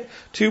one plant,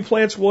 two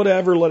plants,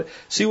 whatever.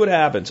 See what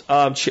happens.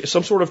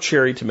 Some sort of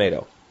cherry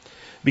tomato.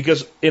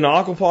 Because in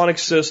aquaponics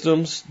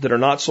systems that are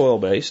not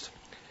soil-based,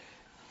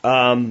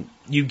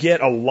 you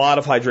get a lot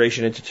of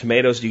hydration into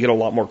tomatoes. You get a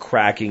lot more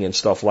cracking and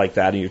stuff like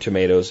that in your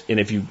tomatoes. And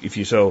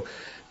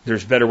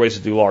there's better ways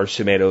to do large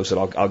tomatoes that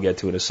I'll get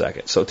to in a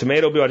second. So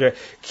tomato,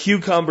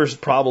 cucumbers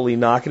probably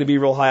not going to be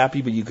real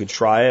happy, but you could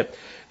try it.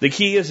 The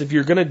key is, if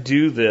you're going to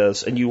do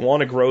this and you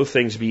want to grow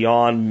things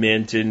beyond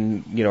mint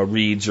and,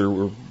 reeds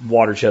or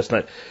water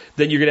chestnut,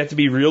 then you're going to have to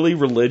be really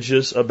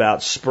religious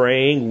about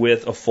spraying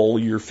with a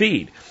foliar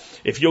feed.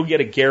 If you'll get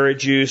a Garrett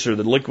juice or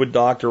the liquid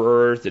Dr.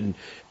 Earth and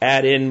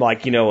add in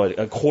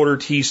a quarter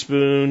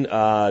teaspoon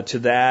to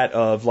that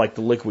of like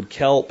the liquid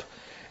kelp,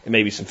 and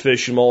maybe some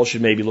fish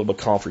emulsion, maybe a little bit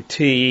of comfrey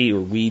tea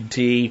or weed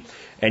tea,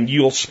 and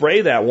you'll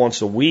spray that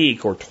once a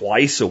week or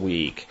twice a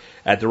week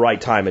at the right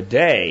time of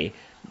day,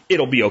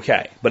 it'll be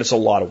okay. But it's a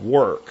lot of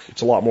work.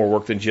 It's a lot more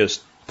work than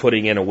just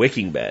putting in a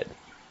wicking bed.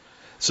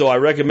 So I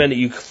recommend that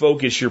you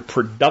focus your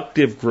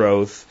productive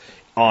growth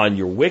on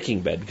your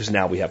wicking bed, because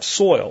now we have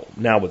soil.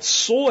 Now with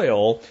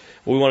soil,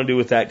 what we want to do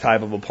with that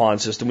type of a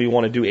pond system, we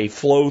want to do a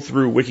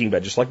flow-through wicking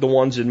bed, just like the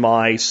ones in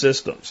my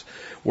systems,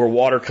 where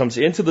water comes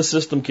into the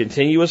system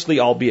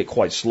continuously, albeit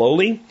quite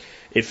slowly.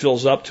 It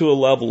fills up to a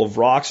level of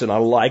rocks, and I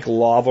like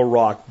lava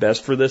rock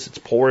best for this. It's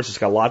porous. It's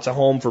got lots of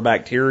home for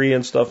bacteria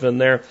and stuff in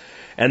there.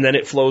 And then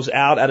it flows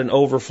out at an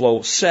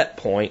overflow set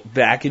point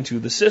back into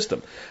the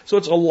system. So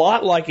it's a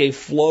lot like a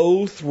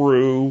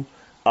flow-through,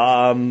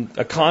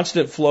 a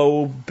constant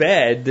flow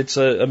bed that's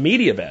a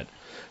media bed.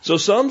 So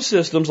some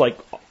systems, like,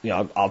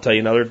 I'll tell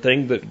you another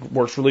thing that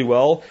works really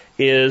well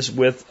is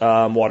with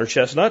water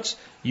chestnuts.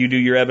 You do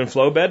your ebb and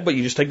flow bed, but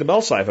you just take the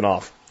bell siphon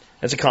off.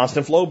 It's a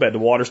constant flow bed. The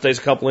water stays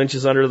a couple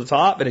inches under the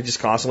top, and it just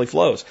constantly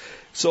flows.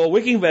 So a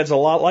wicking bed's a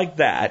lot like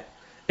that,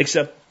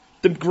 except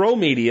the grow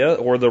media,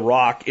 or the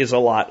rock, is a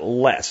lot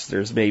less.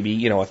 There's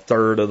maybe, a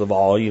third of the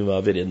volume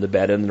of it in the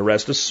bed, and the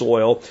rest is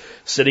soil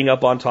sitting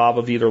up on top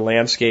of either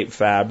landscape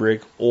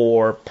fabric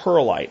or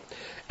perlite.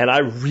 And I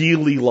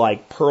really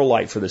like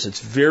perlite for this. It's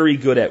very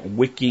good at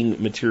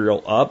wicking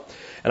material up.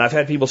 And I've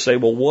had people say,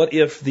 well, what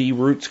if the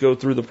roots go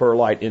through the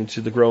perlite into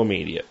the grow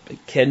media?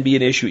 It can be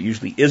an issue. It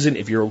usually isn't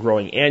if you're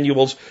growing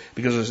annuals,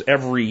 because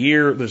every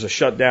year there's a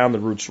shutdown, the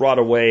roots rot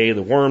away,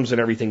 the worms and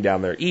everything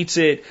down there eats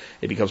it.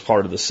 It becomes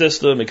part of the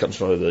system. It comes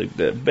from the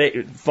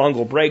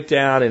fungal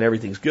breakdown, and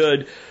everything's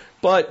good.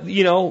 But,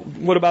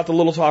 what about the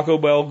little Taco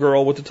Bell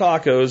girl with the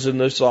tacos and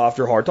the soft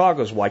or hard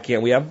tacos? Why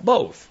can't we have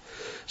both?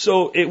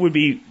 So it would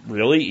be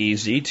really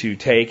easy to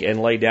take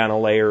and lay down a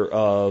layer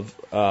of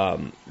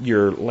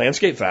your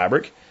landscape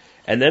fabric,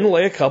 and then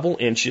lay a couple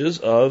inches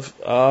of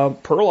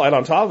perlite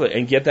on top of it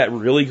and get that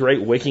really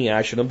great wicking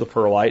action of the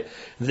perlite.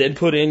 Then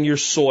put in your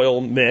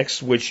soil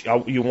mix, which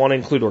you want to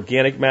include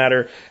organic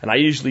matter, and I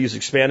usually use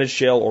expanded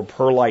shale or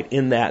perlite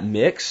in that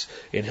mix.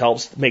 It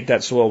helps make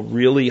that soil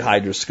really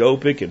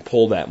hygroscopic and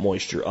pull that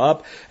moisture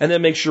up. And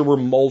then make sure we're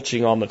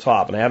mulching on the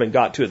top. And I haven't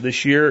got to it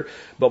this year,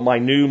 but my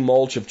new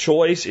mulch of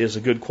choice is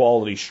a good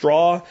quality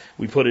straw.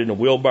 We put it in a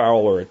wheelbarrow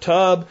or a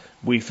tub,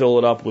 We fill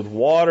it up with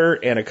water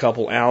and a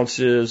couple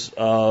ounces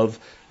of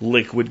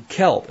liquid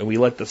kelp. And we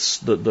let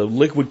the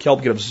liquid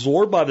kelp get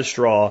absorbed by the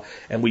straw,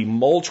 and we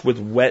mulch with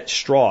wet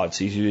straw.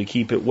 It's easier to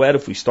keep it wet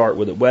if we start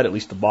with it wet, at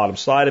least the bottom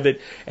side of it.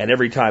 And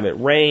every time it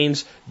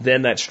rains,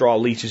 then that straw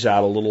leaches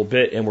out a little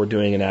bit, and we're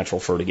doing a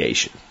natural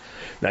fertigation.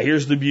 Now,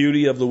 here's the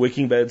beauty of the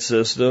wicking bed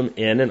system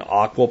in an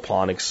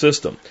aquaponics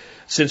system.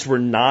 Since we're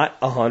not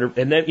 100,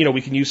 and then,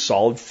 we can use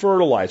solid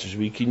fertilizers.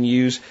 We can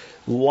use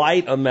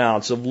light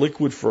amounts of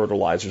liquid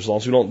fertilizers, as long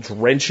as we don't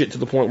drench it to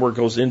the point where it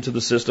goes into the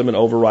system and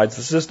overrides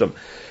the system.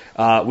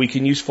 We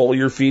can use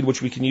foliar feed,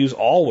 which we can use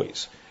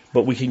always.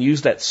 But we can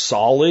use that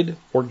solid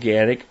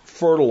organic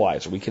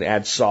fertilizer. We can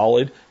add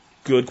solid,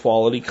 good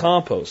quality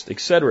compost,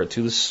 etc.,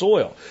 to the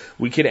soil.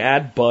 We can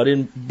add blood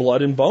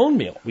and bone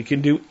meal. We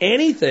can do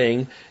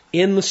anything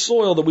in the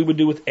soil that we would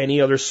do with any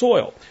other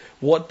soil.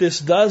 What this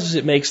does is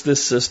it makes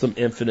this system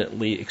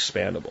infinitely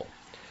expandable.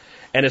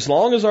 And as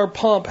long as our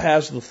pump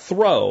has the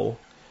throw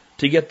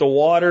to get the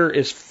water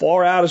as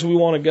far out as we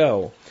want to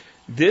go,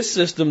 this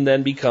system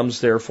then becomes,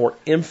 therefore,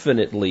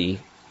 infinitely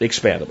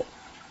expandable.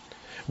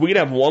 We could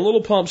have one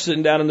little pump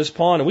sitting down in this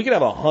pond, and we could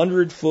have a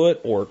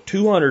 100-foot or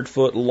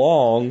 200-foot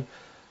long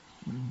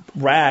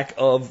rack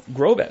of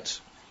grow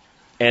beds.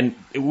 And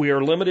we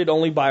are limited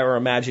only by our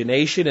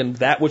imagination and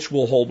that which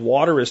will hold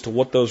water as to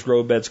what those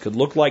grow beds could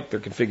look like, their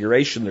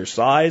configuration, their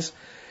size.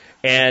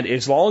 And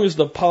as long as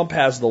the pump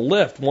has the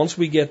lift, once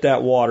we get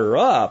that water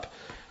up,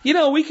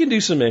 we can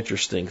do some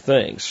interesting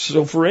things.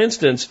 So, for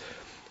instance,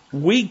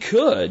 we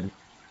could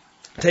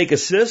take a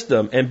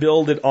system and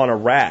build it on a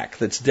rack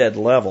that's dead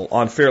level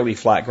on fairly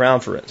flat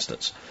ground, for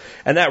instance.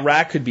 And that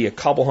rack could be a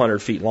couple 100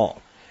 feet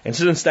long. And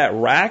since that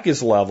rack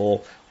is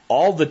level,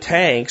 all the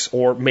tanks,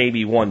 or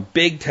maybe one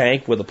big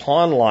tank with a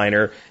pond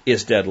liner,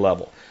 is dead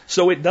level.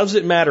 So it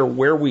doesn't matter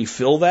where we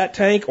fill that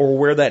tank or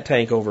where that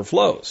tank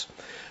overflows.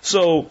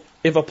 So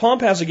if a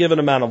pump has a given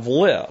amount of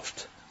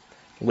lift,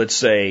 let's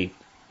say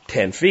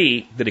 10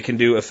 feet, that it can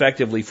do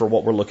effectively for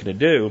what we're looking to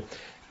do,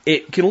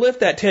 it can lift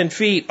that 10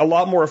 feet a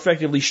lot more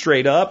effectively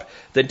straight up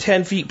than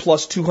 10 feet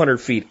plus 200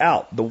 feet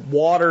out. The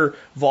water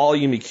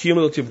volume, the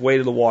cumulative weight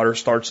of the water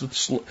starts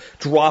to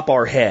drop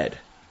our head,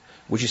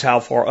 which is how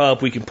far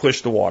up we can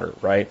push the water,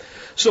 right?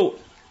 So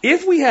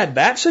if we had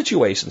that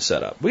situation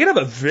set up, we could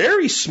have a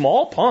very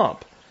small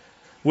pump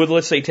with,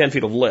 let's say, 10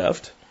 feet of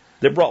lift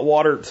that brought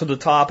water to the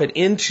top and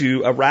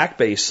into a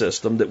rack-based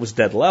system that was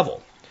dead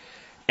level.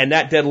 And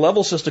that dead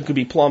level system could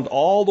be plumbed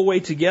all the way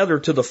together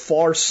to the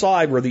far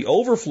side where the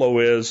overflow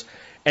is,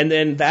 and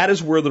then that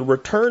is where the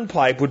return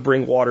pipe would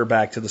bring water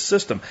back to the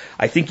system.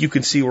 I think you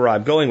can see where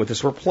I'm going with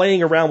this. We're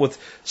playing around with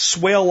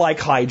swale-like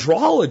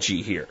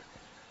hydrology here.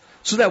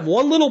 So that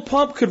one little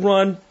pump could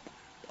run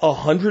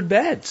 100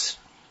 beds,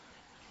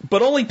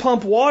 but only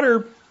pump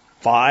water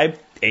 5,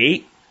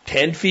 8,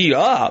 10 feet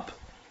up,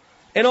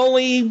 and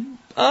only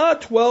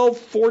 12,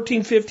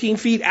 14, 15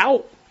 feet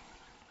out.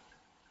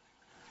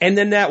 And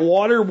then that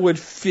water would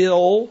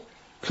fill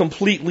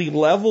completely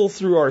level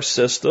through our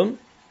system.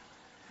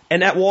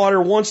 And that water,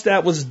 once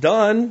that was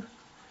done,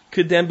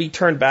 could then be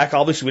turned back.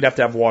 Obviously, we'd have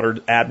to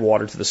have add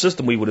water to the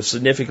system. We would have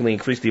significantly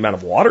increased the amount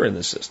of water in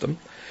the system.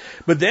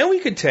 But then we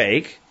could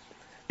take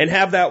and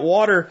have that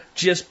water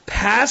just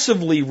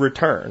passively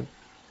return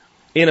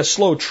in a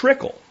slow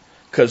trickle,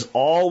 because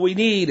all we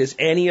need is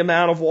any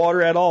amount of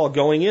water at all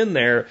going in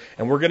there,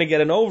 and we're going to get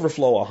an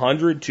overflow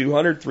 100,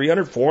 200,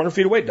 300, 400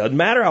 feet away. Doesn't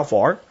matter how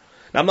far.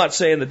 Now, I'm not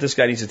saying that this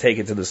guy needs to take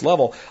it to this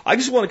level. I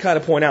just want to kind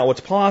of point out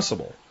what's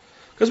possible.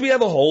 Because we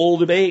have a whole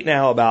debate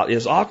now about,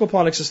 is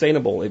aquaponics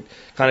sustainable? It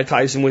kind of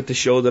ties in with the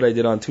show that I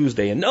did on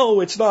Tuesday. And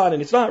no, it's not,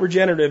 and it's not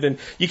regenerative, and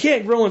you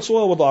can't grow in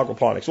soil with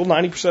aquaponics. Well,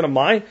 90% of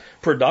my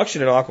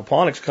production in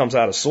aquaponics comes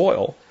out of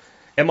soil,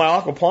 and my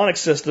aquaponics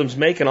systems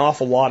make an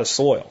awful lot of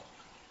soil.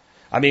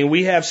 I mean,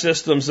 we have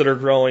systems that are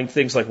growing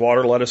things like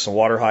water lettuce and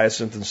water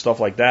hyacinth and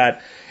stuff like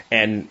that,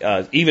 and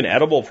even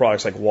edible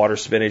products like water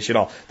spinach and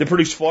all, that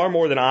produce far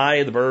more than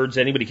the birds,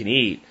 anybody can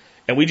eat.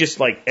 And we just,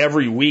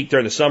 every week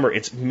during the summer,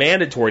 it's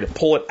mandatory to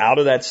pull it out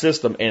of that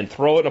system and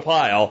throw it in a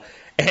pile,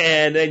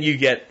 and then you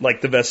get,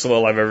 the best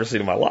soil I've ever seen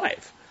in my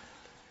life.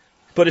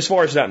 But as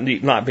far as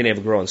not being able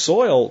to grow in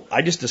soil,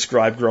 I just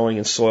described growing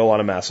in soil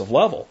on a massive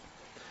level.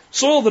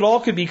 Soil that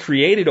all could be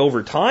created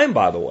over time,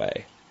 by the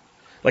way.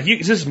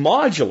 This is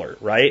modular,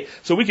 right?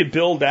 So we could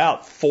build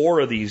out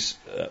 4 of these,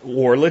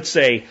 or let's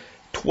say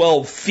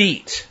 12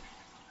 feet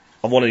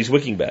of one of these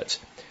wicking beds.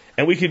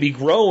 And we could be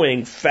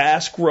growing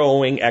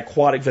fast-growing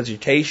aquatic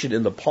vegetation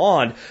in the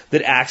pond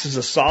that acts as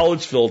a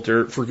solids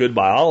filter for good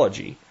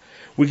biology.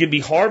 We could be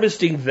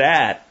harvesting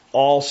that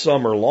all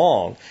summer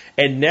long.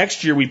 And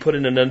next year we put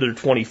in another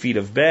 20 feet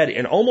of bed,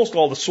 and almost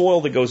all the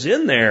soil that goes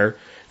in there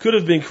could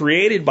have been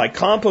created by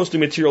composting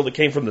material that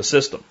came from the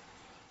system.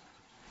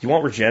 You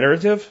want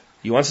regenerative?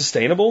 You want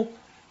sustainable?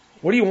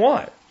 What do you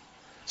want?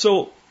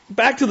 So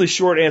back to the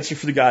short answer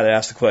for the guy that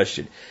asked the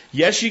question.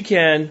 Yes, you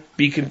can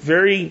be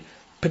very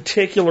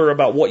particular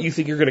about what you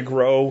think you're going to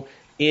grow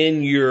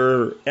in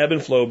your ebb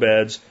and flow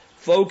beds.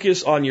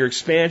 Focus on your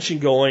expansion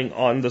going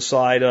on the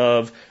side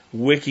of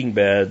wicking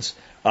beds.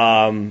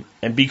 and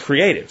be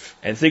creative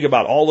and think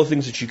about all the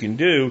things that you can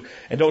do,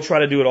 and don't try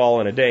to do it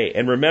all in a day.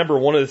 And remember,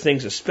 one of the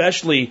things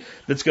especially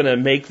that's going to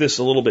make this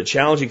a little bit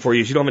challenging for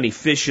you is you don't have any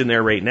fish in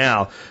there right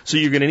now. So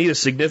you're going to need a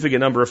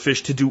significant number of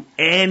fish to do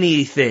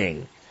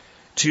anything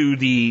to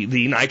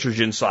the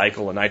nitrogen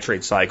cycle and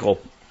nitrate cycle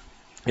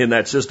in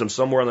that system,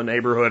 somewhere in the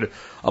neighborhood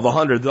of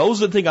 100. Those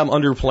that think I'm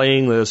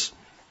underplaying this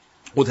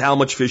with how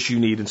much fish you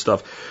need and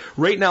stuff.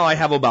 Right now I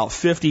have about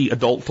 50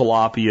 adult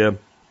tilapia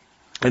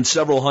and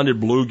several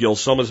hundred bluegills,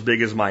 some as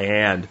big as my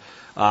hand,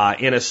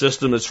 in a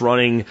system that's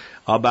running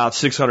about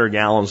 600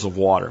 gallons of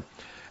water.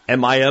 And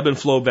my ebb and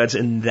flow beds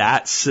in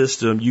that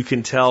system, you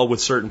can tell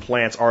with certain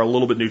plants, are a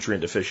little bit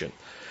nutrient deficient.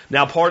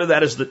 Now, part of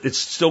that is that it's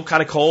still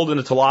kind of cold and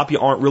the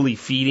tilapia aren't really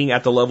feeding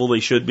at the level they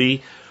should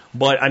be.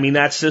 But, I mean,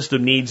 that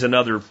system needs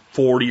another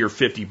 40 or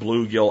 50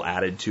 bluegill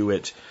added to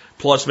it,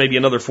 plus maybe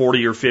another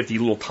 40 or 50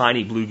 little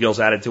tiny bluegills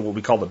added to what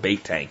we call the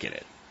bait tank in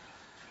it.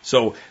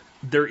 So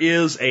there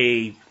is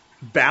a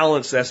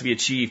balance that has to be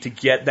achieved to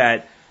get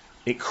that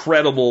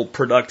incredible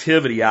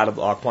productivity out of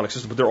the aquaponic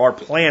system. But there are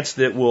plants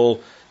that will,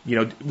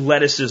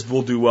 lettuces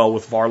will do well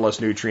with far less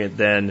nutrient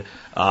than,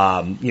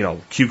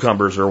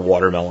 cucumbers or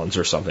watermelons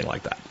or something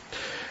like that.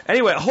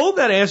 Anyway, I hope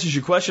that answers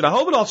your question. I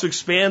hope it also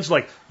expands,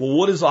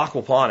 what is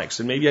aquaponics?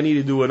 And maybe I need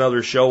to do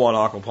another show on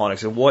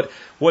aquaponics and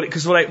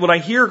because when I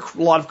hear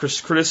a lot of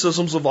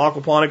criticisms of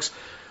aquaponics,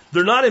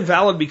 they're not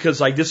invalid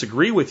because I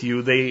disagree with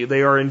you.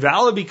 They are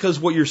invalid because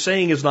what you're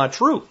saying is not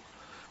true.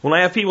 When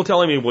I have people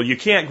telling me, well, you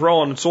can't grow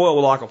on soil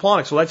with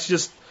aquaponics, well, that's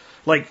just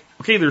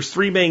okay, there's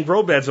 3 main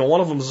grow beds and one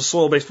of them is a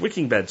soil-based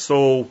wicking bed.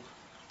 So,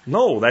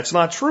 no, that's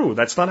not true.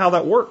 That's not how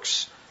that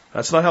works.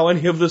 That's not how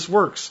any of this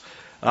works.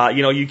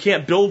 You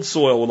can't build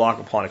soil with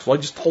aquaponics. Well,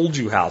 I just told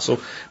you how. So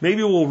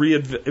maybe we'll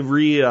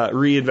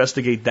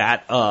reinvestigate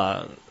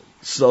that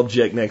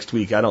subject next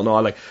week. I don't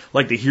know. I'd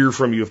like to hear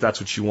from you if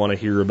that's what you want to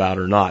hear about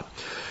or not.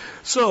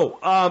 So,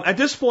 at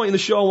this point in the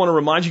show, I want to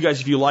remind you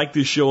guys, if you like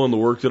this show and the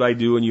work that I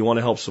do and you want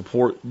to help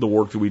support the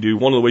work that we do,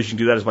 one of the ways you can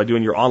do that is by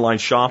doing your online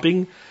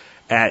shopping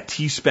at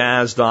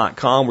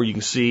tspaz.com, where you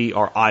can see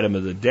our item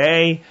of the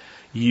day.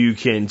 You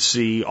can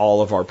see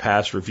all of our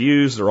past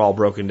reviews. They're all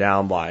broken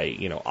down by,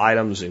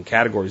 items and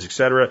categories,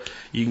 etc.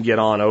 You can get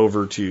on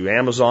over to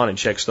Amazon and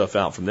check stuff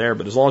out from there.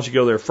 But as long as you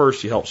go there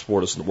first, you help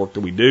support us in the work that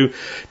we do.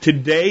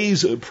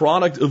 Today's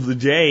product of the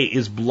day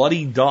is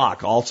Bloody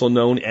Dock, also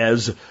known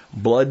as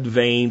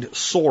blood-veined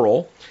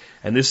sorrel.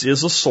 And this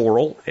is a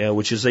sorrel,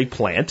 which is a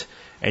plant.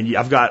 And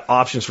I've got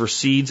options for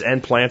seeds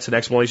and plants and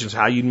explanations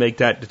how you make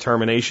that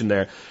determination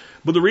there.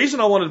 But the reason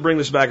I wanted to bring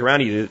this back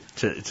around to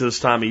this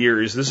time of year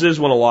is this is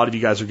when a lot of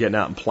you guys are getting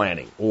out and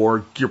planting,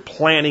 or you're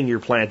planning your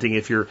planting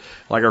if you're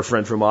like our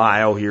friend from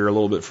Ohio here, a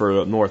little bit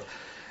further up north.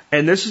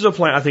 And this is a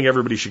plant I think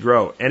everybody should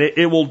grow. And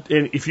it will,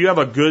 and if you have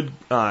a good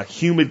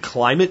humid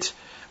climate,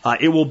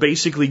 it will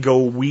basically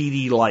go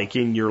weedy like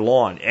in your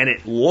lawn. And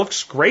it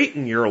looks great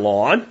in your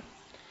lawn.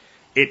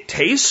 It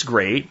tastes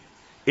great.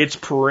 It's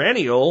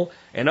perennial.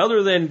 And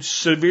other than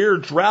severe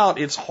drought,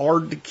 it's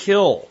hard to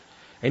kill.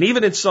 And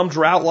even in some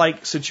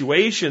drought-like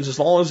situations, as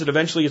long as it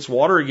eventually gets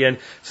water again,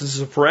 since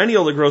it's a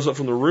perennial that grows up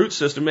from the root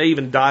system, it may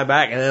even die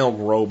back and then it'll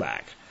grow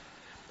back.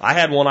 I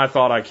had one I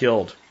thought I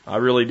killed. I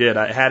really did.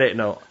 I had it in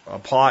a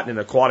pot in an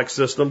aquatic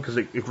system because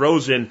it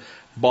grows in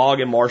bog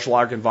and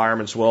marsh-like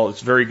environments well.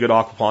 It's a very good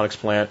aquaponics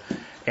plant.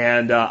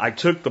 And I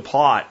took the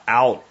pot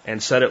out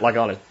and set it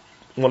on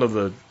one of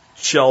the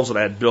shelves that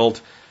I had built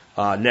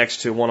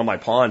next to one of my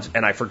ponds,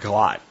 and I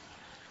forgot.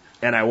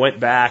 And I went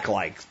back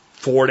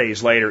 4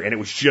 days later, and it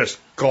was just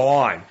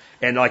gone.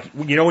 And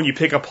when you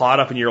pick a pot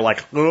up and you're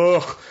like,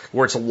 ugh,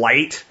 where it's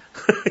light,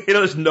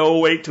 there's no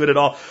weight to it at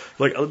all.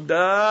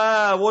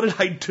 What did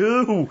I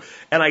do?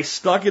 And I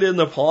stuck it in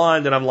the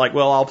pond, and I'm like,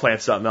 well, I'll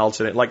plant something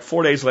else in it.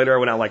 4 days later, I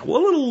went out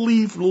one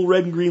little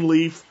red and green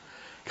leaf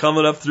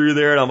coming up through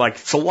there, and I'm like,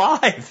 it's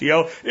alive,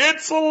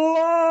 it's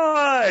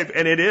alive!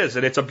 And it is,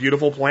 and it's a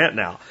beautiful plant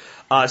now.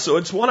 So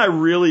it's one I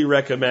really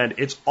recommend.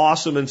 It's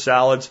awesome in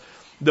salads.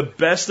 The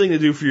best thing to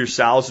do for your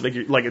salads to make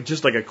it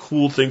just a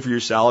cool thing for your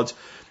salads.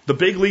 The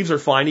big leaves are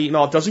fine eating.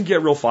 It doesn't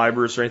get real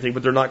fibrous or anything,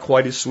 but they're not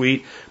quite as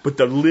sweet. But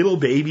the little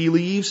baby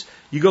leaves,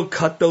 you go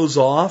cut those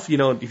off.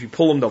 If you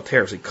pull them, they'll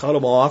tear. So you cut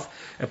them off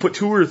and put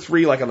 2 or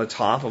 3 on the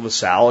top of a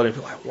salad, and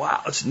be like,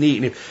 wow, that's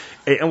neat.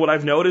 And what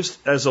I've noticed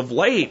as of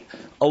late,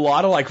 a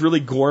lot of really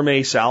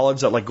gourmet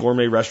salads at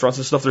gourmet restaurants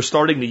and stuff, they're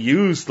starting to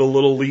use the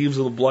little leaves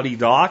of the Bloody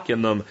Dock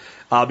in them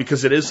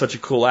because it is such a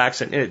cool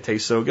accent and it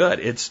tastes so good.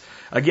 It's,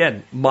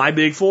 again, my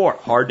big 4.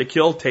 Hard to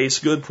kill, tastes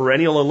good,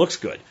 perennial, and looks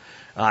good.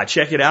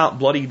 Check it out,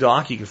 Bloody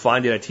Dock. You can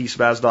find it at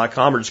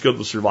tspaz.com or just go to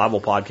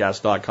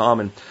survivalpodcast.com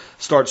and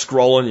start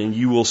scrolling, and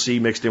you will see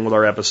mixed in with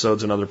our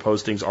episodes and other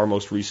postings our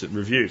most recent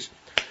reviews.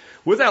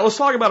 With that, let's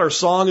talk about our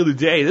song of the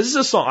day. This is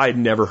a song I had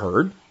never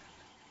heard.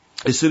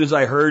 As soon as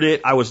I heard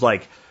it, I was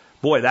like,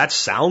 boy, that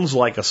sounds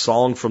like a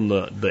song from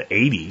the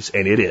 80s,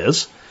 and it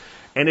is.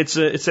 And it's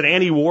an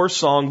anti-war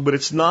song, but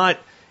it's not.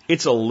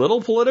 It's a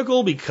little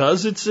political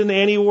because it's an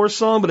anti-war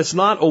song, but it's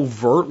not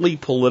overtly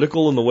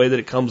political in the way that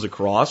it comes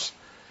across.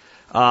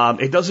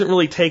 It doesn't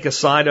really take a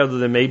side other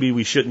than maybe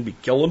we shouldn't be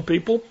killing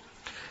people.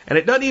 And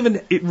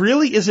it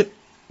really isn't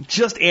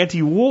just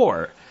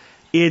anti-war.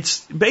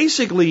 It's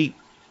basically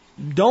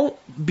don't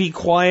be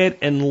quiet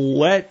and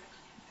let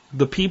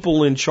the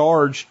people in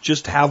charge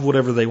just have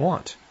whatever they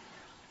want.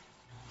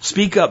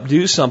 Speak up,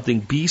 do something,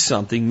 be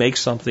something, make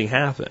something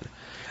happen.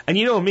 And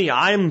you know me,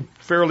 I'm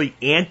fairly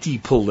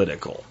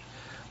anti-political.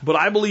 But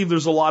I believe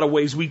there's a lot of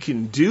ways we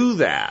can do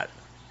that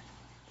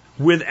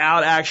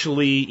without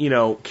actually,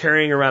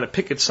 carrying around a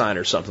picket sign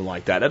or something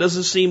like that. That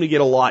doesn't seem to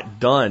get a lot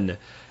done,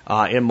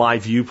 in my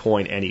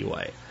viewpoint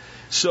anyway.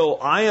 So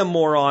I am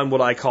more on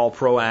what I call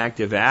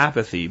proactive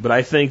apathy. But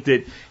I think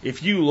that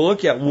if you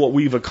look at what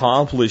we've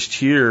accomplished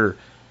here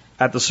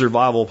at the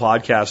Survival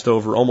Podcast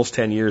over almost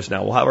 10 years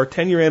now, we'll have our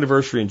 10-year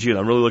anniversary in June.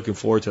 I'm really looking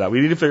forward to that. We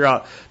need to figure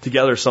out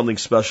together something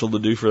special to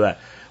do for that.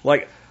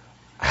 Like,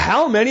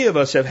 how many of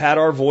us have had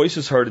our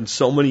voices heard in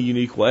so many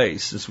unique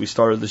ways since we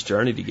started this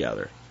journey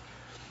together?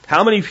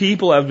 How many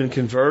people have been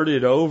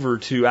converted over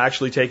to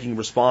actually taking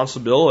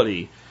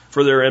responsibility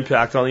for their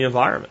impact on the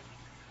environment?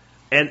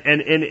 And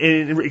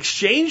in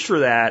exchange for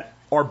that,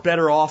 are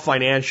better off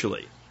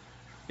financially.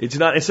 It's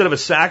not, instead of a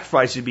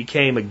sacrifice, it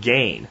became a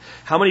gain.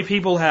 How many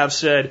people have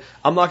said,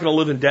 I'm not going to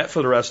live in debt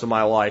for the rest of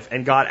my life,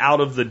 and got out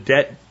of the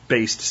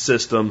debt-based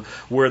system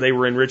where they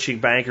were enriching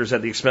bankers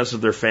at the expense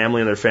of their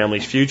family and their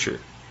family's future?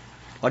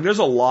 Like, there's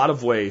a lot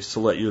of ways to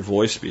let your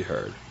voice be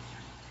heard.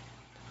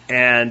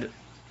 And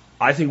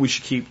I think we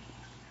should keep,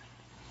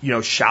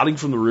 shouting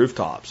from the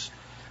rooftops.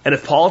 And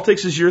if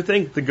politics is your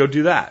thing, then go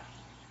do that.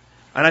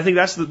 And I think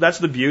that's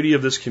the beauty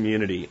of this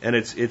community. And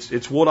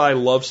it's what I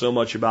love so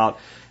much about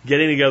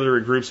getting together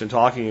in groups and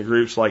talking in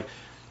groups. Like,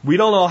 we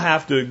don't all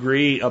have to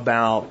agree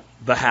about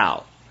the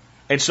how.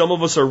 And some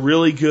of us are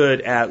really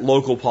good at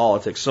local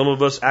politics. Some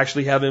of us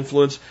actually have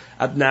influence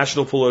at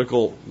national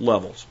political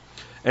levels.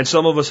 And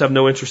some of us have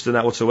no interest in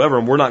that whatsoever,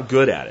 and we're not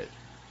good at it.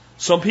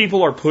 Some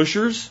people are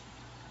pushers,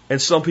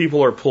 and some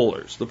people are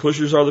pullers. The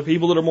pushers are the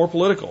people that are more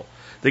political.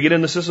 They get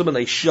in the system and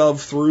they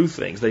shove through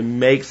things. They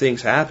make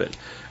things happen.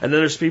 And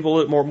then there's people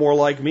that are more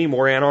like me,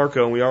 more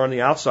anarcho, and we are on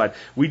the outside.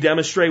 We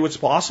demonstrate what's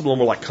possible,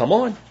 and we're like, come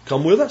on,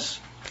 come with us.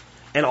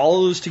 And all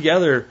of those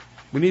together,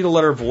 we need to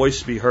let our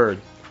voice be heard.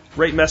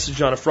 Great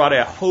message on a Friday.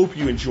 I hope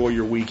you enjoy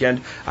your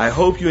weekend. I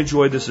hope you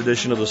enjoyed this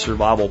edition of the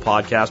Survival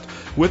Podcast.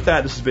 With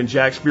that, this has been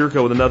Jack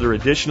Spirko with another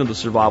edition of the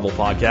Survival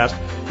Podcast,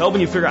 helping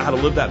you figure out how to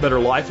live that better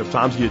life if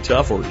times get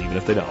tough or even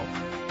if they don't.